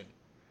interception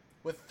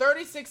with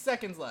 36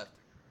 seconds left.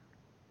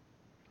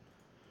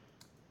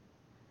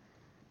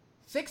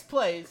 6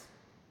 plays,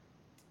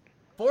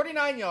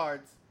 49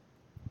 yards,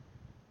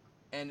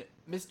 and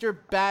Mr.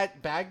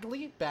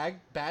 Badgley?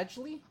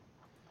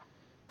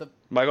 The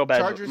Michael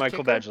Chargers kicker?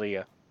 Badgley,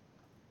 yeah.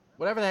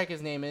 Whatever the heck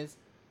his name is,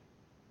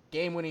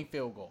 game-winning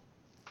field goal.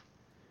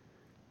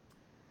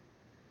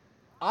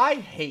 I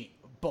hate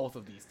both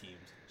of these teams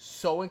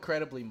so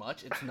incredibly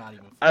much, it's not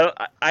even funny.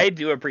 I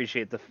do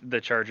appreciate the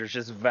Chargers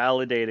just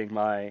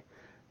validating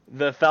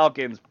the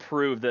Falcons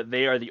prove that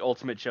they are the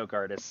ultimate choke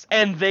artists,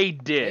 and they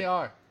did. They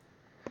are.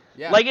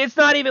 Yeah. Like, it's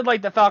not even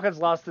like the Falcons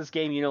lost this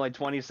game, like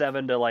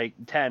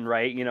 27-10,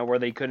 right? Where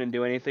they couldn't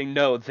do anything.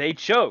 No, they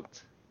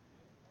choked.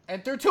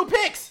 And threw 2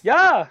 picks.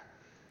 Yeah.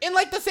 In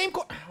like the same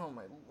quarter. Oh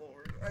my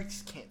lord. I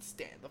just can't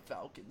stand the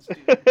Falcons,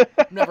 dude.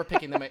 I'm never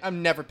picking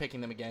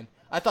them again.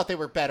 I thought they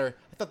were better.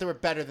 I thought they were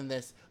better than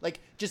this. Like,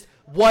 just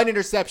 1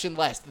 interception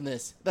less than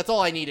this. That's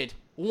all I needed.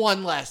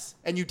 1 less.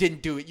 And you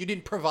didn't do it. You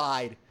didn't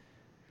provide.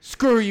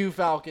 Screw you,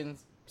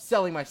 Falcons.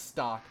 Selling my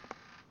stock.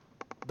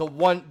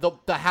 The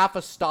half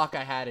a stock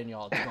I had in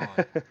y'all is gone.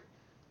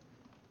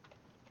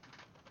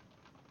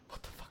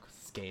 What the fuck was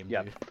this game,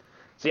 dude?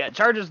 So yeah,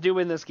 Chargers do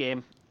win this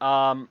game.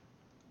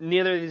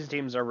 Neither of these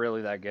teams are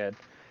really that good.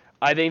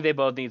 I think they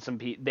both need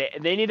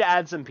they need to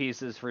add some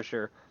pieces for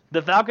sure.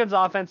 The Falcons'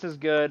 offense is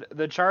good.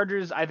 The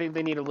Chargers, I think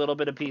they need a little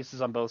bit of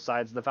pieces on both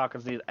sides. The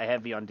Falcons need a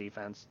heavy on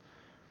defense.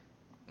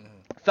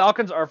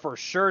 Falcons are for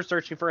sure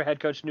searching for a head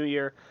coach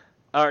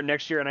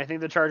next year, and I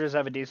think the Chargers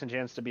have a decent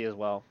chance to be as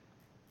well.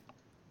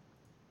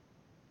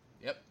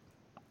 Yep.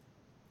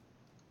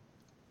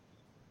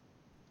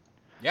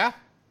 Yeah.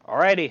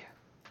 Alrighty.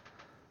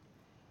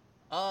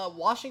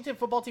 Washington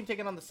football team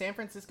taking on the San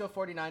Francisco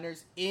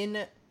 49ers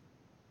in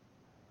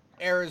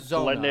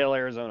Arizona. Glendale,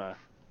 Arizona.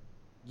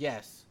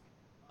 Yes.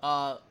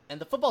 And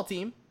the football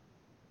team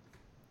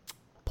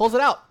pulls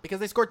it out because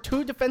they scored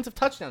 2 defensive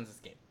touchdowns this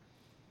game.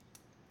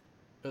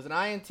 It was an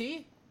INT.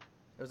 It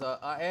was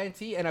a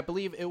INT, and I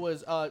believe it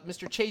was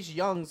Mr. Chase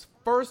Young's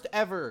first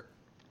ever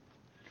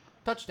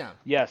touchdown.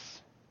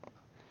 Yes.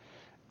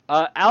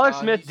 Alex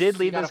Smith did he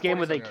lead got this a game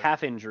with a 47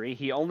 calf injury.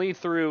 He only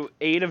threw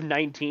 8 of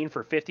 19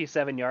 for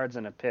 57 yards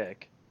and a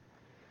pick.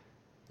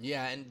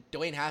 Yeah, and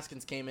Dwayne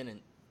Haskins came in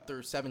and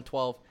threw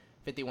 7-12,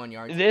 51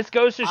 yards. This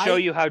goes to show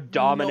you how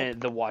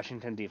dominant the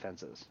Washington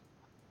defense is.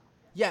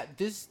 Yeah,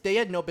 they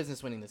had no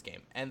business winning this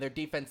game, and their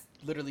defense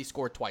literally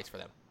scored twice for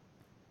them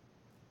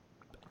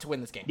to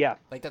win this game. Yeah.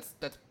 Like, that's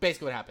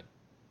basically what happened.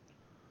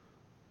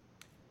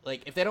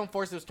 Like, if they don't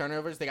force those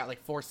turnovers, they got,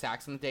 like, 4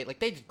 sacks in the day. Like,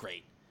 they did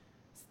great.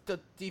 The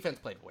defense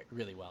played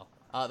really well.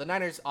 The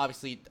Niners,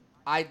 obviously,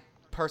 I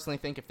personally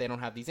think if they don't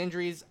have these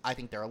injuries, I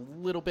think they're a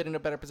little bit in a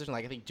better position.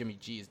 Like, I think Jimmy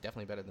G is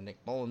definitely better than Nick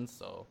Mullins,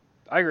 so.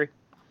 I agree.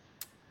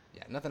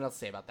 Yeah, nothing else to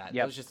say about that.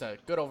 Yep. It was just a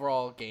good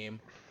overall game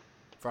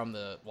from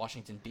the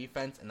Washington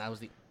defense, and that was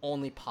the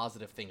only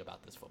positive thing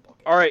about this football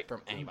game. All right.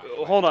 From anybody.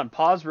 Hold on.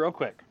 Pause real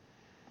quick.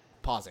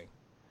 Pausing.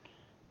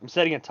 I'm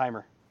setting a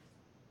timer.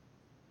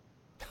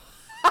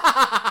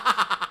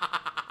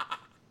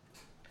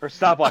 Or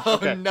stopwatch. Oh,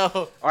 Okay. no.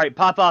 All right.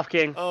 Pop off,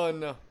 King. Oh,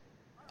 no.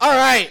 All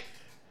right.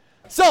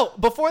 So,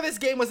 before this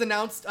game was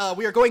announced,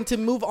 we are going to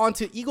move on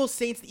to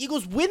Eagles-Saints. The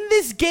Eagles win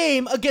this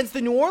game against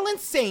the New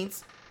Orleans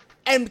Saints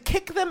and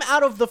kick them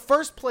out of the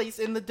first place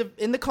in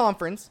the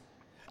conference.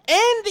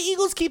 And the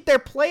Eagles keep their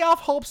playoff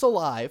hopes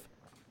alive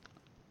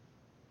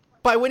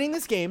by winning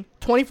this game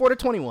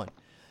 24-21.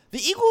 The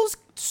Eagles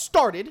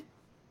started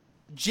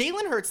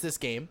Jalen Hurts this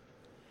game,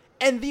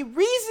 and the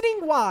reasoning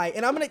why,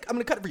 and I'm gonna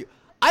cut it for you.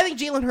 I think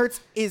Jalen Hurts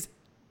is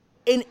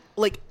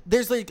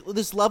there's like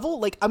this level,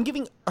 like I'm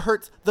giving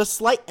Hurts the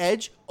slight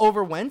edge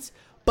over Wentz,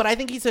 but I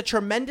think he's a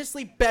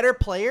tremendously better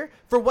player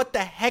for what the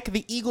heck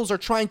the Eagles are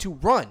trying to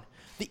run.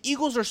 The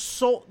Eagles are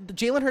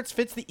Jalen Hurts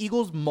fits the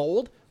Eagles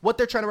mold. What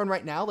they're trying to run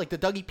right now, like the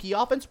Dougie P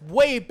offense,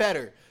 way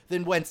better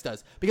than Wentz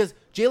does. Because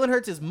Jalen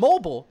Hurts is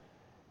mobile,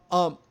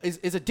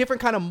 is a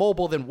different kind of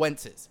mobile than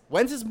Wentz is.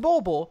 Wentz is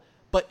mobile,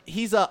 but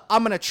he's I'm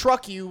going to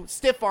truck you,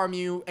 stiff arm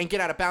you, and get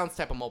out of bounds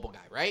type of mobile guy,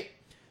 right?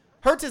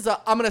 Hurts is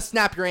I'm going to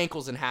snap your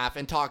ankles in half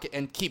and talk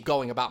and keep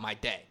going about my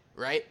day,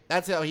 right?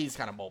 That's how he's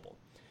kind of mobile.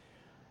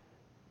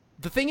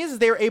 The thing is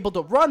they're able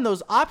to run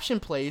those option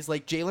plays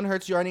like Jalen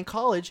Hurts running in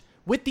college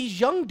with these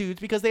young dudes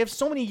because they have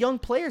so many young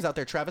players out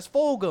there. Travis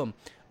Fulgham,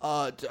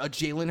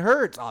 Jalen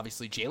Hurts,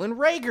 obviously Jalen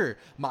Reagor,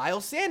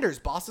 Miles Sanders,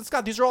 Boston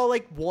Scott. These are all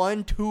like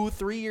 1, 2,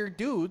 3-year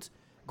dudes.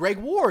 Greg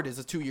Ward is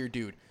a 2-year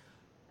dude.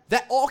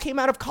 That all came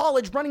out of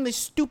college running this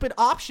stupid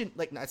option.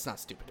 Like, no, it's not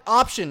stupid.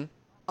 Option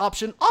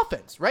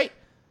offense, right?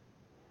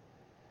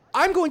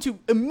 I'm going to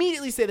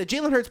immediately say that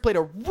Jalen Hurts played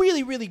a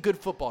really, really good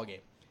football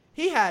game.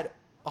 He had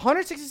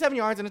 167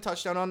 yards and a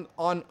touchdown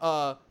on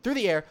through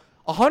the air,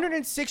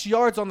 106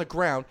 yards on the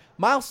ground.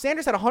 Miles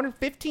Sanders had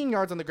 115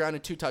 yards on the ground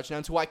and 2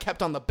 touchdowns, who I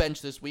kept on the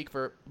bench this week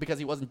because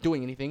he wasn't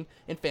doing anything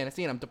in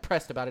fantasy, and I'm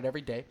depressed about it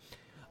every day.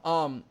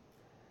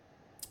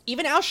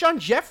 Even Alshon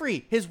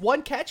Jeffrey, his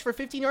 1 catch for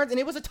 15 yards, and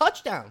it was a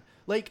touchdown.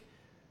 Like,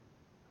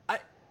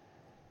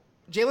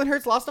 Jalen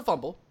Hurts lost a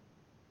fumble.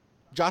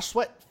 Josh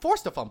Sweat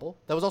forced a fumble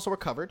that was also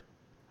recovered.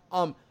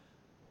 The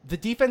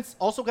defense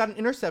also got an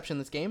interception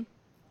this game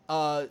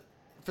for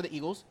the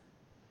Eagles.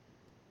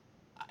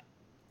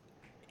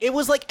 It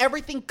was like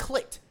everything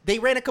clicked. They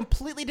ran a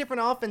completely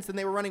different offense than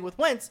they were running with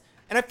Wentz,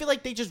 and I feel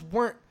like they just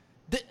weren't.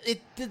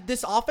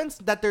 This offense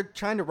that they're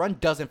trying to run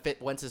doesn't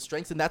fit Wentz's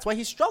strengths, and that's why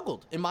he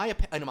struggled, in my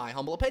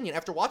humble opinion.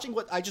 After watching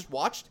what I just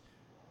watched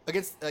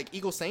against like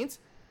Eagles Saints,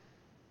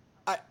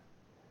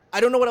 I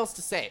don't know what else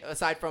to say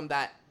aside from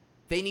that.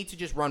 They need to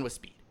just run with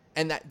speed,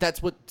 and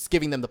that's what's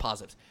giving them the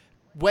positives.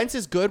 Wentz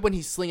is good when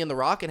he's slinging the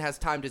rock and has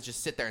time to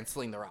just sit there and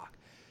sling the rock.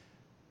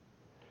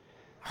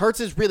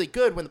 Hurts is really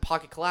good when the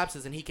pocket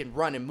collapses and he can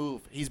run and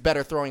move. He's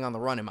better throwing on the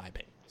run, in my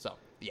opinion. So,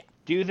 yeah.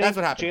 Do you think that's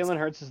what happens. Jalen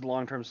Hurts is the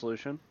long-term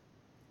solution?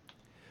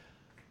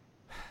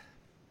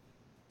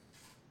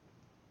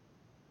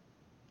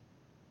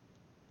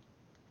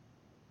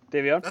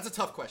 Davion? That's a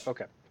tough question.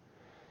 Okay.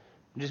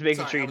 I'm just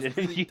making sure it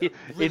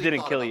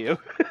didn't kill you.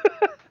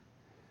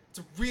 It's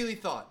a really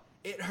thought.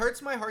 It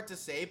hurts my heart to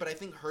say, but I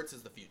think Hurts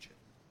is the future.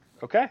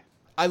 Okay.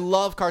 I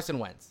love Carson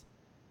Wentz.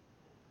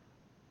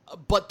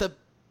 But the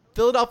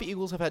Philadelphia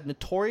Eagles have had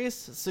notorious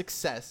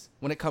success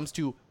when it comes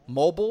to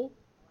mobile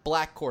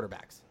black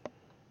quarterbacks.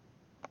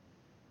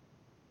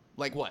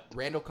 Like what?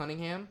 Randall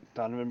Cunningham?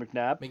 Donovan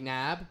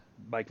McNabb?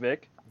 Mike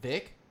Vick?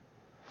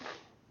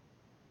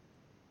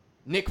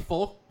 Nick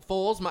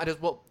Foles might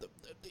as well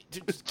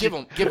just give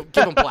him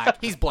black.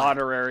 He's black.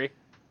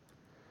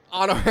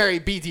 Honorary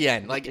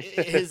BDN. Like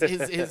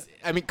his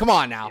I mean, come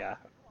on now. Yeah.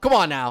 Come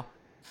on now.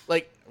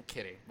 Like, I'm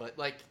kidding, but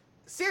like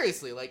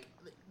seriously, like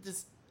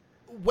this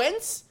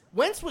Wentz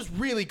was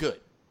really good.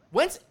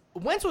 Wentz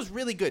was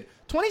really good.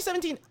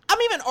 2017,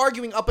 I'm even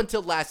arguing up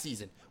until last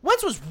season.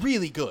 Wentz was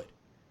really good.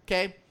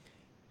 Okay?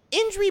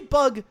 Injury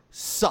bug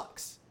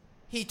sucks.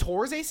 He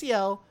tore his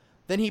ACL,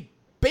 then he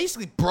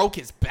basically broke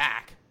his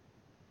back.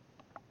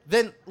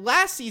 Then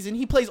last season,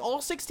 he plays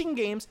all 16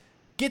 games,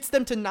 gets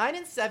them to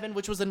 9-7,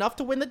 which was enough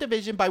to win the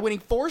division by winning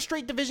 4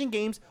 straight division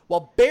games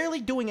while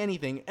barely doing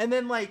anything. And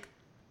then, like,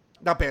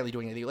 not barely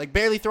doing anything, like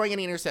barely throwing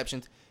any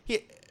interceptions.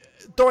 He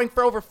throwing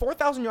for over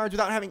 4,000 yards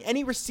without having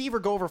any receiver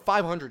go over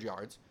 500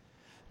 yards.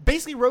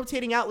 Basically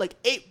rotating out like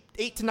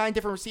 8 to 9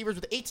 different receivers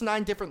with 8 to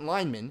 9 different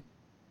linemen.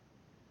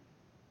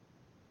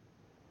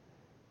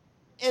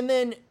 And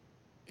then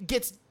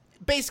gets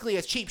basically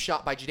a cheap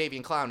shot by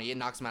Jadeveon Clowney and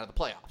knocks him out of the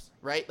playoffs,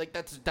 right? Like,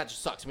 that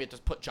just sucks. We have to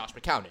put Josh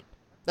McCown in.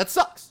 That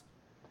sucks.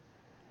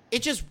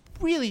 It just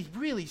really,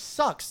 really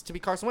sucks to be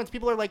Carson Wentz.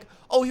 People are like,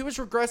 oh, he was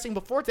regressing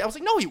before today. I was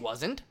like, no, he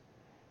wasn't.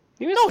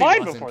 He was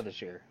fine before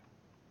this year.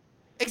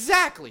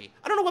 Exactly.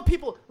 I don't know what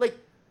people, like,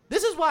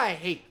 this is why I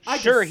hate. He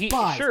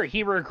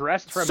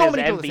regressed from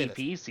his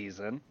MVP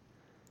season.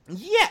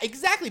 Yeah,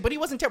 exactly, but he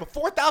wasn't terrible.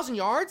 4,000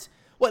 yards?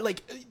 What,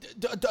 like,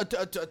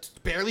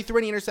 barely threw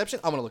any interception?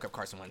 I'm going to look up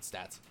Carson Wentz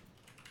stats.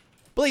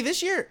 But, like,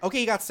 this year, okay,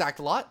 he got sacked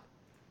a lot.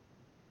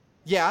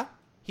 Yeah,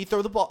 he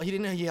threw the ball.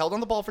 He held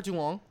on the ball for too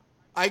long.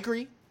 I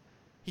agree.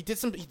 He did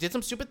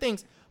some stupid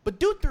things. But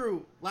dude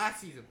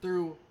last season,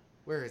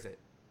 where is it?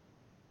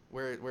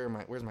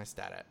 Where's my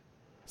stat at?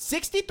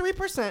 63%,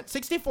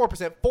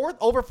 64%,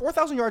 over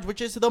 4,000 yards,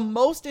 which is the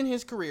most in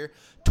his career.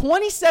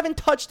 27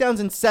 touchdowns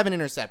and 7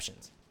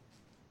 interceptions.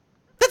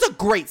 That's a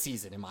great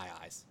season in my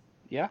eyes.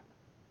 Yeah.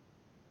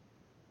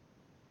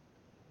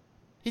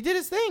 He did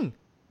his thing.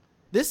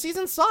 This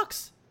season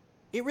sucks.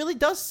 It really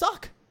does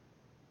suck.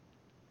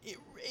 It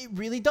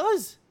really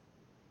does.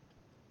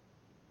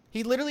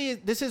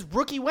 This is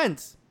rookie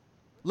Wentz.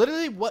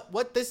 Literally,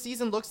 what this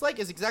season looks like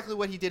is exactly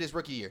what he did his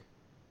rookie year.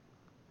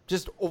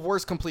 Just a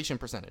worse completion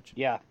percentage.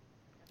 Yeah.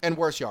 And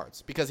worse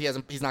yards because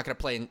he's not going to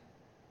play in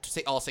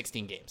all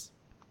 16 games.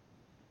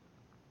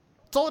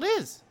 That's all it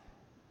is.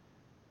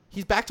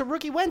 He's back to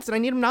rookie Wentz, and I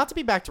need him not to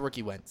be back to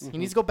rookie Wentz. He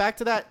needs to go back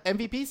to that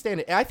MVP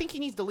standard. And I think he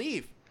needs to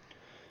leave.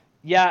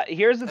 Yeah,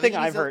 here's the thing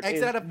I've heard.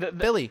 Exit out of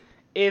Philly.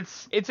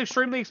 It's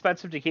extremely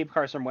expensive to keep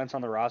Carson Wentz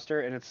on the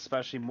roster, and it's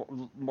especially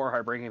more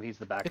heartbreaking if he's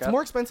the backup.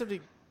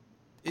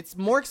 It's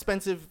more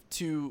expensive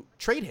to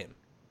trade him,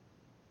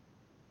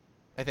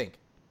 I think,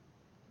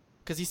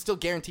 because he's still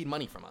guaranteed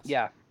money from us.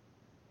 Yeah.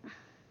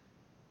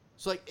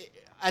 So, like,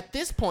 at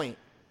this point,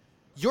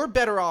 you're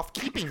better off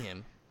keeping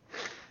him.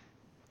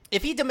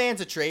 If he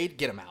demands a trade,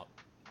 get him out.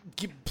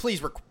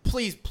 Please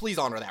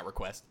honor that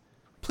request.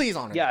 Please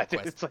honor that request.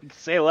 Yeah, it's like,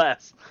 say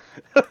less.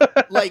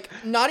 Like,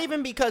 not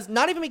even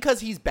because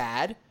he's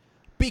bad,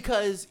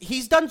 because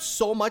he's done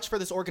so much for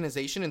this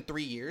organization in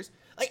 3 years.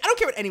 Like, I don't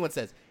care what anyone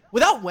says.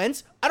 Without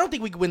Wentz, I don't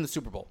think we could win the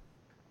Super Bowl.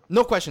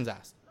 No questions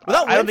asked.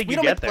 Without Wentz, we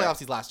don't make the playoffs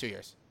these last 2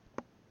 years.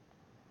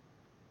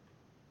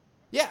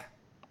 Yeah.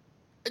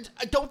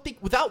 I don't think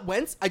without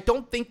Wentz, I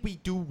don't think we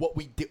do what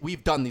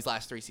we've done these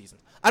last 3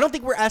 seasons. I don't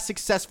think we're as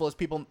successful as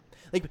people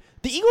like.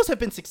 The Eagles have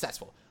been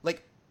successful.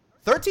 Like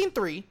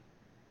 13-3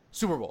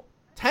 Super Bowl,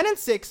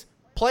 10-6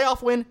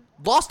 playoff win,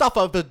 lost off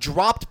of the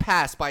dropped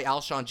pass by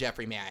Alshon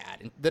Jeffrey, may I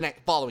add, in the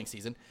following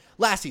season.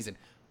 Last season,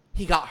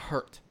 he got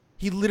hurt.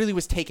 He literally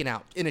was taken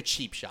out in a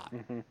cheap shot.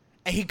 And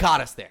he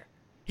got us there.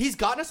 He's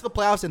gotten us to the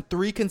playoffs in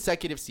 3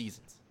 consecutive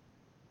seasons.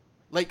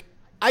 Like,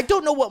 I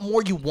don't know what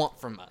more you want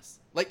from us.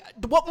 Like,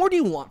 what more do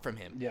you want from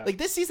him? Yeah. Like,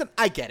 this season,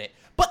 I get it.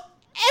 But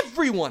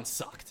everyone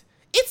sucked.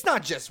 It's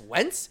not just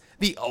Wentz.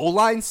 The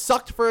O-line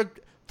sucked for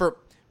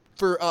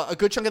a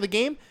good chunk of the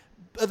game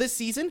this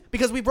season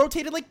because we've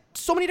rotated, like,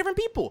 so many different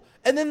people.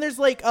 And then there's,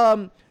 like,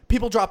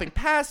 people dropping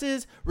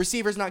passes,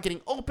 receivers not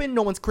getting open,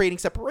 no one's creating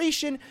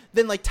separation.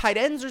 Then, like, tight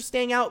ends are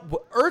staying out.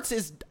 Ertz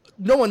is,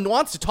 no one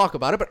wants to talk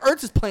about it, but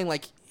Ertz is playing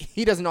like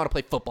he doesn't know how to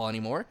play football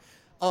anymore.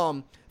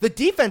 The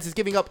defense is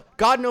giving up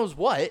God knows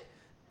what,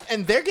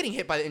 and they're getting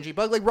hit by the injury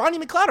bug. Like, Ronnie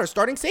McLeod, our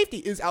starting safety,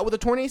 is out with a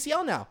torn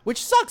ACL now,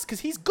 which sucks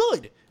because he's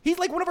good. He's,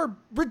 like, one of our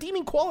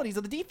redeeming qualities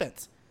of the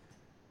defense.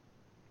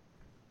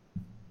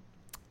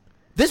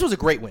 This was a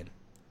great win.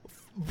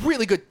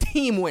 Really good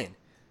team win.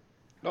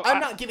 No,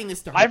 I'm not giving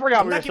this to Hurts. I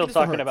forgot we were still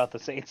talking about the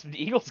Saints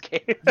Eagles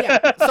game.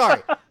 Yeah,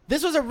 sorry.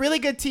 This was a really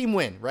good team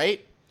win,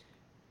 right?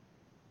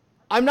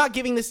 I'm not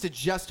giving this to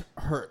just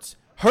Hurts.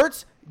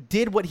 Hurts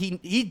did what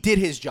he did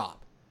his job.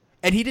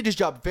 And he did his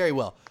job very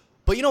well.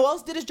 But you know who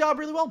else did his job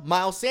really well?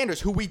 Miles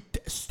Sanders, who we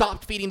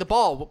stopped feeding the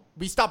ball.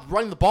 We stopped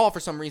running the ball for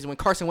some reason when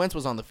Carson Wentz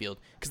was on the field,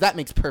 because that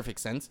makes perfect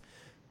sense.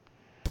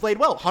 Played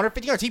well,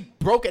 150 yards. He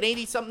broke an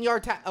 80-something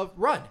yard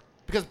run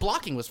because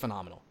blocking was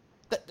phenomenal.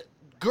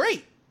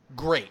 Great,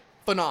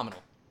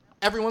 phenomenal.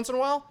 Every once in a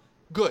while,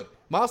 good.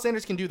 Miles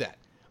Sanders can do that.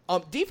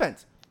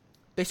 Defense,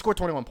 they scored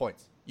 21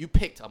 points. You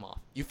picked them off.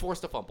 You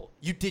forced a fumble.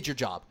 You did your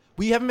job.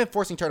 We haven't been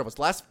forcing turnovers.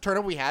 Last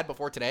turnover we had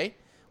before today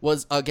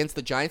was against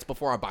the Giants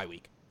before our bye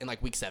week in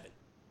like week 7.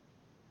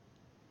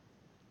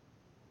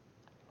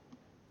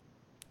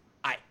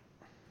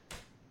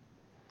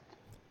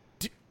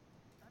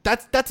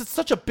 That's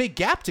such a big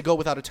gap to go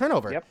without a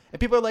turnover. Yep. And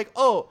people are like,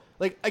 oh,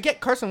 like, I get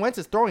Carson Wentz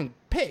is throwing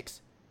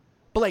picks,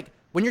 but like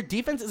when your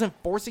defense isn't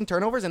forcing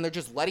turnovers and they're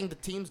just letting the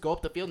teams go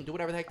up the field and do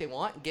whatever the heck they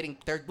want, and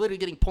they're literally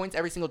getting points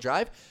every single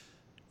drive,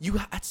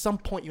 at some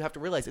point you have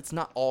to realize it's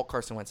not all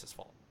Carson Wentz's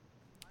fault.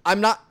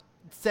 I'm not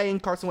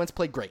saying Carson Wentz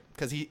played great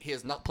because he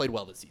has not played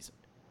well this season,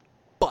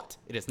 but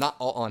it is not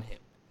all on him.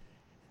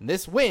 And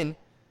this win,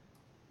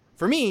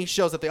 for me,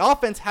 shows that the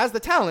offense has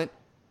the talent.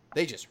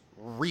 They just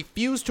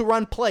refused to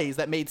run plays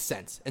that made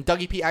sense, and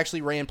Dougie P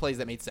actually ran plays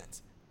that made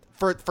sense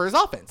for his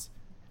offense,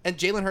 and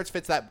Jalen Hurts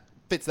fits that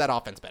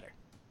offense better,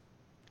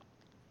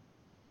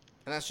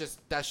 and that's just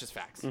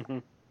facts.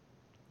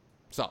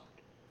 So,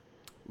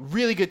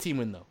 really good team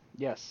win though.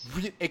 Yes,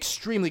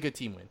 extremely good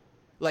team win,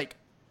 like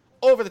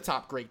over the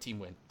top great team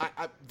win.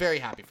 I'm very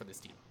happy for this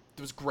team.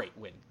 It was great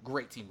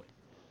team win.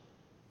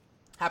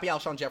 Happy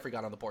Alshon Jeffrey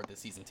got on the board this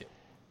season too.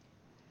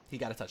 He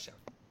got a touchdown.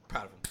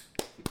 Proud of him.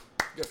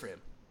 Good for him.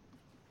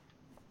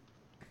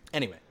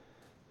 Anyway,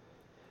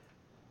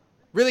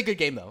 really good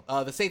game though.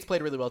 The Saints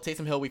played really well.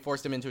 Taysom Hill, we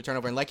forced him into a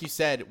turnover, and like you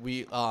said,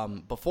 we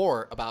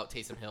before about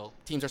Taysom Hill,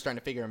 teams are starting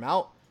to figure him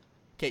out.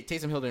 Okay,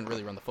 Taysom Hill didn't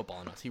really run the football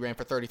on us. He ran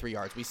for 33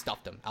 yards. We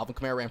stuffed him. Alvin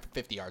Kamara ran for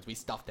 50 yards. We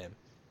stuffed him.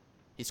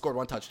 He scored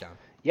 1 touchdown.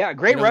 Yeah,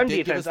 great run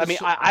defense. I mean,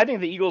 I think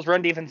the Eagles'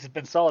 run defense has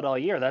been solid all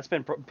year. That's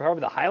been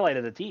probably the highlight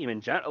of the team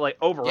in general, like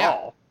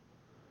overall.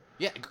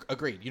 Yeah,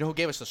 agreed. You know who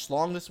gave us a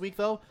schlong this week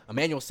though?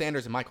 Emmanuel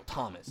Sanders and Michael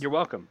Thomas. You're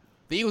welcome.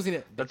 The Eagles need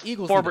to.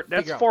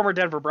 That's former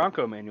Denver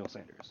Bronco Emmanuel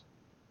Sanders.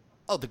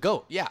 Oh, the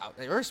GOAT. Yeah,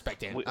 I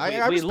respect him. We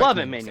love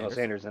Emmanuel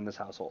Sanders in this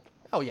household.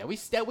 Oh yeah, we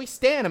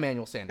stand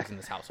Emmanuel Sanders in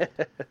this household.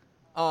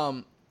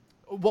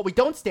 What we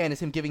don't stand is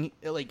him giving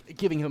us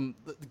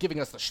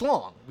the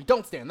schlong. We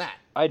don't stand that.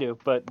 I do,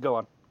 but go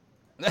on.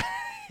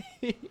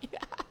 Yeah.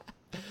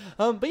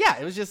 But yeah,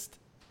 it was just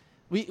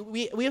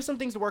we have some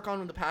things to work on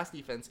in the pass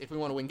defense if we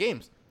want to win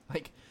games.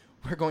 Like,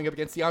 we're going up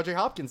against DeAndre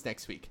Hopkins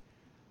next week.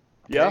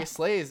 Yeah. Darius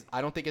Slay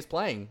I don't think is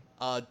playing.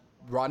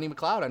 Rodney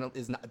McLeod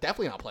is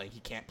definitely not playing. He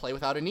can't play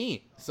without a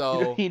knee.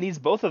 So he needs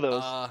both of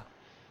those.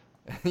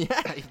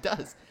 Yeah, he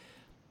does.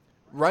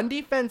 Run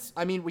defense,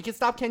 I mean, we can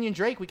stop Kenyon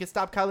Drake. We can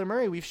stop Kyler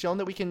Murray. We've shown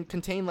that we can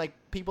contain like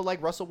people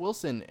like Russell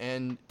Wilson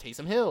and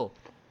Taysom Hill.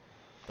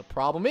 The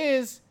problem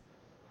is,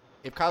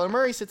 if Kyler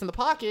Murray sits in the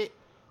pocket,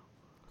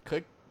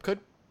 could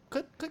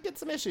get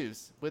some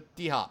issues with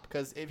D-Hop.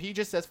 Because if he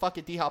just says, fuck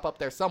it, D-Hop up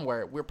there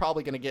somewhere, we're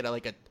probably going to get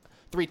a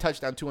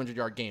 3-touchdown,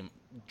 200-yard game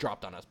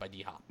dropped on us by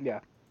D-Hop.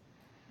 Yeah.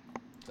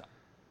 So.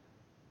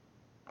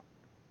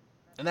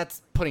 And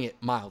that's putting it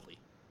mildly,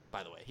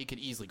 by the way. He could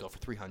easily go for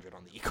 300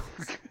 on the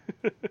Eagles.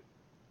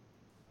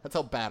 That's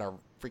how bad our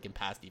freaking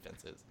pass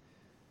defense is.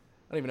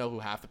 I don't even know who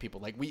half the people...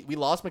 Like, we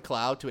lost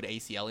McLeod to an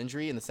ACL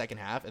injury in the second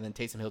half, and then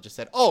Taysom Hill just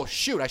said, oh,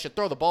 shoot, I should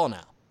throw the ball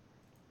now.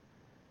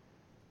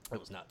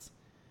 It was nuts.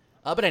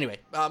 But anyway,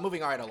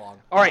 moving right along.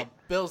 All right.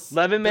 Bills...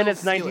 11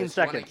 minutes, Steelers. 19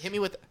 seconds. Hit me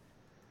with...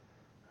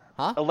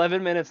 Huh?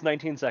 11 minutes,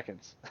 19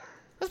 seconds.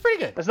 That's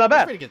pretty good. That's not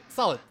bad. That's pretty good.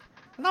 Solid.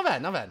 Not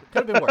bad.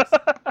 Could have been worse.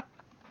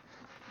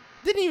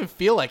 Didn't even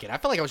feel like it. I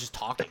felt like I was just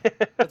talking.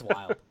 That's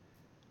wild.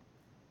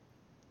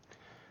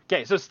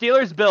 Okay, so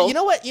Steelers, Bills.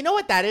 You know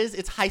what that is?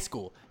 It's high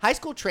school. High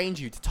school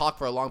trains you to talk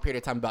for a long period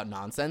of time about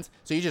nonsense.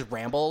 So you just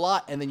ramble a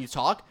lot, and then you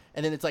talk,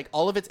 and then it's like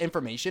all of it's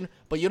information,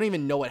 but you don't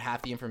even know what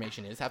half the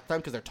information is half the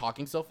time because they're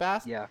talking so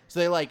fast. Yeah. So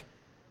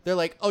they're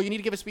like, oh, you need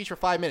to give a speech for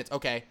 5 minutes.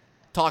 Okay.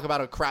 Talk about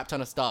a crap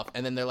ton of stuff,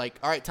 and then they're like,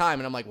 all right, time,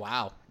 and I'm like,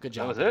 wow, good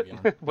job. That was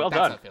it. Well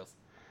done. That's how it feels.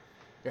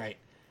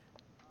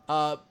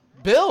 Right.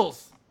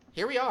 Bills.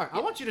 Here we are.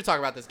 I want you to talk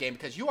about this game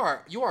because I'm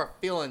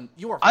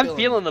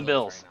feeling the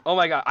Bills. Right, oh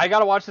my god, I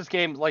gotta watch this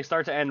game like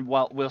start to end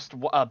whilst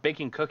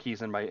baking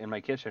cookies in my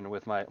kitchen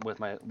with my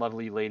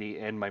lovely lady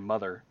and my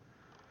mother.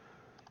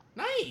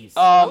 Nice.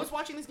 I was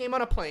watching this game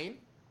on a plane.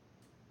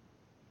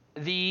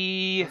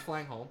 I was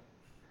flying home.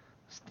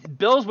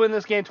 Bills win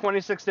this game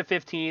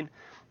 26-15.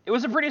 It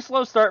was a pretty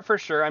slow start for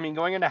sure. I mean,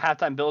 going into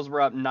halftime, Bills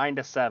were up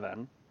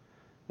 9-7,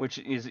 which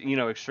is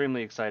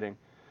extremely exciting.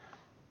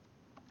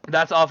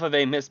 That's off of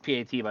a missed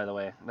PAT, by the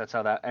way. That's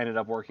how that ended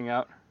up working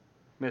out.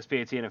 Missed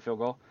PAT and a field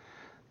goal.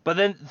 But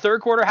then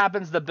third quarter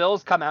happens. The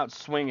Bills come out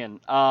swinging.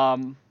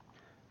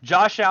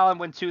 Josh Allen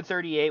went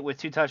 238 with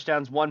 2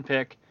 touchdowns, 1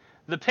 pick.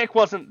 The pick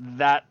wasn't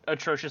that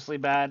atrociously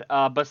bad.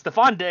 But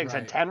Stephon Diggs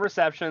had 10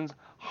 receptions,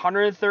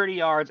 130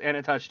 yards, and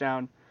a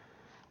touchdown.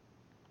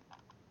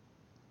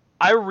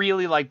 I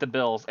really like the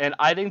Bills, and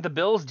I think the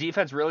Bills'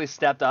 defense really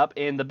stepped up.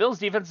 And the Bills'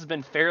 defense has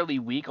been fairly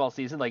weak all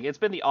season. Like, it's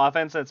been the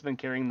offense that's been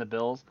carrying the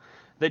Bills.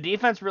 The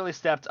defense really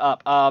stepped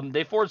up.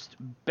 They forced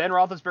Ben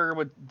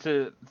Roethlisberger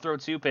to throw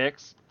 2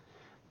 picks.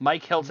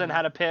 Mike Hilton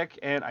had a pick,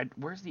 and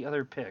where's the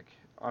other pick?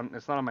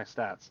 It's not on my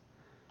stats.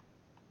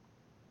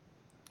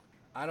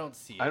 I don't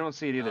see it. I don't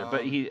see it either,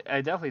 but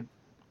I definitely...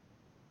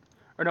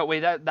 Or no,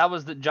 wait, that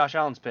was the Josh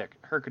Allen's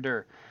pick,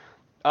 Herkadur.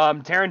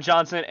 Taron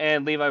Johnson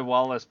and Levi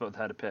Wallace both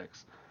had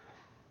picks.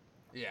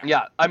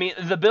 Yeah, I mean,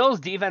 the Bills'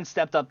 defense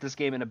stepped up this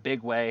game in a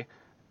big way.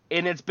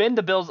 And it's been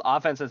the Bills'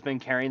 offense that's been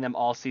carrying them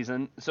all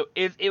season. So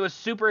it was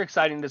super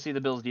exciting to see the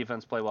Bills'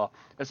 defense play well,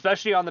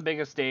 especially on the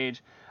biggest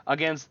stage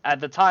against, at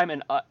the time,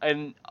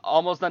 an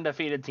almost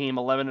undefeated team,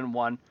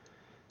 11-1.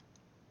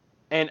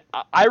 And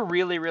I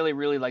really, really,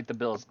 really like the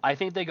Bills. I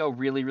think they go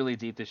really, really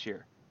deep this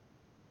year.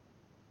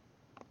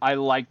 I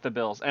like the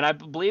Bills. And I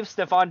believe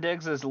Stephon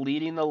Diggs is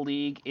leading the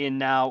league in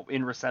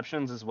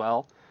receptions as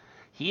well.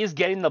 He is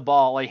getting the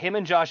ball. Like, him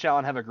and Josh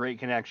Allen have a great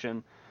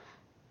connection.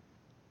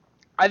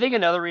 I think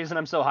another reason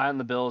I'm so high on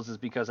the Bills is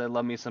because I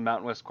love me some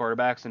Mountain West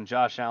quarterbacks, and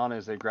Josh Allen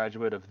is a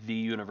graduate of the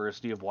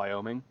University of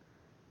Wyoming.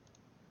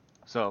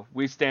 So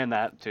we stand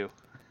that, too.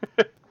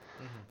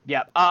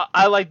 Yeah,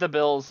 I like the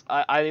Bills.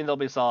 I think they'll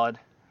be solid.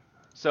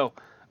 So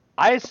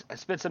I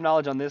spit some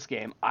knowledge on this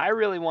game. I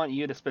really want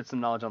you to spit some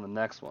knowledge on the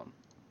next one.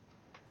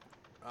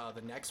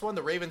 The next one,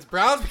 the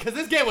Ravens-Browns, because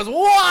this game was wild!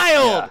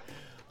 Yeah.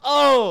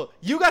 Oh,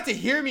 you got to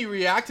hear me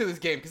react to this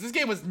game because this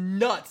game was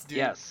nuts, dude.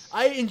 Yes.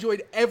 I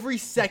enjoyed every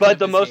second but of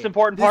this the most game.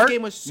 important part, this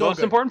game was so most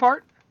good. important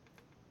part?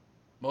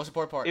 Most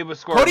important part. It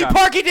was scoregami. Cody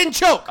Parkey didn't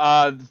choke!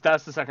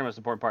 That's the second most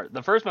important part.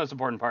 The first most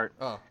important part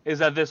is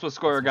that this was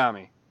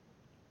scoregami.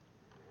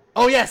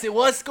 Oh, yes, it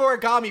was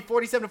scoregami,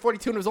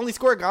 47-42, and it was only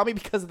scoregami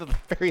because of the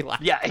very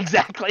last. Yeah,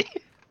 exactly.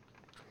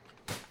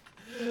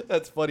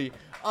 That's funny.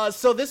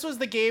 So this was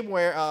the game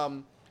where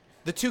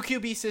the 2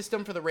 QB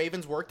system for the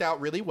Ravens worked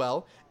out really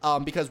well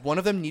because one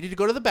of them needed to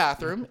go to the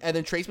bathroom, and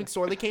then Trace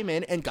McSorley came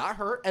in and got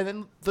hurt, and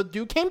then the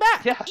dude came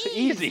back. Yeah,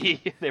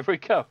 easy. There we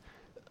go.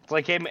 It's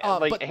like, hey man,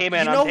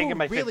 I'm taking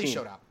my 15. Really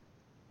showed out.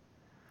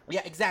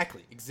 Yeah,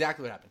 exactly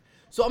what happened.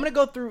 So I'm gonna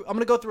go through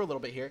a little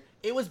bit here.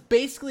 It was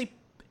basically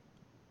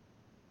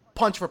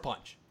punch for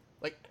punch,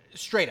 like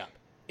straight up.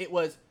 It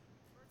was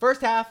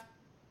first half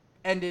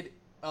ended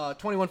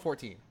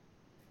 21-14.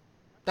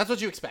 That's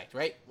what you expect,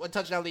 right? 1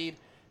 touchdown lead.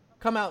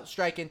 Come out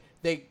striking.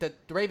 The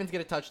Ravens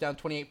get a touchdown,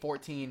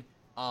 28-14.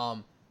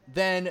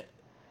 Then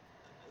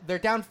they're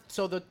down.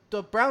 So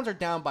the Browns are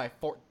down by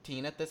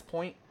 14 at this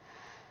point.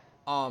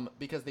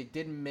 because they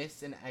did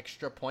miss an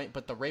extra point,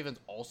 but the Ravens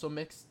also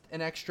missed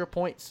an extra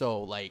point,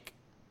 so like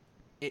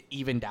it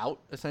evened out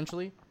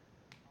essentially.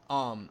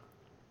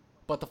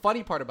 But the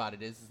funny part about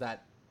it is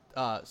that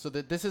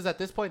this is at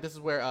this point, this is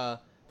where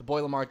the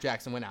boy Lamar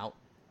Jackson went out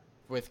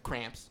with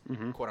cramps,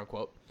 quote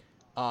unquote.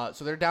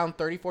 So they're down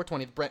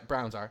 34-20. The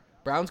Browns are.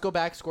 Browns go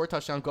back, score a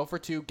touchdown, go for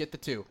 2, get the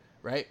 2,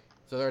 right?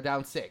 So they're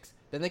down 6.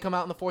 Then they come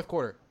out in the fourth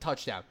quarter,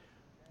 touchdown.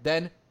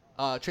 Then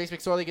Trace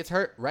McSorley gets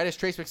hurt. Right as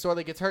Trace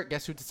McSorley gets hurt,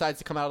 guess who decides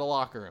to come out of the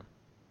locker room?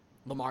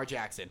 Lamar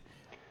Jackson.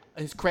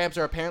 His cramps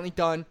are apparently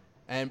done,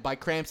 and by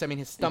cramps I mean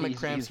his stomach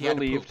cramps. He's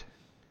relieved.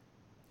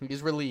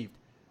 He's relieved.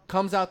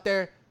 Comes out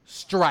there,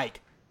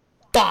 strike,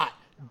 dot.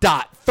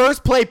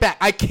 First play back.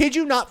 I kid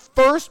you not,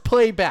 first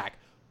play back.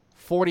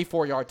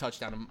 44-yard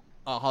touchdown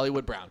to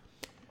Hollywood Brown.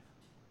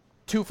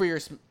 2 for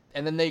yours,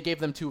 and then they gave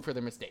them 2 for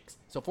their mistakes.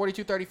 So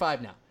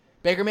 42-35 now.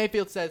 Baker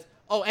Mayfield says,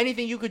 oh,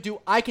 anything you could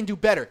do, I can do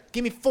better.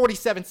 Give me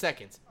 47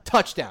 seconds.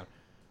 Touchdown.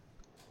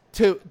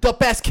 To the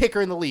best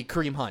kicker in the league,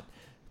 Kareem Hunt.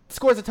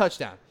 Scores a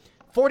touchdown.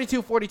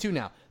 42-42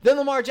 now. Then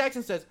Lamar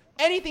Jackson says,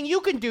 anything you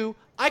can do,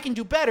 I can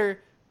do better,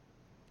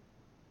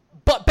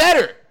 but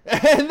better.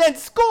 And then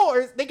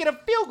scores. They get a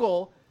field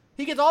goal.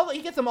 He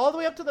gets them all the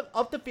way up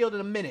the field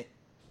in a minute.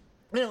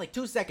 Like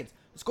 2 seconds.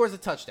 Scores a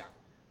touchdown.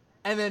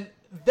 And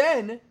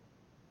then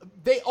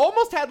they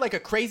almost had like a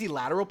crazy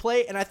lateral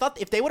play, and I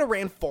thought if they would have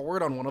ran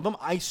forward on one of them,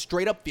 I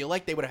straight up feel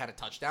like they would have had a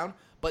touchdown,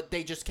 but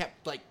they just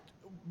kept like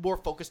more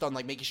focused on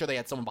like making sure they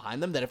had someone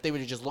behind them, that if they would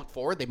have just looked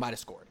forward, they might have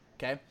scored,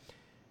 okay?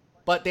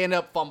 But they end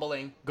up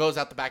fumbling, goes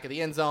out the back of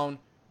the end zone,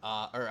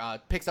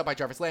 picks up by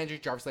Jarvis Landry.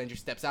 Jarvis Landry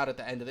steps out at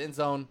the end of the end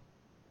zone.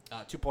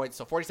 2 points,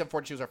 so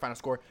 47-42 is our final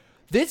score.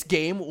 This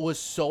game was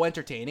so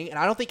entertaining, and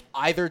I don't think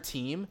either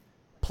team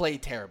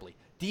played terribly.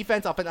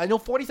 Defense, offense. I know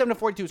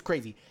 47-42 is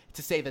crazy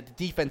to say that the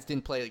defense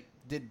did play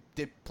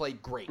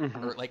great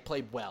or like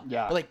played well.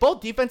 Yeah. But like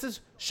both defenses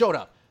showed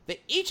up.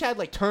 They each had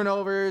like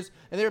turnovers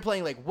and they were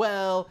playing like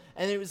well.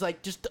 And it was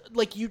like just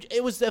like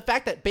it was the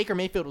fact that Baker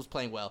Mayfield was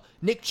playing well,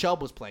 Nick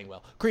Chubb was playing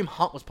well, Kareem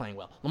Hunt was playing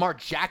well, Lamar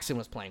Jackson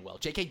was playing well,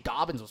 J.K.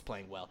 Dobbins was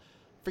playing well.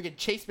 Freaking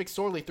Chase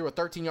McSorley threw a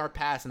 13-yard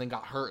pass and then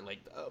got hurt. Like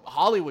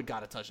Hollywood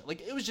got a touchdown.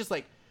 Like it was just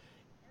like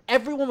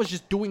everyone was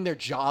just doing their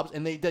jobs,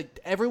 and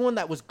everyone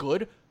that was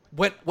good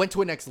went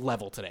to a next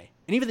level today.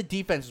 And even the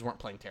defenses weren't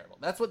playing terrible.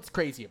 That's what's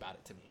crazy about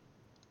it to me.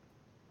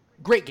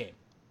 Great game.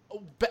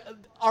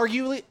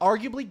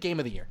 Arguably game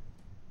of the year.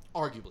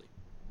 Arguably.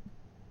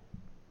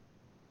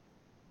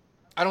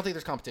 I don't think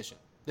there's competition.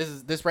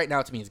 This right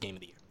now to me is game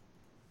of the year.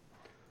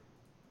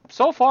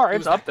 So far,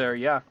 it's up there,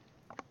 yeah.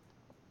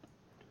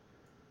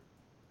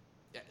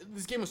 Yeah,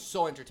 this game was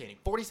so entertaining.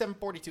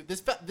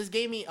 47-42. This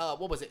gave me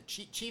what was it?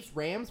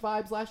 Chiefs-Rams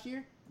vibes last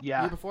year? Yeah.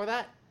 The year before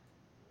that?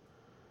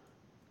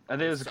 I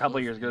think it was a couple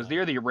of years ago. It was the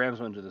year the Rams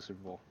went to the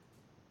Super Bowl.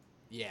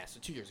 Yeah, so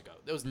 2 years ago.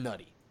 It was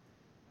nutty.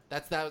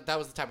 That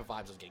was the type of vibes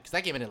I was getting. Because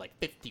that game ended like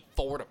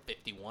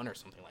 54-51 or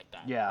something like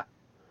that. Yeah.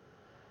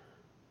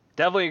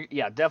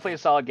 Definitely a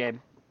solid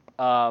game.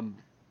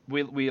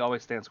 We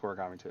always stand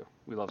scoregami too.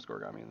 We love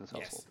scoregami in this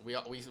household.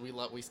 Yes,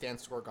 we stand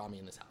scoregami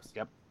in this house.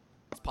 Yep.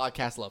 This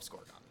podcast loves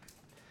scoregami.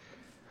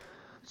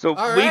 So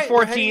right,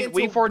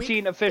 week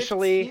 14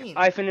 officially. 15.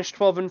 I finished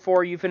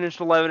 12-4. You finished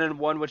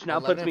 11-1, which now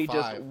puts me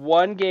just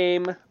one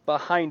game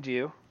behind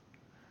you.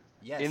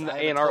 Yes,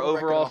 in our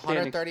overall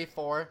standings.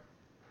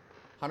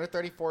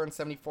 134 and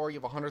 74. You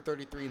have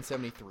 133 and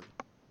 73.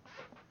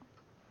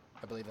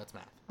 I believe that's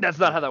math. That's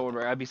not how that would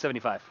work. I'd be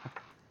 75.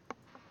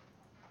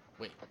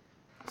 Wait,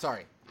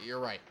 sorry, you're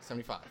right.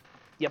 75.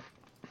 Yep.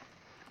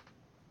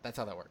 That's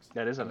how that works.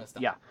 That is it.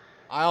 Yeah.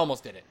 I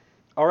almost did it.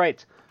 All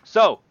right.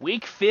 So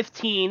week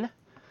 15.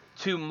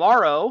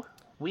 Tomorrow,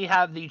 we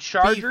have the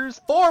Chargers.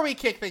 Before we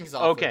kick things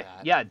off. Okay.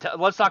 Yeah.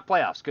 Let's talk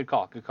playoffs. Good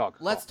call.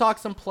 Let's talk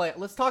some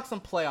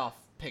playoff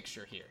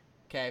picture here.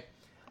 Okay.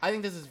 I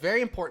think this is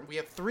very important. We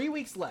have 3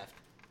 weeks left.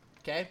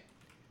 Okay.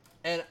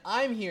 And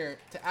I'm here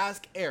to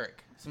ask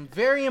Eric some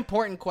very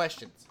important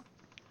questions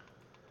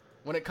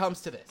when it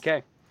comes to this.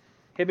 Okay.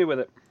 Hit me with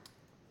it.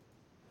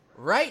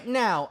 Right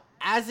now,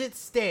 as it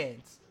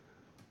stands,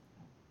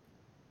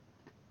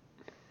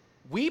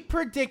 we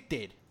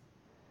predicted,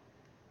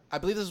 I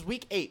believe this is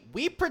week 8,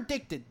 we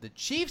predicted the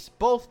Chiefs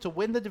both to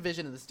win the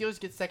division and the Steelers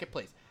get second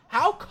place.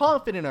 How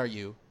confident are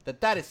you that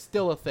that is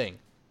still a thing?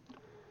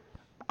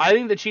 I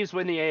think the Chiefs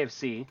win the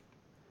AFC.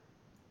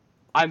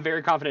 I'm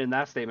very confident in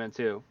that statement,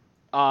 too.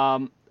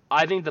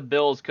 I think the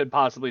Bills could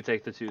possibly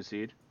take the 2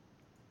 seed.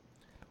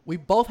 We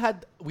both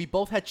had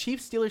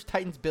Chiefs, Steelers,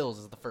 Titans, Bills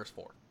as the first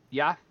 4.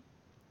 Yeah.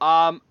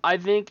 I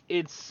think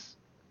it's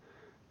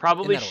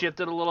probably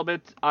shifted a little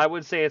bit. I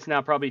would say it's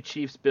now probably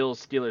Chiefs,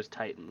 Bills, Steelers,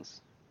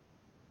 Titans.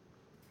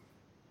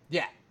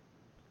 Yeah.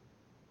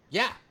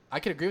 Yeah, I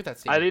could agree with that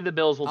statement. I think the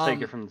Bills will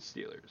take it from the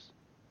Steelers.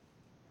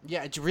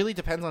 Yeah, it really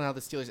depends on how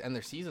the Steelers end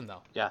their season,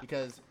 though. Yeah.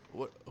 Because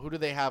who do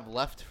they have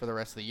left for the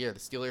rest of the year? The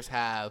Steelers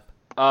have...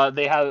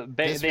 They have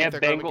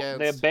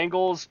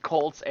Bengals,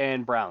 Colts,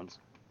 and Browns.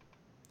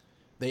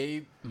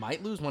 They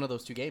might lose one of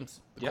those 2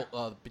 games Yeah.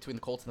 Between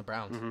the Colts and the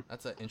Browns. Mm-hmm.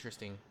 That's an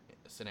interesting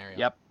scenario.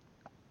 Yep.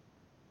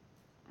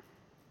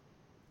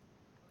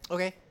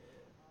 Okay.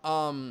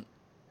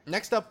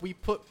 Next up, we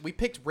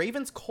picked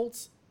Ravens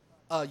Colts.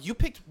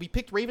 We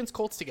picked Ravens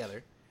Colts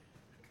together.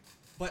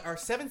 But our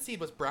 7th seed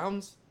was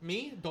Browns,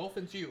 me,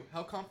 Dolphins, you.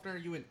 How confident are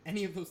you in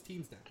any of those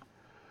teams now?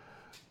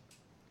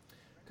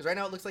 Because right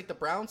now it looks like the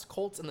Browns,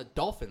 Colts, and the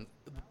Dolphins.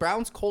 The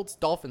Browns, Colts,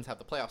 Dolphins have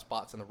the playoff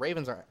spots, and the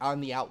Ravens are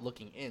on the out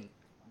looking in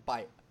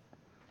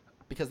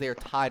because they are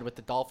tied with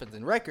the Dolphins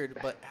in record,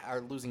 but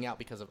are losing out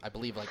because of, I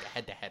believe, like a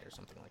head-to-head or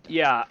something like that.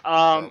 Yeah.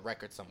 Or a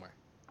record somewhere.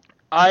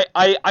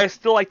 I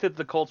still like that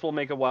the Colts will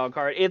make a wild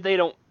card. If they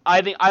don't,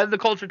 I think either the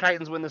Colts or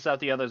Titans win the South,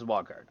 the other's a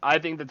wild card. I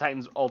think the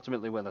Titans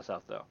ultimately win the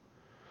South, though.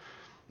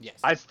 Yes.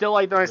 I still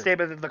like my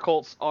statement that the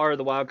Colts are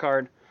the wild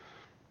card.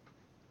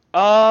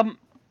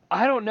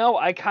 I don't know.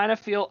 I kind of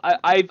feel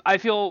I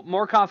feel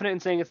more confident in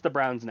saying it's the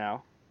Browns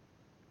now.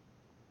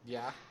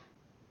 Yeah.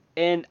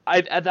 And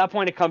at that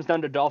point it comes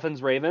down to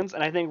Dolphins Ravens,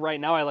 and I think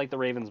right now I like the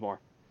Ravens more.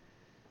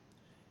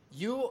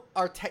 You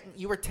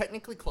were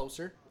technically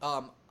closer.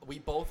 We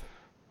both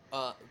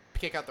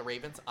pick out the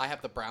Ravens. I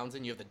have the Browns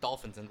and you have the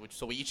Dolphins in,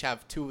 so we each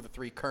have 2 of the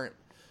 3 current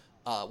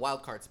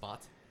wild card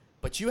spots.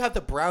 But you have the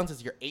Browns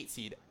as your 8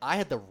 seed. I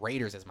had the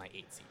Raiders as my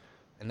 8 seed.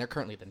 And they're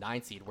currently the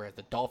 9 seed, whereas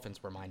the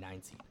Dolphins were my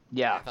 9 seed.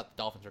 Yeah. I thought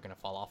the Dolphins were going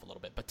to fall off a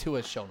little bit. But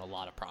Tua's shown a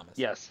lot of promise.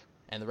 Yes.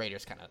 And the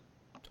Raiders kind of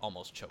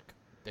almost choke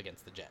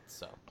against the Jets.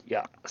 So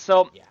yeah.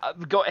 So yeah.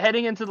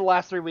 Heading into the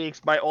last 3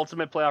 weeks, my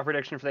ultimate playoff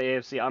prediction for the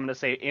AFC, I'm going to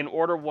say in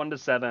order 1 to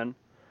 7,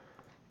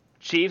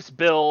 Chiefs,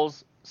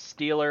 Bills,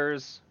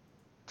 Steelers,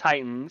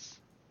 Titans,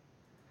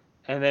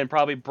 and then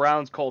probably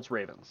Browns, Colts,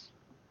 Ravens.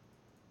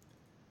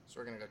 So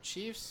we're going to go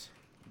Chiefs,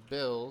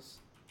 Bills,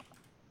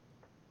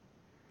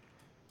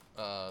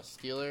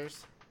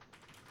 Steelers,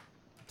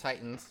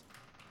 Titans.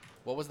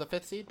 What was the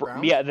 5th seed?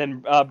 Browns? Yeah,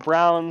 then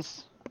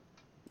Browns,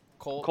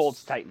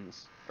 Colts,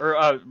 Titans.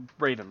 Or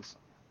Ravens.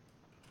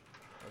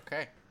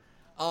 Okay.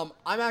 I'm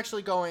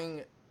actually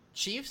going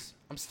Chiefs.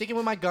 I'm sticking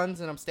with my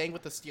guns, and I'm staying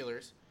with the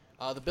Steelers.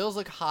 The Bills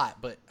look hot,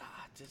 but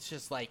it's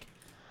just like...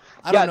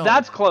 I don't know,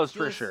 that's man. close Steelers,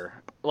 for sure.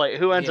 Like,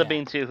 who ends up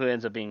being 2, who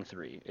ends up being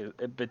 3 between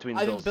the Bills and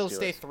I think the Bills Steelers.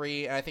 stay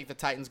 3, and I think the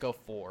Titans go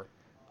 4.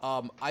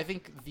 I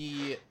think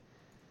the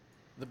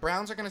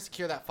Browns are going to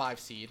secure that 5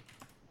 seed.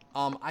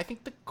 I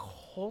think the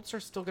Colts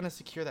are still going to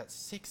secure that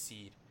 6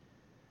 seed.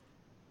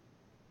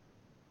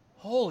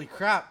 Holy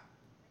crap.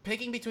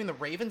 Picking between the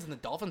Ravens and the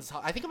Dolphins,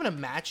 I think I'm going to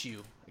match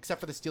you, except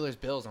for the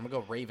Steelers-Bills. I'm going to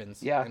go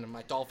Ravens. Yeah. And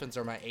my Dolphins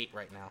are my 8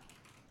 right now.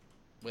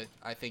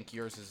 I think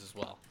yours is as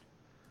well.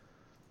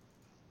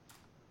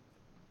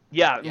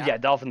 Yeah,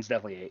 Dolphins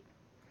definitely 8.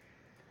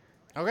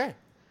 Okay.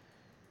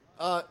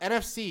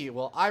 NFC.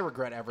 Well, I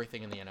regret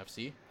everything in the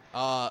NFC.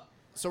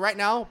 So right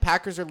now,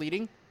 Packers are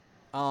leading.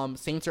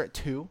 Saints are at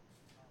 2.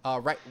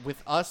 Right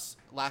with us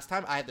last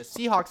time, I had the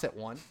Seahawks at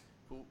 1,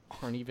 who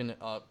aren't even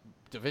a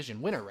division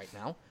winner right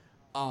now.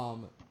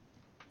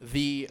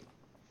 The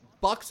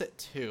Bucks at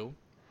 2,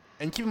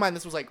 and keep in mind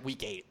this was like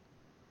week 8.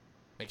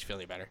 Makes you feel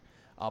any better.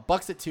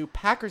 Bucks at 2,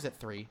 Packers at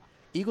 3,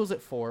 Eagles at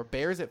 4,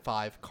 Bears at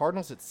 5,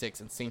 Cardinals at 6,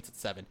 and Saints at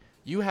 7.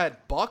 You had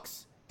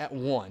Bucks at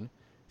 1,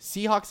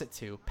 Seahawks at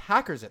 2,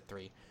 Packers at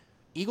 3,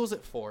 Eagles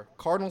at 4,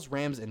 Cardinals,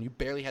 Rams, and you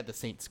barely had the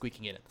Saints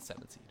squeaking in at the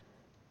 7th seed.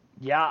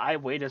 Yeah, I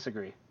way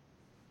disagree.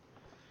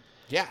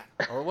 Yeah,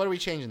 or what are we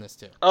changing this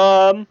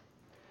to?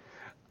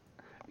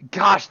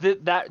 Gosh,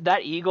 that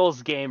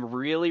Eagles game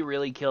really,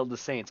 really killed the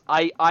Saints.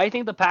 I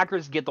think the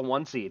Packers get the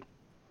 1 seed.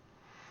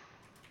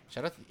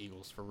 Shout out to the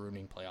Eagles for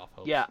ruining playoff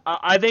hopes. Yeah,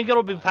 I think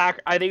it'll be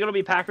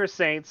Packers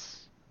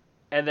Saints,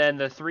 and then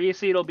the 3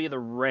 seed will be the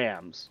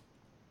Rams.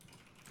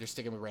 You're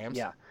sticking with Rams?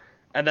 Yeah,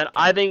 and then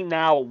I think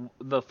now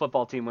the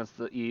football team wins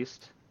the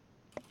East.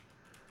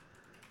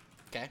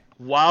 Okay.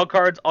 Wild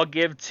cards I'll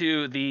give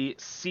to the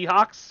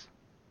Seahawks,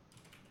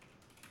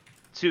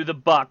 to the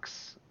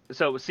Bucks.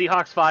 So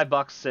Seahawks 5,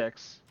 Bucks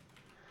 6.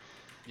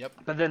 Yep.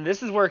 But then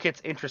this is where it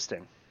gets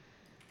interesting.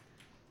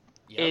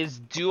 Yep.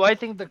 Do I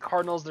think the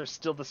Cardinals are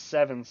still the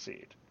 7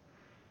 seed?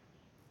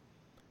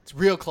 It's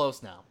real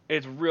close now.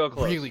 It's real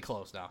close. Really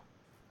close now.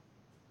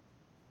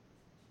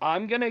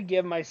 I'm going to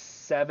give my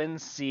 7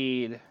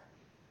 seed...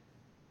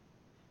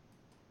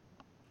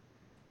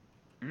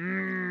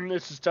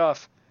 this is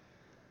tough.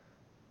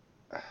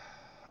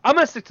 I'm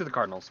going to stick to the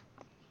Cardinals.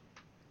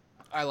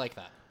 I like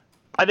that.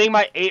 I think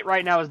my 8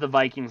 right now is the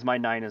Vikings. My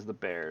 9 is the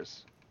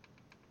Bears.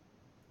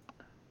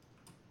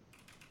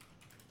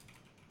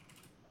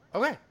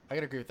 Okay, I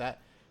can agree with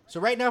that. So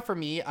right now for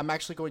me, I'm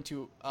actually going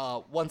to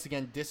once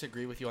again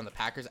disagree with you on the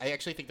Packers. I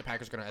actually think the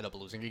Packers are going to end up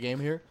losing a game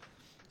here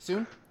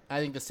soon. I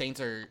think the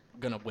Saints are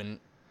going to win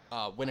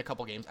a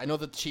couple games. I know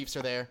the Chiefs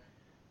are there,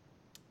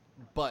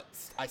 but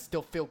I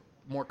still feel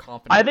more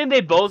confident. I think they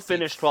both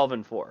finished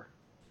 12-4.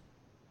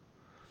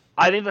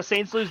 I think the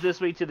Saints lose this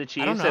week to the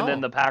Chiefs, and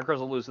then the Packers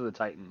will lose to the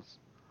Titans.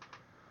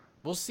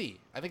 We'll see.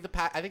 I think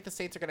the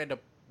Saints are going to end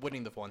up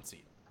winning the 1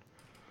 seed.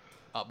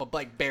 But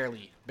like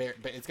barely. But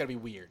it's going to be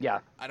weird. Yeah.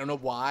 I don't know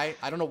why.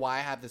 I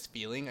have this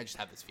feeling. I just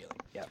have this feeling.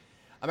 Yeah.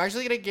 I'm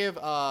actually going to give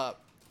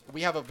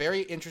we have a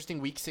very interesting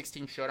Week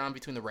 16 showdown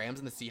between the Rams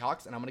and the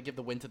Seahawks, and I'm going to give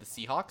the win to the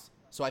Seahawks.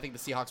 So I think the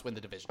Seahawks win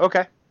the division.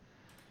 Okay.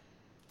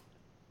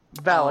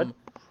 Valid.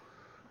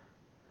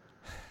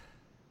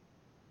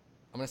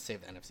 I'm going to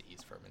save the NFC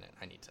East for a minute.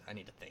 I need to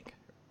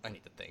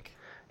think.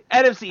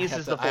 NFC East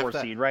is the 4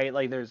 seed, right?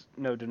 Like, there's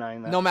no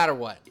denying that. No matter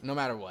what.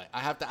 I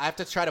have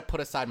to try to put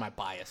aside my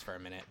bias for a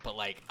minute, but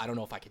like I don't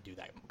know if I could do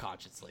that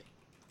consciously.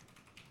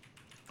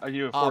 I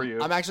do it for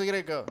you. I'm actually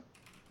going to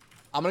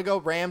go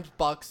Rams,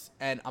 Bucks,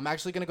 and I'm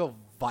actually going to go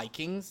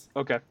Vikings.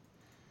 Okay.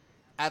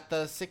 At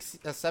the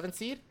 7th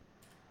seed,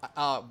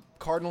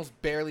 Cardinals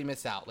barely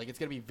miss out. Like, it's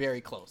going to be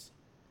very close.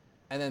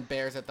 And then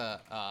Bears at the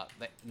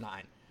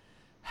 9.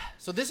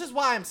 So this is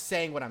why I'm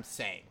saying what I'm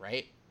saying,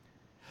 right?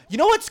 You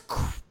know what's...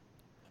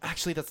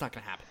 Actually, that's not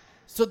going to happen.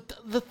 So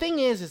the thing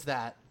is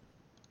that,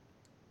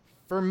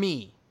 for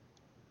me,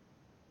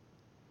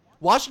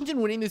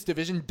 Washington winning this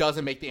division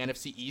doesn't make the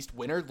NFC East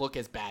winner look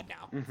as bad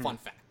now. Mm-hmm. Fun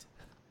fact.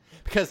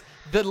 Because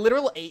the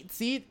literal 8th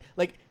seed,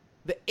 like,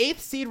 the 8th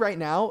seed right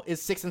now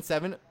is 6 and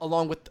 7,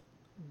 along with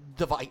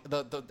the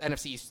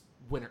NFC East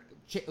winner,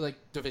 like,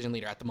 division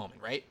leader at the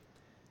moment, right?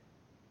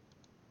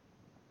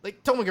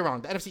 Like, don't get me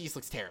wrong, the NFC East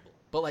looks terrible.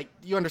 But, like,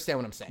 you understand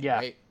what I'm saying,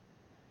 right?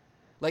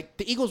 Like,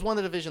 the Eagles won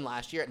the division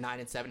last year at 9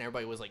 and 7.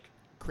 Everybody was, like,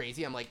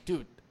 crazy. I'm like,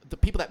 dude, the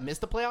people that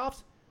missed the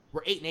playoffs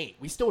were 8 and 8.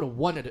 We still would have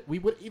won it. We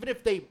would, even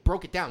if they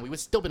broke it down, we would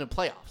still been in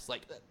playoffs.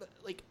 Like,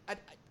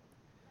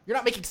 you're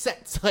not making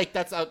sense. Like,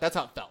 that's how it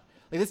felt.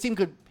 Like, this team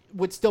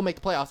would still make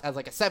the playoffs as,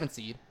 like, a 7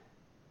 seed,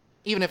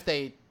 even if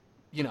they,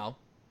 you know,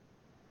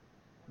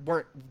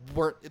 weren't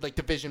like,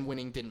 division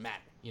winning didn't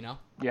matter, you know?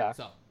 Yeah.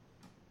 So,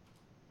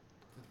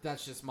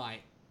 that's just my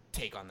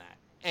take on that.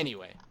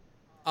 Anyway,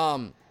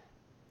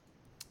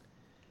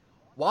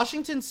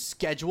 Washington's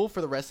schedule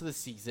for the rest of the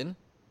season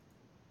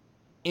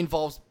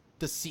involves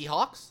the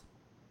Seahawks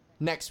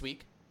next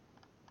week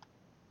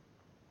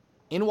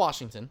in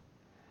Washington.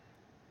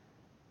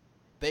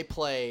 They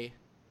play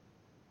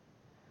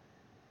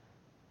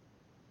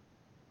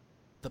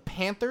the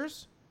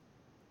Panthers,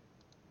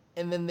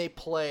 and then they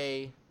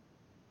play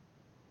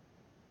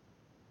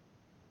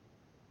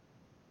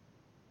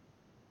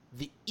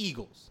the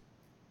Eagles,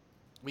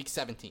 week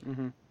 17.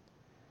 Mm-hmm.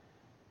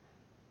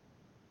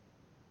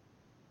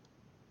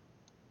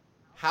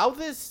 How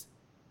this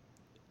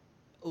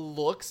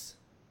looks,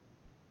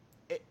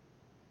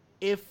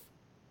 if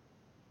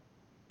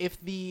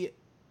the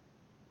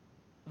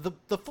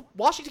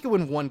Washington can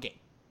win one game,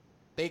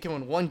 they can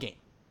win one game.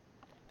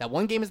 That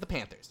one game is the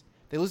Panthers.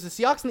 They lose the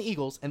Seahawks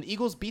and the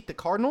Eagles beat the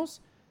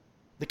Cardinals,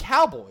 the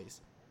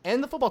Cowboys,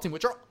 and the football team,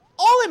 which are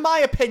all, in my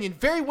opinion,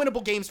 very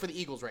winnable games for the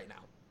Eagles right now.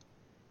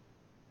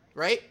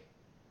 Right?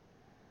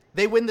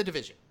 They win the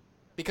division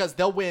because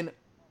they'll win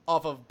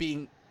off of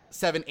being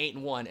 7, 8,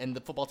 and 1, and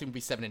the football team will be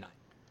 7 and 9.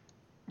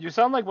 You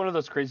sound like one of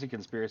those crazy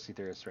conspiracy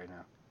theorists right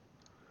now.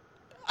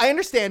 I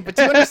understand, but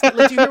do you understand?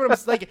 Like, do you hear what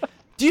I'm like?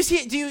 Do you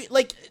see? Do you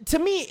like? To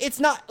me, it's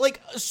not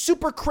like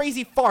super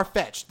crazy far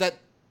fetched that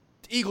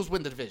the Eagles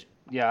win the division.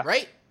 Yeah.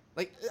 Right?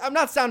 Like, I'm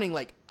not sounding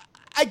like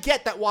I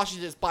get that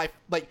Washington is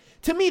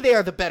to me they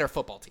are the better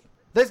football team.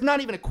 There's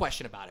not even a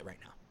question about it right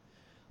now.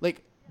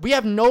 Like, we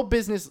have no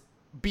business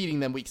beating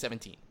them week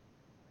 17,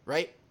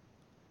 right?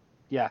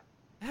 Yeah.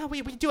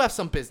 We do have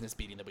some business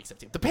beating them week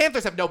 17. The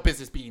Panthers have no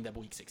business beating them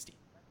week 16.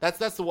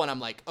 That's the one I'm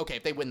like, okay,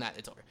 if they win that,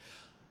 it's over.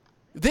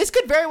 This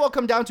could very well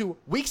come down to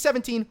week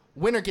 17,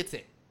 winner gets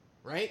in,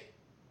 right?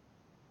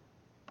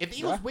 If the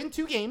Eagles win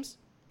 2 games,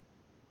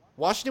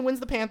 Washington wins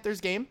the Panthers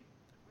game,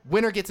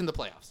 winner gets in the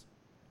playoffs.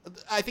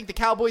 I think the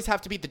Cowboys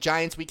have to beat the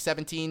Giants week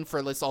 17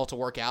 for this all to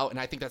work out, and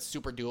I think that's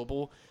super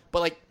doable. But,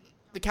 like,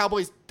 the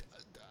Cowboys,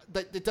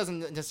 it doesn't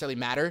necessarily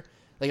matter.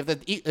 Like,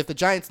 if the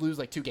Giants lose,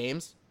 like, 2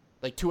 games,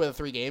 like 2 out of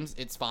 3 games,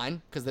 it's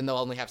fine, because then they'll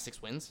only have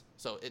 6 wins.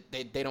 So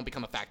they don't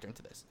become a factor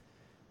into this.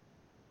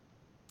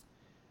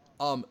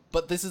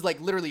 But this is,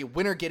 like, literally a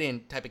winner get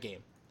in type of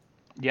game.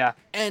 Yeah.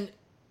 And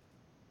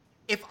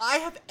if I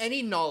have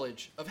any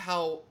knowledge of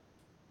how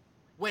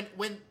when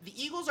the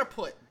Eagles are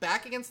put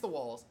back against the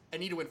walls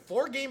and need to win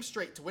 4 games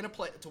straight to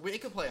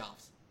make the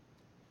playoffs,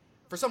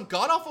 for some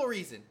god-awful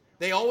reason,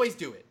 they always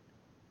do it.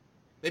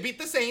 They beat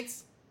the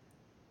Saints.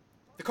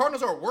 The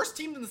Cardinals are a worse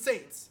team than the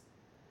Saints.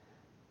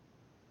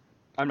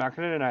 I'm not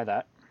going to deny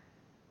that.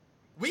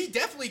 We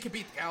definitely could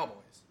beat the Cowboys.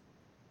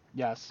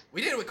 Yes.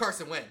 We did it with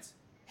Carson Wentz.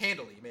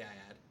 Handily, may I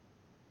add.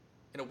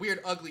 In a weird,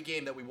 ugly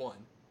game that we won.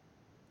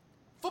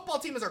 Football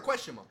team is our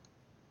question mark.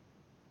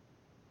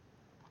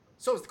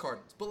 So is the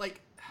Cardinals. But,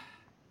 like,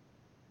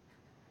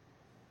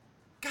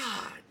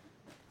 God.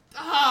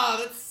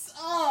 I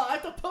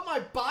have to put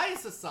my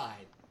bias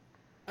aside.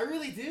 I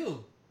really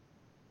do.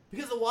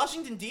 Because the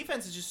Washington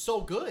defense is just so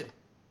good.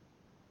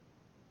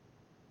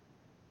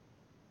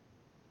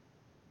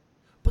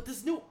 But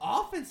this new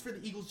offense for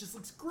the Eagles just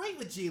looks great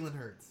with Jalen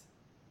Hurts.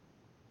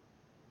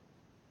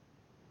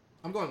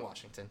 I'm going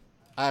Washington.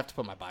 I have to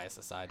put my bias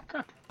aside.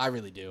 Okay. I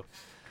really do.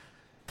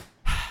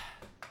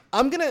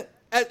 I'm going to,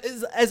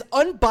 as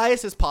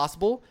unbiased as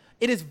possible,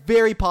 it is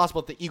very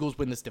possible that the Eagles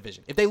win this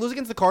division. If they lose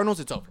against the Cardinals,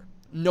 it's over.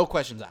 No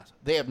questions asked.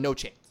 They have no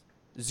chance.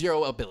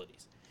 Zero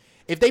abilities.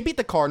 If they beat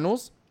the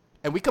Cardinals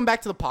and we come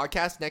back to the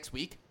podcast next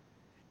week,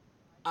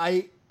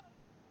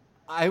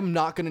 I'm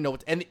not gonna know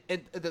what. And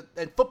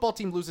football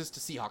team loses to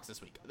Seahawks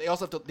this week. They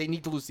also they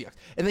need to lose Seahawks.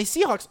 And the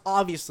Seahawks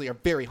obviously are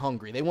very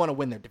hungry. They want to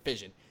win their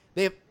division.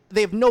 They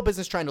have no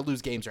business trying to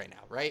lose games right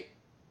now, right?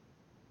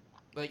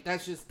 Like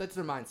that's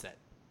their mindset.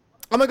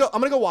 I'm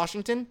gonna go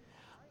Washington.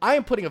 I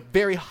am putting a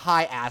very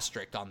high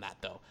asterisk on that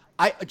though.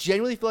 I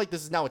genuinely feel like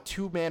this is now a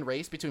 2-man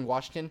race between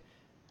Washington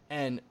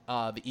and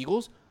the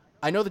Eagles.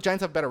 I know the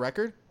Giants have a better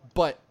record,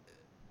 but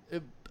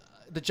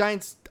the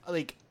Giants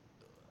like.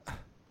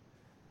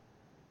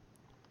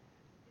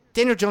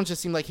 Daniel Jones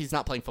just seemed like he's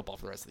not playing football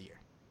for the rest of the year.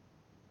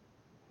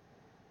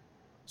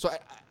 So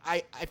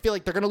I feel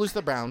like they're going to lose to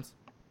the Browns.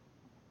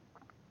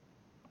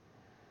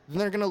 Then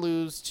they're going to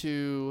lose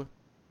to...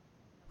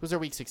 Who's their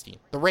Week 16?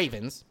 The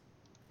Ravens.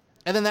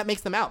 And then that makes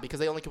them out because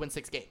they only can win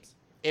 6 games.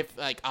 If,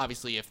 like,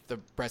 obviously, if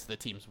the rest of the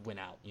teams win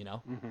out, you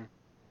know? Mm-hmm.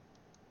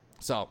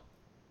 So,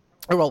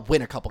 or well,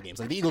 win a couple games.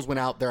 Like, the Eagles win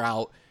out, they're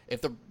out.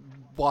 If the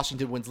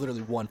Washington wins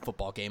literally one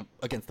football game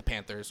against the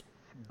Panthers,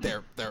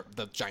 the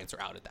Giants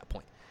are out at that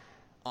point.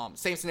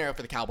 Same scenario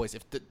for the Cowboys.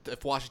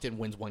 If Washington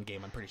wins one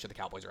game, I'm pretty sure the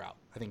Cowboys are out.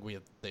 I think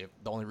the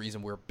only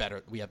reason we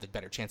have the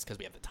better chance because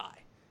we have the tie,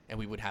 and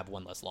we would have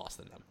one less loss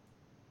than them,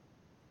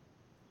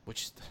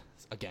 which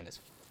again is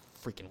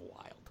freaking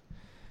wild.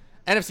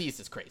 NFC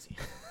East is crazy.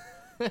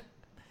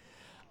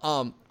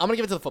 I'm gonna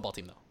give it to the football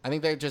team though. I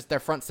think their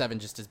front seven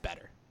just is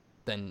better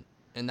and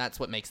that's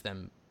what makes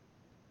them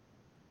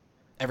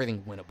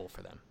everything winnable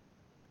for them.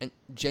 And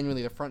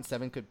genuinely, the front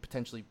seven could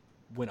potentially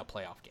win a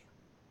playoff game.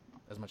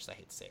 As much as I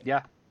hate to say it.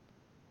 Yeah.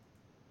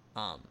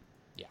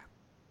 Yeah.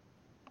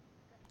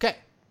 Okay.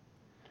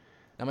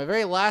 Now my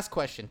very last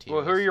question to you.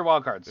 Well, who are your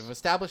wild cards? We've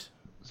established.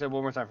 Say it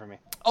one more time for me.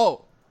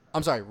 Oh,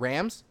 I'm sorry.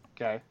 Rams.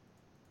 Okay.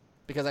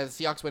 Because I have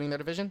the Seahawks winning their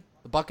division,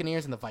 the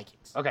Buccaneers, and the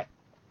Vikings. Okay.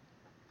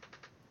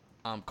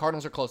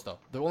 Cardinals are close though.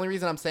 The only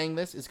reason I'm saying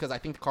this is because I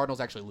think the Cardinals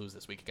actually lose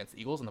this week against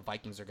the Eagles, and the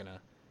Vikings are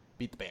gonna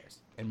beat the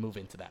Bears and move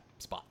into that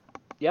spot.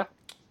 Yeah.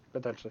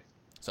 Potentially.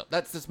 So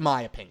that's just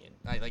my opinion.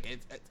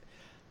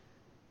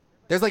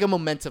 There's like a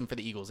momentum for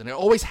the Eagles, and it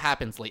always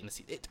happens late in the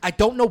season. I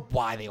don't know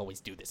why they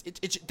always do this.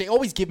 They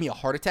always give me a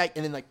heart attack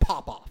and then like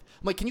pop off.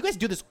 I'm like, can you guys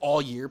do this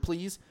all year,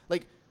 please?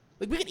 Like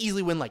we could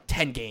easily win like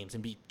 10 games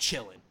and be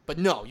chilling, but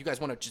no, you guys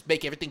want to just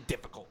make everything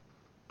difficult.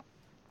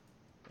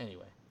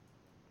 Anyway,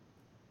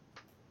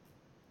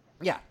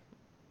 yeah,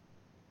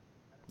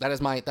 that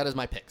is my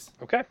picks.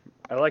 Okay,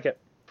 I like it.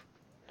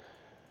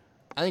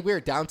 I think we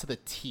are down to the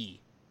T.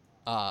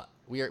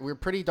 We're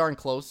pretty darn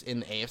close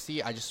in the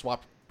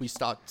AFC. We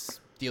stopped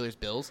Steelers,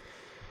 Bills.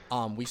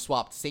 We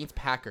swapped Saints,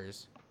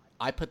 Packers.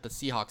 I put the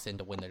Seahawks in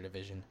to win their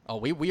division. Oh,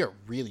 we are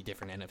really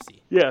different NFC.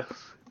 Yes,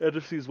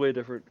 NFC is way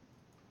different.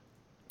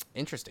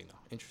 Interesting though.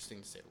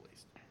 Interesting to say the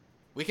least.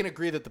 We can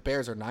agree that the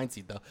Bears are 9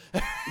 seed though.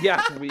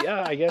 yeah,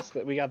 I guess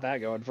that we got that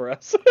going for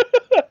us.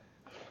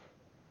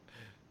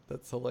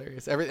 That's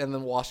hilarious. And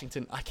then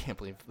Washington. I can't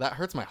believe that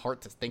hurts my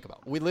heart to think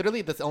about. We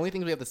literally the only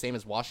things we have the same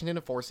is Washington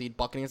at 4 seed,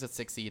 Buccaneers at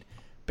 6 seed,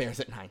 Bears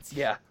at 9 seed.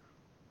 Yeah,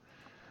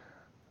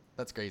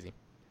 that's crazy.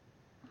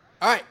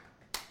 All right,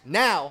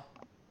 now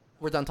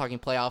we're done talking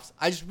playoffs.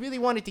 I just really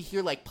wanted to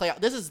hear like playoff.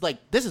 This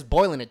is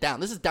boiling it down.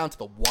 This is down to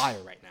the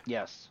wire right now.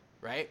 Yes.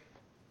 Right.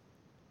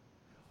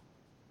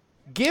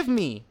 Give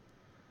me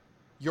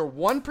your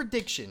one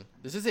prediction.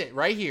 This is it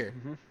right here.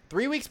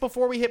 3 weeks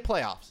before we hit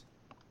playoffs.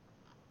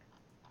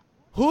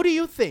 Who do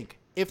you think,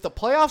 if the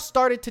playoffs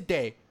started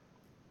today,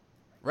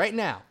 right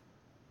now,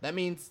 that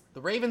means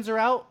the Ravens are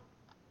out,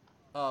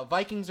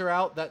 Vikings are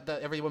out, that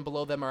everyone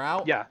below them are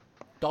out. Yeah.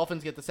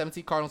 Dolphins get the 7th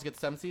seed, Cardinals get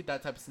the 7th seed,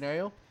 that type of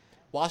scenario.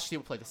 Washington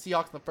will play the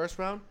Seahawks in the first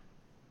round.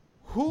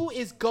 Who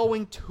is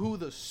going to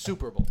the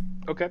Super Bowl?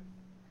 Okay.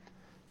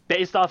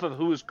 Based off of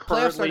who's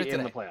currently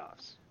in the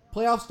playoffs.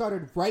 Playoffs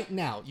started right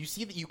now.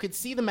 You can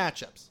see the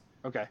matchups.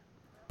 Okay.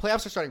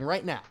 Playoffs are starting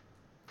right now.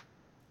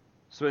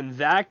 So in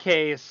that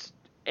case,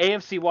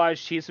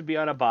 AFC-wise, Chiefs would be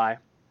on a bye.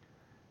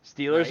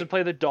 Steelers would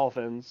play the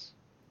Dolphins.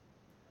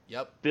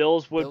 Yep.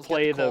 Bills would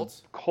play the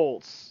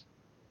Colts.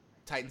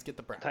 Titans get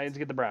the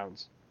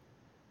Browns.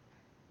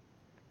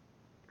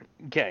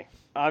 Okay.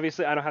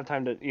 Obviously, I don't have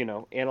time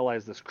to,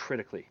 analyze this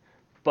critically.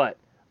 But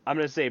I'm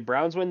going to say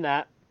Browns win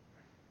that.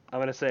 I'm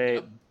going to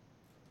say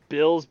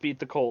Bills beat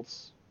the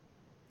Colts.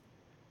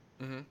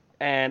 Mm-hmm.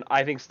 And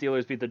I think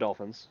Steelers beat the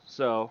Dolphins.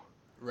 So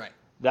right.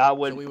 That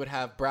would. So we would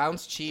have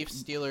Browns,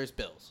 Chiefs, Steelers,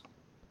 Bills.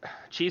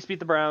 Chiefs beat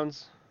the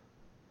Browns.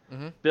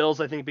 Mm-hmm.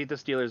 Bills, I think, beat the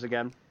Steelers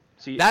again.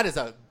 So that is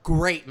a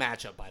great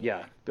matchup, by the way.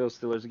 Yeah, Bills,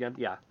 Steelers again.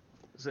 Yeah.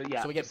 So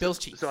we get Bills,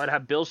 Chiefs. So I'd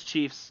have Bills,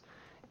 Chiefs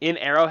in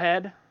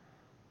Arrowhead.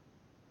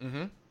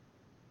 Mm-hmm.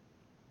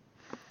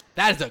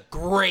 That is a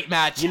great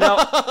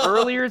matchup.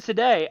 Earlier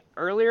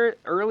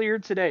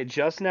today,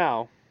 just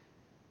now,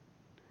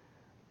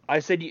 I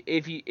said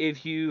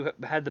if you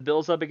had the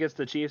Bills up against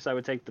the Chiefs, I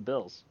would take the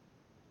Bills.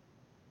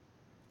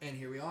 And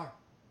here we are.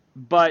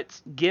 But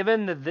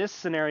given that this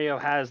scenario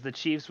has the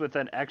Chiefs with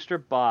an extra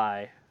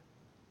bye,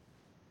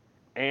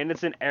 And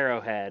it's an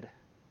Arrowhead.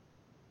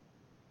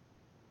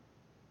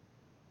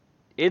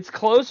 It's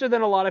closer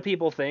than a lot of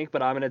people think,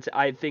 but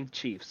I think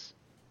Chiefs.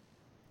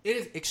 It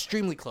is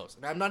extremely close.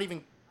 And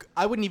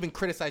I wouldn't even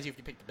criticize you if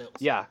you picked the Bills.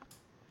 Yeah.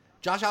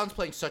 Josh Allen's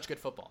playing such good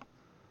football.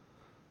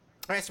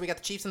 All right, so we got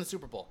the Chiefs in the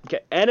Super Bowl. Okay,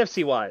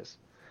 NFC-wise,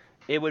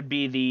 it would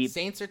be the...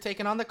 Saints are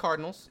taking on the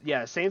Cardinals.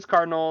 Yeah,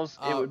 Saints-Cardinals.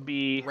 It would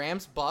be...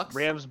 Rams-Bucks.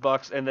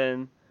 Rams-Bucks, and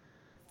then...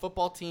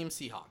 Football team,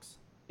 Seahawks.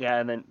 Yeah,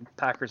 and then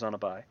Packers on a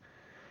bye.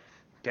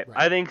 Okay, Right.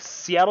 I think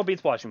Seattle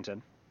beats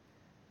Washington.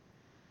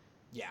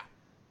 Yeah.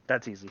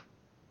 That's easy.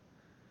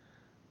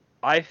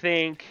 I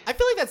feel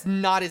like that's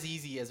not as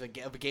easy of a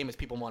game as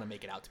people want to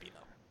make it out to be, though.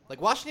 Like,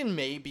 Washington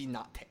may be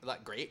not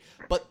that great,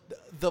 but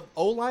the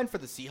O-line for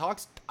the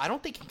Seahawks, I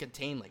don't think can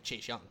contain, like,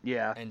 Chase Young.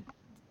 Yeah. And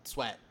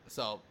Sweat.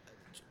 So,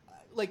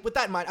 like, with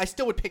that in mind, I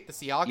still would pick the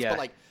Seahawks, Yeah. but,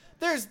 like,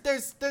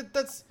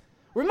 that's...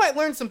 We might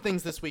learn some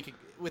things this week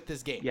with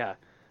this game. Yeah.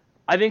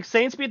 I think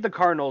Saints beat the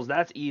Cardinals.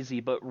 That's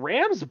easy. But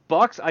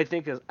Rams-Bucks, I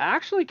think, is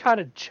actually kind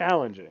of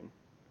challenging.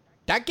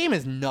 That game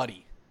is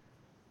nutty.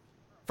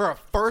 For a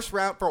first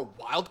round, for a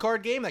wild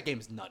card game, that game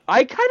is nutty.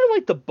 I kind of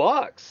like the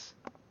Bucks.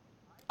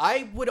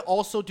 I would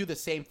also do the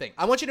same thing.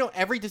 I want you to know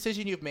every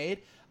decision you've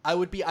made, I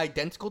would be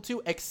identical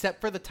to,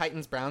 except for the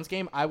Titans-Browns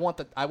game. I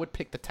would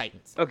pick the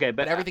Titans. Okay,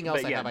 but everything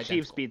else I have identical.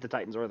 Chiefs beat the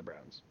Titans or the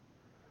Browns.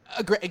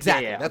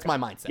 Exactly. Yeah, That's okay.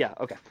 my mindset. Yeah,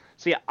 okay.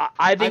 So, yeah,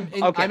 I think...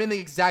 I'm in the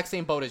exact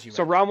same boat as you.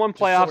 So, round one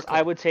playoffs,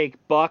 I would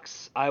take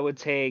Bucks. I would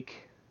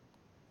take...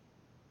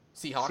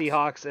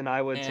 Seahawks, and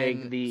I would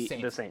take the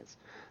Saints.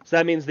 So,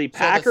 that means the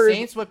Packers... So the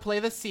Saints would play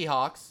the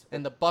Seahawks,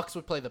 and the Bucks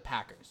would play the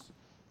Packers.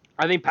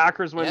 I think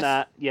Packers win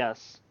that,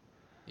 yes.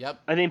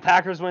 Yep. I think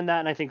Packers win that,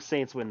 and I think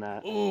Saints win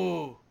that.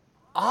 Ooh.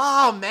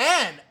 Oh,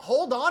 man.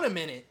 Hold on a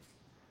minute.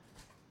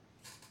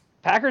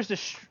 Packers,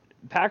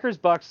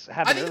 Bucks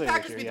have I think the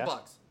Packers beat the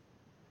Bucks.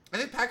 I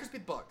think Packers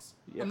beat the Bucks.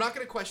 Yep. I'm not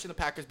going to question the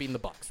Packers beating the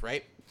Bucks,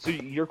 right? So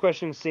you're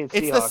questioning Saints-Seahawks.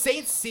 It's the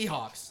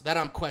Saints-Seahawks that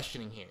I'm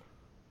questioning here.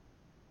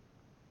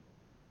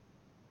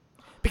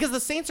 Because the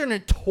Saints are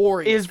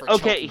notorious for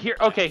choking the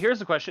playoffs. Okay, here's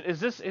the question. Is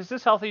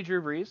this healthy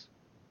Drew Brees?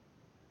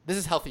 This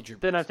is healthy Drew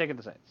Brees. Then I'm taking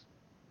the Saints.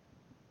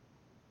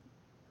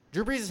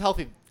 Drew Brees is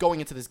healthy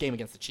going into this game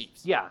against the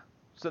Chiefs. Yeah.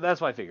 So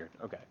that's what I figured.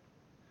 Okay.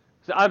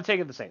 So I'm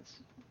taking the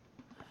Saints.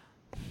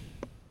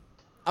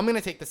 I'm going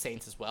to take the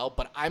Saints as well,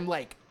 but I'm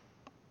like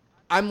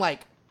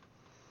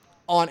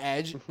on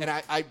edge, and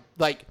I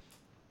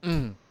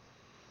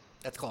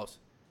that's close.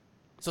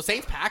 So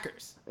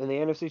Saints-Packers. In the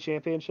NFC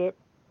Championship?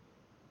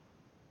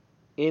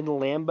 In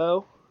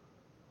Lambeau?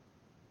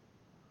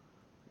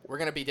 We're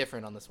going to be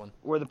different on this one.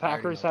 Where the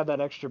Packers have that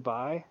extra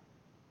bye?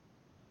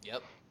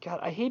 Yep. God,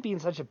 I hate being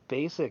such a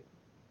basic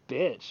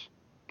bitch.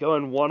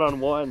 Going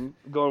one-on-one,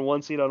 going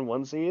one seed on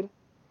one seed.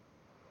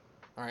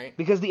 All right.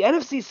 Because the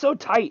NFC is so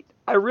tight.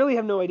 I really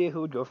have no idea who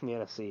would go from the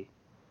NFC.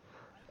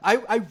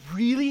 I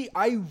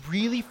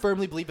really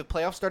firmly believe if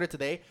playoffs started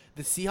today,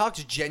 the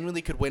Seahawks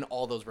genuinely could win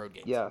all those road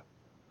games. Yeah.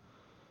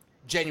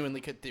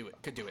 Genuinely could do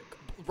it.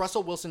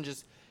 Russell Wilson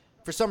just,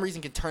 for some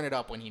reason, can turn it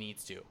up when he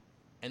needs to.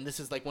 And this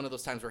is like one of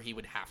those times where he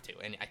would have to,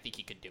 and I think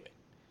he could do it.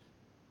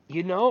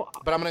 You know...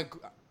 But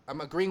I'm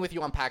agreeing with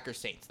you on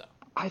Packers-Saints, though.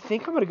 I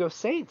think I'm going to go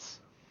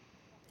Saints.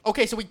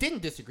 Okay, so we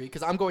didn't disagree,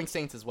 because I'm going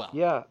Saints as well.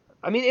 Yeah.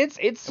 I mean, it's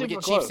super we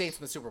get close. Chiefs-Saints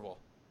in the Super Bowl.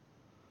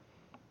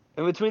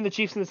 And between the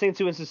Chiefs and the Saints,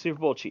 who wins the Super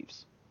Bowl?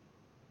 Chiefs.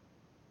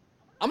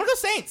 I'm going to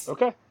go Saints.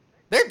 Okay.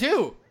 They're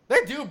due,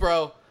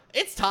 bro.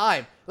 It's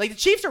time. Like, the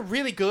Chiefs are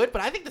really good,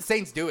 but I think the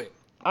Saints do it.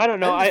 I don't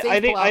know. I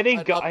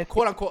think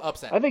quote-unquote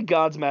upset. I think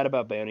God's mad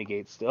about Bounty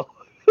Gate still.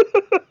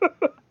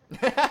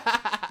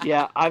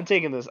 Yeah, I'm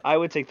taking this. I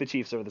would take the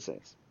Chiefs over the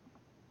Saints.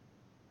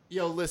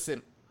 Yo,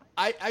 listen.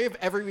 I have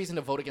every reason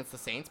to vote against the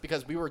Saints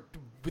because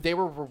they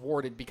were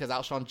rewarded because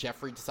Alshon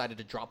Jeffrey decided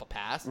to drop a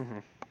pass. Mm-hmm.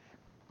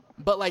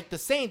 But, like, the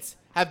Saints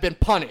have been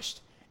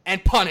punished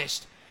and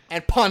punished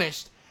and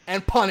punished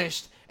and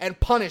punished and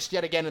punished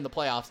yet again in the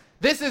playoffs.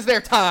 This is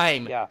their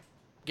time. Yeah.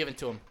 Given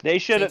to them. They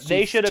should have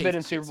been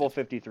in Super Bowl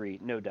 53,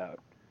 no doubt.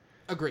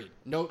 Agreed.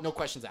 No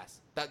questions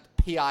asked. That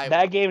PI.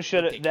 That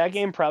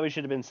game probably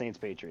should have been Saints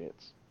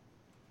Patriots.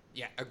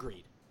 Yeah,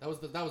 agreed. That was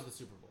the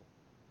Super Bowl.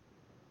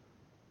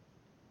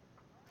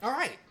 All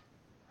right.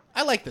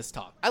 I like this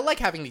talk. I like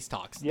having these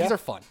talks. Yeah. These are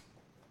fun.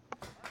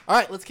 All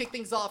right, let's kick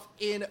things off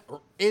in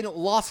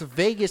Las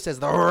Vegas as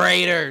the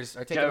Raiders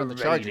are taking on the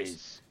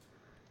Chargers.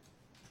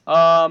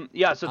 So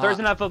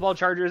Thursday Night Football,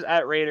 Chargers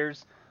at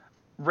Raiders.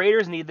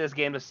 Raiders need this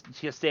game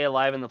to stay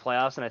alive in the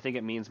playoffs, and I think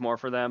it means more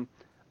for them.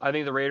 I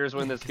think the Raiders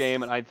win this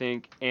game, and I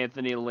think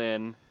Anthony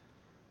Lynn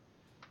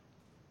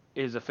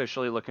is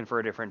officially looking for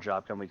a different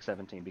job come Week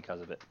 17 because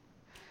of it.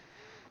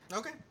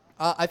 Okay.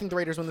 I think the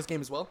Raiders win this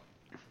game as well.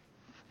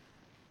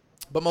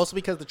 But mostly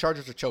because the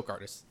Chargers are choke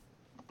artists.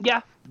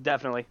 Yeah,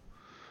 definitely.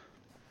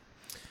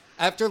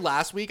 After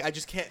last week, I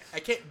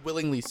can't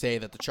willingly say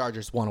that the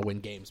Chargers want to win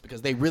games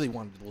because they really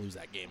wanted to lose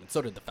that game, and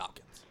so did the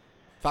Falcons.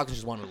 Falcons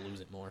just wanted to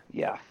lose it more.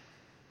 Yeah.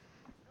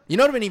 You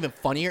know what would have been even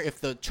funnier if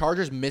the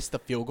Chargers missed the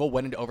field goal,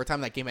 went into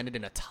overtime, that game ended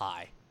in a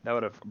tie. That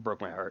would have broke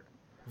my heart.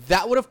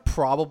 That would have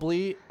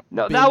probably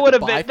No, been that would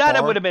have by been that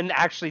far- would have been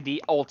actually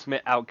the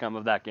ultimate outcome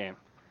of that game.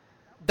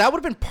 That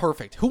would have been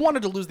perfect. Who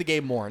wanted to lose the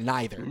game more?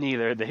 Neither.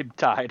 Neither. They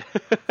tied.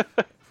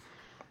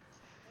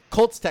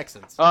 Colts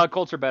Texans.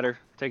 Colts are better.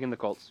 Taking the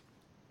Colts.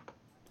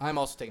 I'm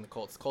also taking the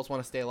Colts. Colts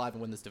want to stay alive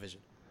and win this division.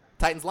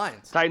 Titans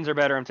Lions. Titans are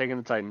better. I'm taking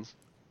the Titans.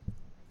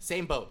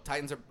 Same boat.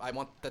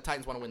 The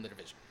Titans want to win the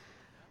division.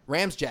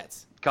 Rams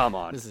Jets. Come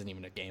on. This isn't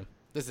even a game.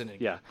 This isn't a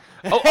game. Yeah.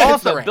 It's Oh, the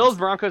also, Rams. Bills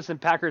Broncos and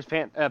Panthers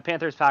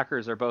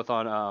Packers are both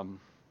on.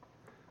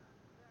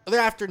 They're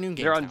afternoon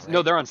games. They're on. now, right?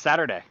 No, they're on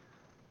Saturday.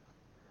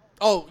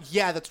 Oh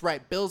yeah, that's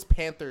right. Bills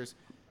Broncos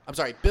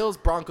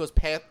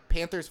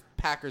Panthers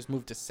Packers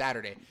moved to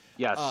Saturday.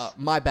 Yes.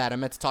 My bad. I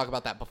meant to talk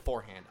about that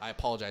beforehand. I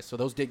apologize. So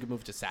those did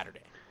move to Saturday.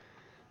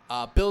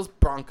 Bills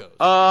Broncos.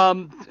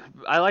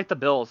 I like the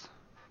Bills.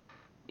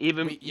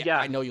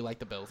 I know you like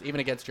the Bills, even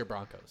against your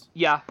Broncos.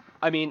 Yeah.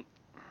 I mean,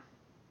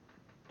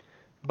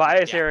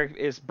 bias Yeah. Eric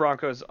is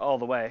Broncos all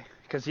the way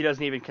because he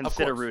doesn't even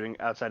consider course. rooting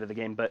outside of the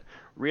game. But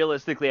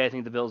realistically, I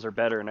think the Bills are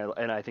better,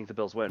 and I think the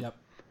Bills win. Yep.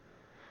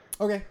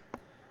 Okay.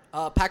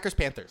 Packers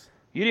Panthers.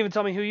 You didn't even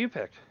tell me who you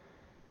picked.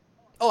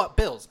 Oh,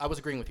 Bills. I was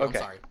agreeing with you. Okay.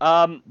 I'm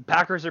sorry.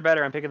 Packers are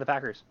better. I'm picking the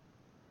Packers.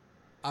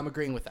 I'm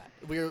agreeing with that.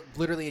 We're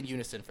literally in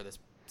unison for this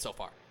so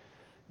far.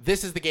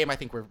 This is the game I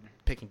think we're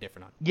picking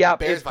different on. Yeah,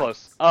 Bears it's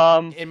close.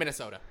 Vikings in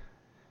Minnesota.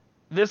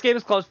 This game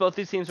is close. Both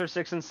these teams are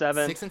 6-7.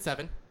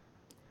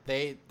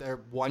 6-7. They're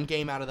one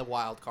game out of the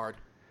wild card.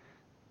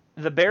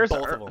 The Bears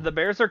Both of them. the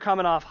Bears are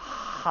coming off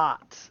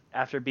hot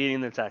after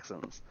beating the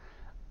Texans.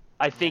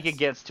 I think Yes. it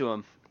gets to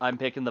them. I'm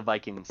picking the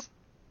Vikings.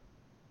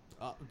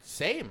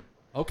 Same.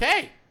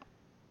 Okay.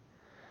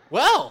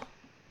 Well.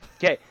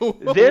 Okay,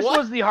 this What?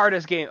 was the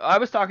hardest game. I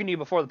was talking to you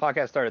before the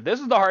podcast started. This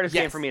is the hardest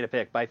game Yes. for me to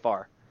pick by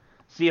far.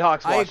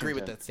 Seahawks, Washington. I agree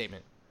with that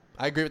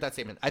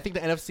statement. I think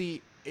the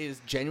NFC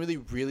is genuinely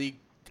really.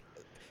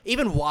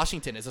 Even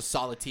Washington is a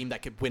solid team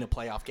that could win a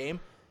playoff game.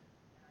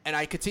 And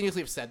I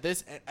continuously have said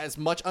this, as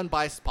much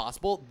unbiased as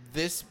possible,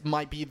 this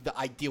might be the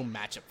ideal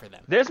matchup for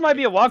them. This might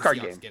be a wild card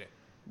Seahawks game. get it.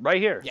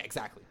 Right here. Yeah,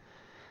 exactly.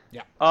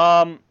 Yeah.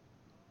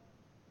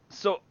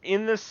 So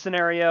in this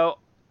scenario,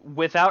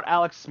 without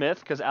Alex Smith,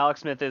 because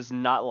Alex Smith is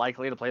not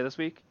likely to play this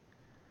week.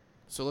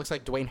 So it looks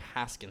like Dwayne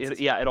Haskins.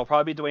 It'll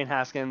probably be Dwayne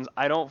Haskins.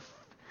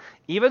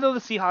 Even though the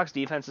Seahawks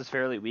defense is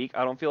fairly weak,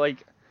 I don't feel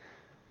like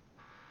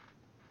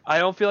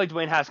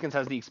Dwayne Haskins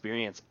has the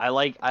experience. I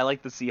like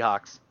the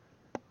Seahawks.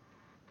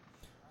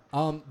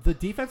 The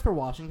defense for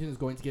Washington is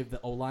going to give the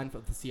O-line for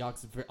the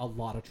Seahawks a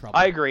lot of trouble.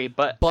 I agree,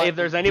 but if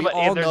there's we anybody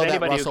all know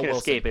that who Russell can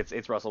Wilson- escape,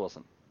 it's Russell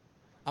Wilson.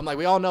 I'm like,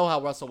 we all know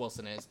how Russell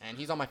Wilson is, and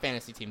he's on my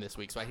fantasy team this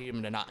week, so I need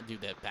him to not do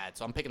that bad.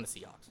 So I'm picking the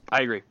Seahawks.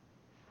 I agree.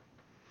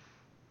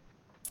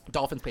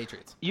 Dolphins,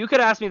 Patriots. You could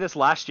ask me this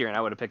last year, and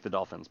I would have picked the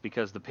Dolphins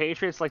because the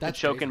Patriots like That's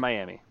to choke crazy. in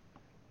Miami.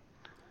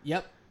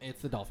 Yep,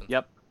 it's the Dolphins.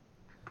 Yep.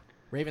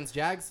 Ravens,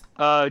 Jags.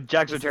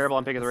 Jags are terrible.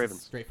 I'm picking the This is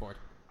Ravens. Straightforward.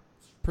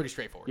 Pretty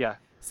straightforward. Yeah.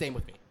 Same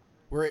with me.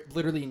 We're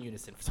literally in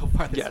unison so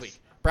far this Yes. week.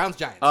 Browns,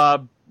 Giants.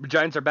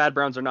 Giants are bad.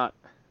 Browns are not.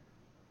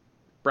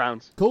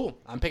 Browns. Cool.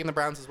 I'm picking the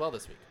Browns as well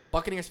this week.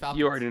 Buccaneers, Falcons.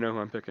 You already know who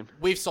I'm picking.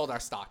 We've sold our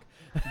stock.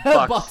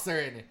 Bucks. Bucks are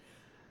in it.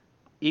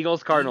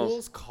 Eagles, Cardinals.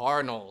 Eagles,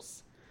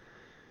 Cardinals.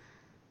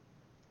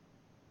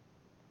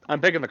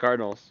 I'm picking the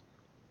Cardinals.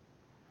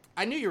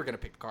 I knew you were going to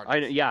pick the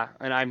Cardinals. Yeah,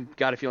 and I've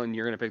got a feeling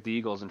you're going to pick the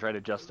Eagles and try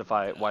to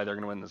justify why they're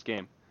going to win this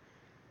game.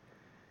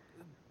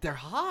 They're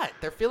hot.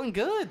 They're feeling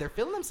good. They're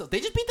feeling themselves. They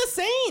just beat the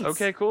Saints.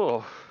 Okay,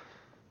 cool.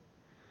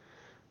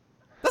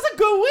 That's a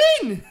good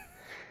win.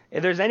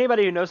 If there's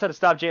anybody who knows how to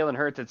stop Jalen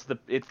Hurts,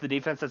 it's the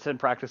defense that's been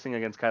practicing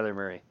against Kyler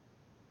Murray.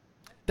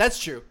 That's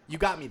true. You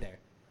got me there.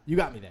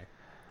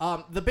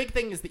 The big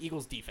thing is the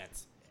Eagles'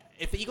 defense.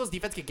 If the Eagles'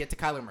 defense can get to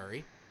Kyler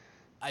Murray,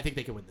 I think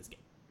they can win this game.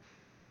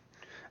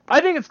 I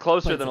think it's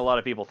closer than a lot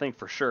of people think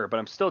for sure, but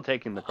I'm still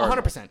taking the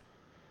Cardinals. 100%.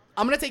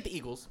 I'm going to take the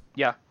Eagles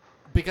Yeah.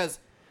 because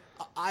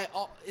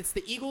it's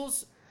the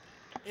Eagles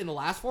in the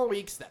last 4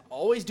 weeks that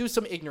always do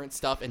some ignorant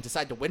stuff and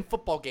decide to win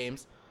football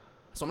games.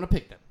 So I'm going to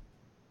pick them.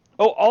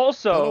 Oh, Don't know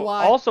also,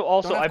 why. also,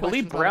 Don't have I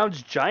believe questions on it.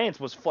 Browns Giants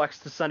was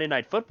flexed to Sunday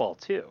Night Football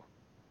too.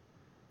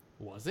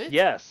 Was it?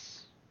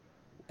 Yes.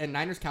 And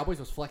Niners Cowboys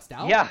was flexed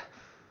out? Yeah.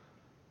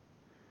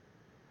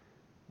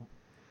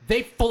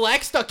 They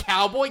flexed a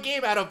Cowboy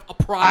game out of a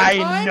prime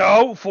time? I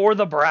know for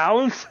the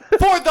Browns.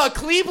 For the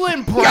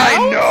Cleveland Browns?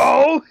 I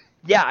know.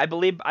 Yeah, I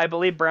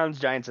believe Browns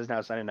Giants is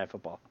now Sunday Night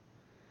Football.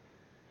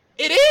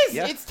 It is.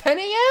 Yeah. It's 10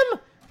 a.m.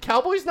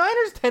 Cowboys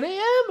Niners 10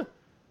 a.m.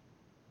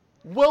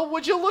 Well,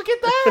 would you look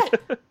at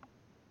that?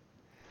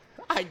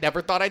 I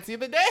never thought I'd see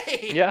the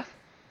day. Yeah.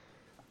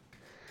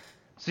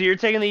 So you're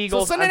taking the So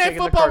Eagles. Sunday I'm Night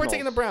taking Football, the we're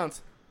taking the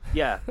Browns.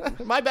 Yeah.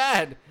 My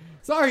bad.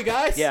 Sorry,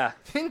 guys. Yeah.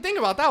 Didn't think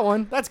about that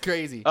one. That's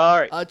crazy. All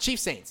right.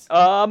 Chiefs Saints.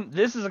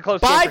 This is a close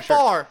By game for sure.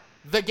 far,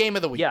 the game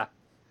of the week. Yeah.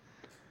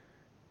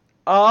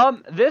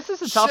 This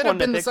is a tough Should one have to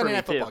been the pick for Sunday me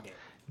Night too. Football game.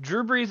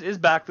 Drew Brees is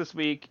back this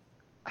week.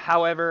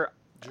 However,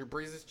 Drew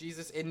Brees is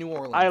Jesus in New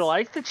Orleans. I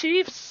like the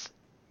Chiefs.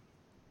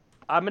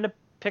 I'm gonna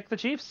pick the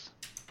Chiefs.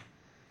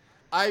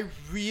 I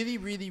really,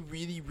 really,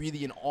 really,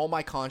 really, in all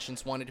my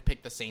conscience, wanted to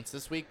pick the Saints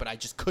this week, but I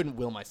just couldn't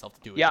will myself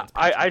to do it. Yeah, against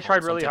Patrick I Mahomes, tried so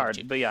I'm really taking the hard,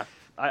 Chiefs. but yeah,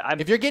 I'm.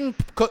 If you're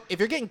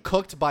getting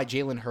cooked by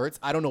Jalen Hurts,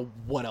 I don't know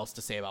what else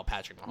to say about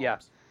Patrick Mahomes. Yeah.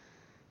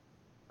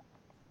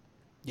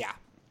 Yeah.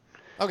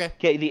 Okay.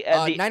 Okay, the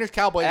Niners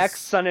Cowboys. X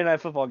Sunday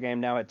Night Football game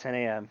now at 10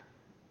 a.m.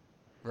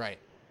 Right.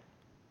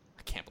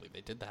 I can't believe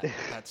they did that.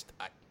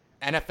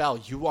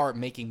 NFL, you are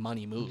making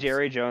money moves.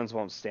 Jerry Jones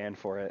won't stand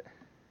for it.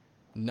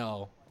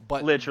 No,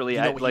 but Literally,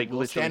 you know what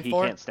literally, he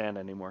for? can't stand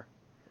anymore.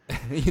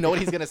 You know what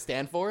he's gonna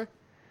stand for?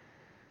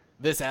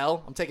 This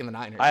L. I'm taking the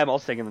Niners. I am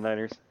also taking the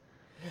Niners.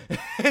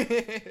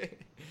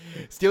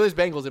 Steelers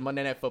Bengals in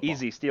Monday Night Football.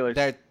 Easy,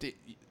 Steelers.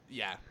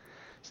 Yeah.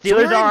 Steelers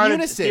we're are in on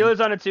unison.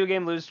 Steelers on a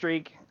 2-game lose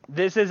streak.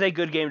 This is a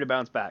good game to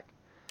bounce back.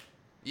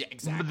 Yeah,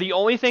 exactly. The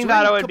only thing So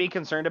that we're I in would be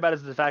concerned about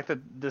is the fact that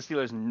the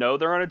Steelers know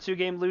they're on a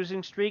 2-game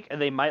losing streak,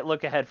 and they might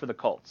look ahead for the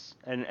Colts,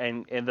 and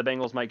the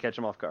Bengals might catch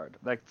them off guard.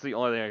 That's the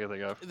only thing I can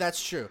think of.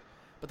 That's true.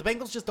 But the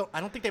Bengals just don't.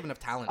 I don't think they have enough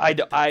talent. I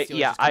think the Steelers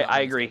just come out I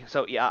and agree. win.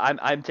 So yeah,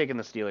 I'm taking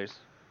the Steelers.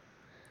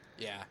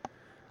 Yeah.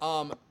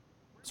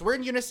 So we're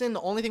in unison.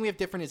 The only thing we have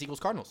different is Eagles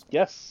Cardinals.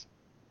 Yes.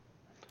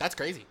 That's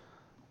crazy.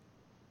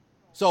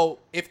 So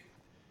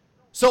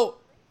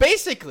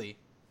basically,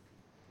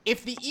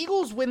 if the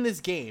Eagles win this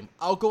game,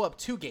 I'll go up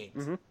 2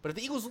 games. Mm-hmm. But if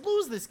the Eagles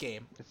lose this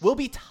game, we'll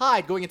be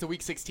tied going into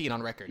Week 16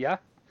 on record. Yeah.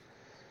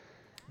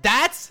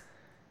 That's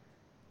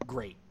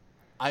great.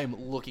 I am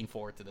looking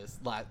forward to these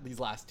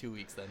last 2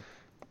 weeks. Then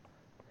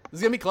this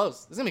is gonna be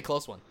close. This is gonna be a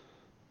close one.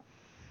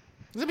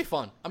 This is gonna be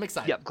fun. I'm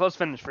excited. Yep. Close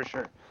finish for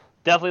sure.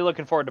 Definitely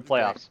looking forward to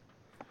playoffs.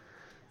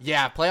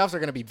 Yeah, playoffs are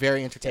gonna be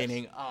very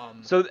entertaining.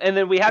 So and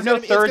then we have no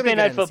it's gonna be Thursday good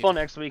night end of the football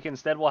season. next week.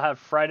 Instead, we'll have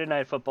Friday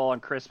night football on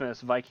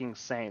Christmas. Vikings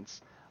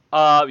Saints.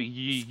 We're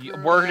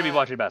gonna be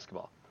watching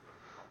basketball.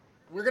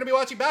 We're gonna be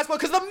watching basketball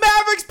because the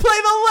Mavericks play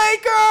the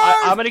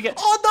Lakers. I'm gonna get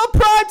on the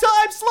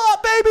primetime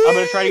slot, baby. I'm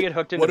gonna try to get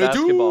hooked into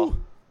basketball.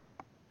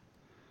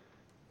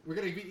 We're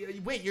gonna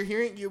be. Wait,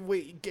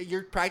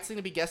 you're practicing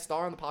to be guest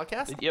star on the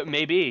podcast Yeah,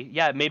 maybe.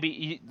 Yeah,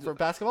 maybe. for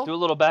basketball. Do a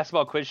little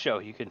basketball quiz show.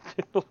 You can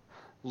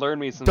learn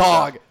me some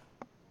Dog, stuff.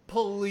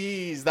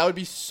 please, that would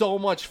be so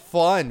much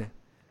fun.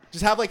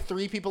 Just have like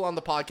 3 people on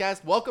the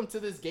podcast. Welcome to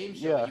this game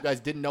show. Yeah. You guys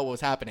didn't know what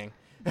was happening.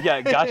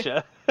 Yeah,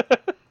 gotcha.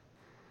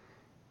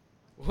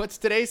 What's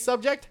today's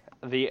subject?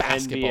 The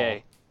Basketball.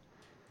 NBA.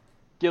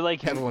 You're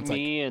like Everyone's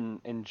me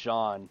and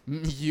John.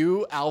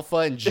 You, Alpha,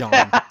 and John.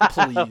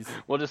 Please.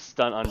 We'll just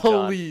stunt on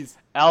John. Please.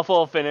 Alpha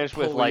will finish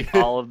with like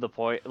Please. all of the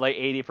point, like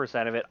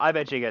 80% of it. I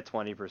bet you get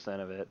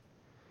 20% of it.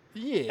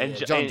 Yeah. And,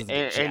 John doesn't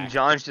get and jack.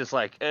 John's just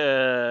like,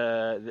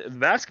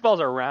 basketballs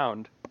are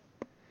round.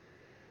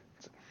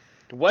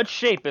 What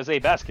shape is a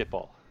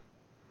basketball?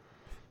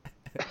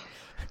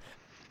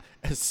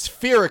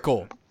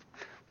 Spherical.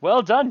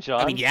 Well done, John.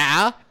 I mean,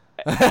 yeah.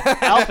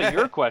 Alpha,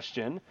 your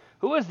question.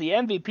 Who is the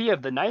MVP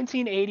of the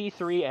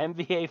 1983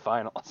 NBA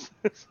Finals?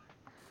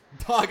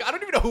 Dog, I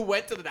don't even know who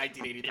went to the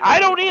 1983. I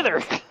don't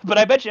either, but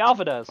I bet you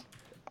Alpha does.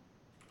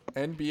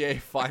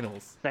 NBA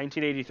Finals.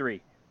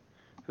 1983.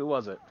 Who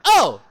was it?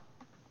 Oh!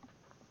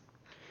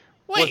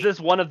 Wait. Was this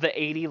one of the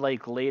 80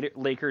 like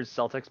Lakers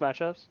Celtics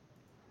matchups?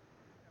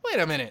 Wait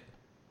a minute.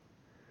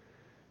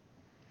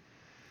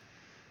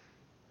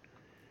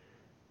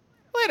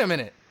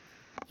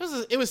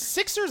 It was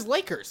Sixers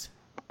Lakers.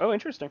 Oh,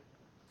 interesting.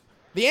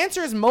 The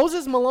answer is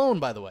Moses Malone,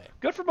 by the way.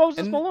 Good for Moses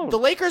And Malone. the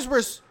Lakers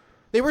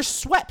were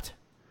swept.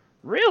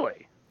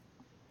 Really?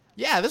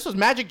 Yeah, this was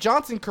Magic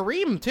Johnson,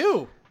 Kareem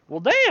too. Well,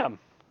 damn.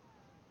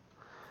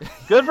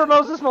 Good for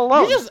Moses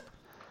Malone.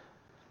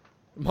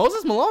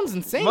 Moses Malone's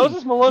insane.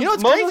 Moses Malone. You know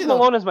what's Moses crazy, though?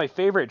 Malone is my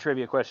favorite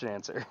trivia question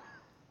answer.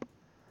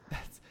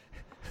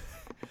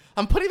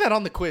 I'm putting that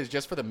on the quiz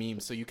just for the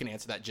memes, so you can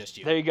answer that just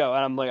you. There you go.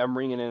 And I'm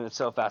ringing in it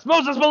so fast.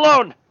 Moses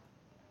Malone.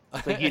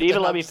 It's like, you didn't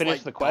even let me I'm just finish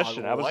like, the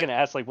question. dog, I was what? gonna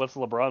ask like, what's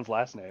LeBron's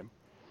last name?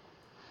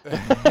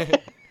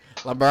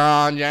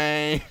 LeBron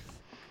James.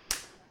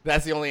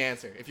 That's the only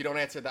answer. If you don't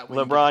answer that way,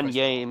 LeBron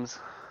James.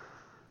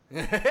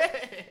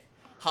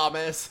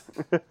 Hummus.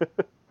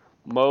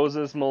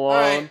 Moses Malone.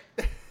 All right.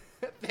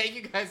 Thank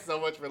you guys so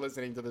much for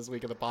listening to this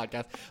week of the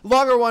podcast.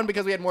 Longer one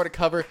because we had more to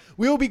cover.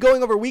 We will be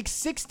going over week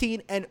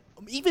 16 and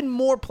even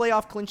more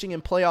playoff clinching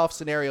and playoff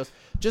scenarios.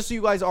 Just so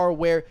you guys are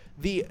aware,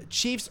 the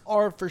Chiefs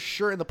are for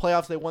sure in the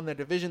playoffs. They won their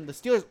division. The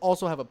Steelers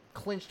also have a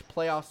clinched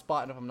playoff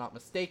spot, if I'm not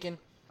mistaken.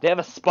 They have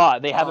a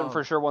spot. They haven't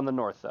for sure won the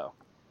North though.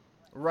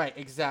 Right,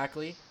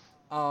 exactly.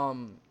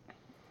 You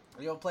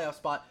have a playoff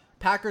spot.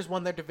 Packers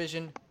won their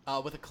division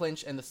with a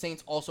clinch, and the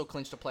Saints also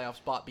clinched a playoff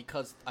spot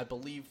because I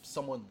believe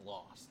someone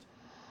lost.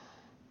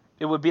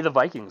 It would be the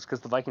Vikings because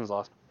the Vikings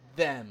lost.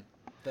 Them,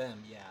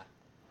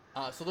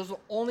 yeah. So those are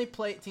the only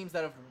teams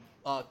that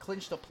have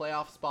clinched a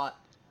playoff spot.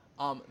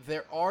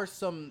 There are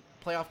some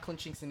playoff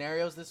clinching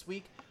scenarios this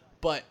week,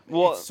 but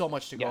it's so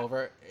much to go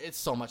over. It's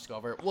so much to go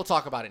over. We'll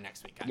talk about it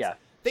next week, guys. Yeah.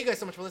 Thank you guys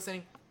so much for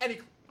listening. Any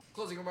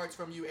closing remarks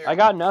from you, Eric? I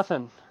got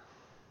nothing.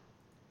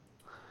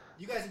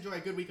 You guys enjoy a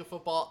good week of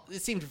football.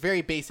 It seemed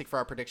very basic for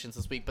our predictions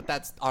this week, but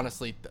that's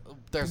honestly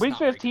there's Week not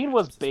very 15 good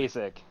was predictions this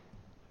week. basic.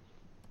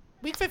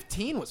 Week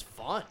 15 was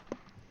fun.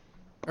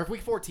 Or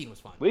Week 14 was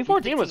fun. Week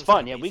 14 was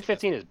fun. Yeah, Week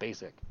 15 is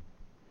basic.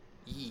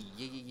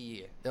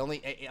 Yeah. The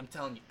only, I'm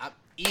telling you,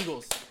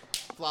 Eagles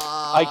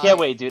fly. I can't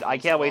wait, dude. I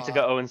can't wait to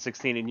go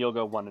 0-16 and you'll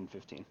go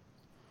 1-15.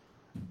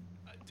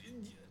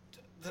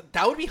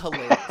 That would be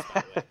hilarious,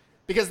 by the way.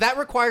 Because that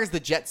requires the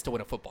Jets to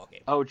win a football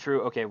game. Oh,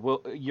 true. Okay,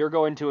 well, you're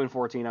going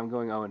 2-14. I'm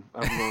going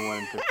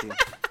 1-15.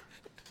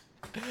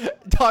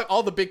 Dog,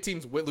 all the big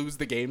teams lose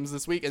the games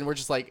this week, and we're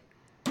just like,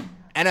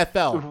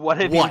 NFL.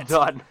 What have you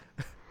done?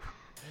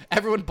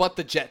 Everyone but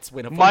the Jets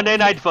win a football Monday game.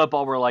 Night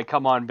Football, we're like,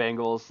 come on,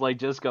 Bengals. Like,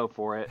 just go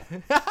for it.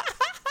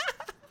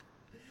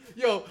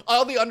 Yo,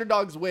 all the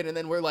underdogs win, and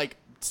then we're like,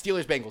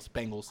 Steelers,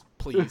 Bengals,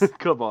 please.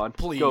 Come on.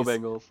 Please. Go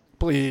Bengals.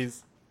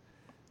 Please.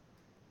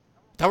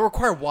 That would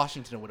require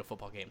Washington to win a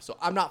football game, so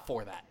I'm not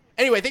for that.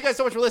 Anyway, thank you guys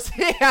so much for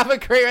listening. Have a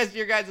great rest of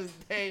your guys'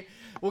 day.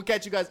 We'll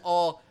catch you guys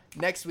all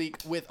next week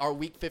with our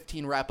Week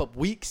 15 wrap-up,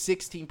 Week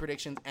 16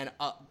 predictions, and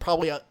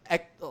probably a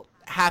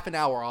half an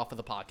hour off of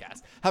the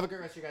podcast. Have a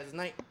great rest of your guys'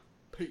 night.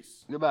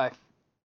 Peace. Goodbye.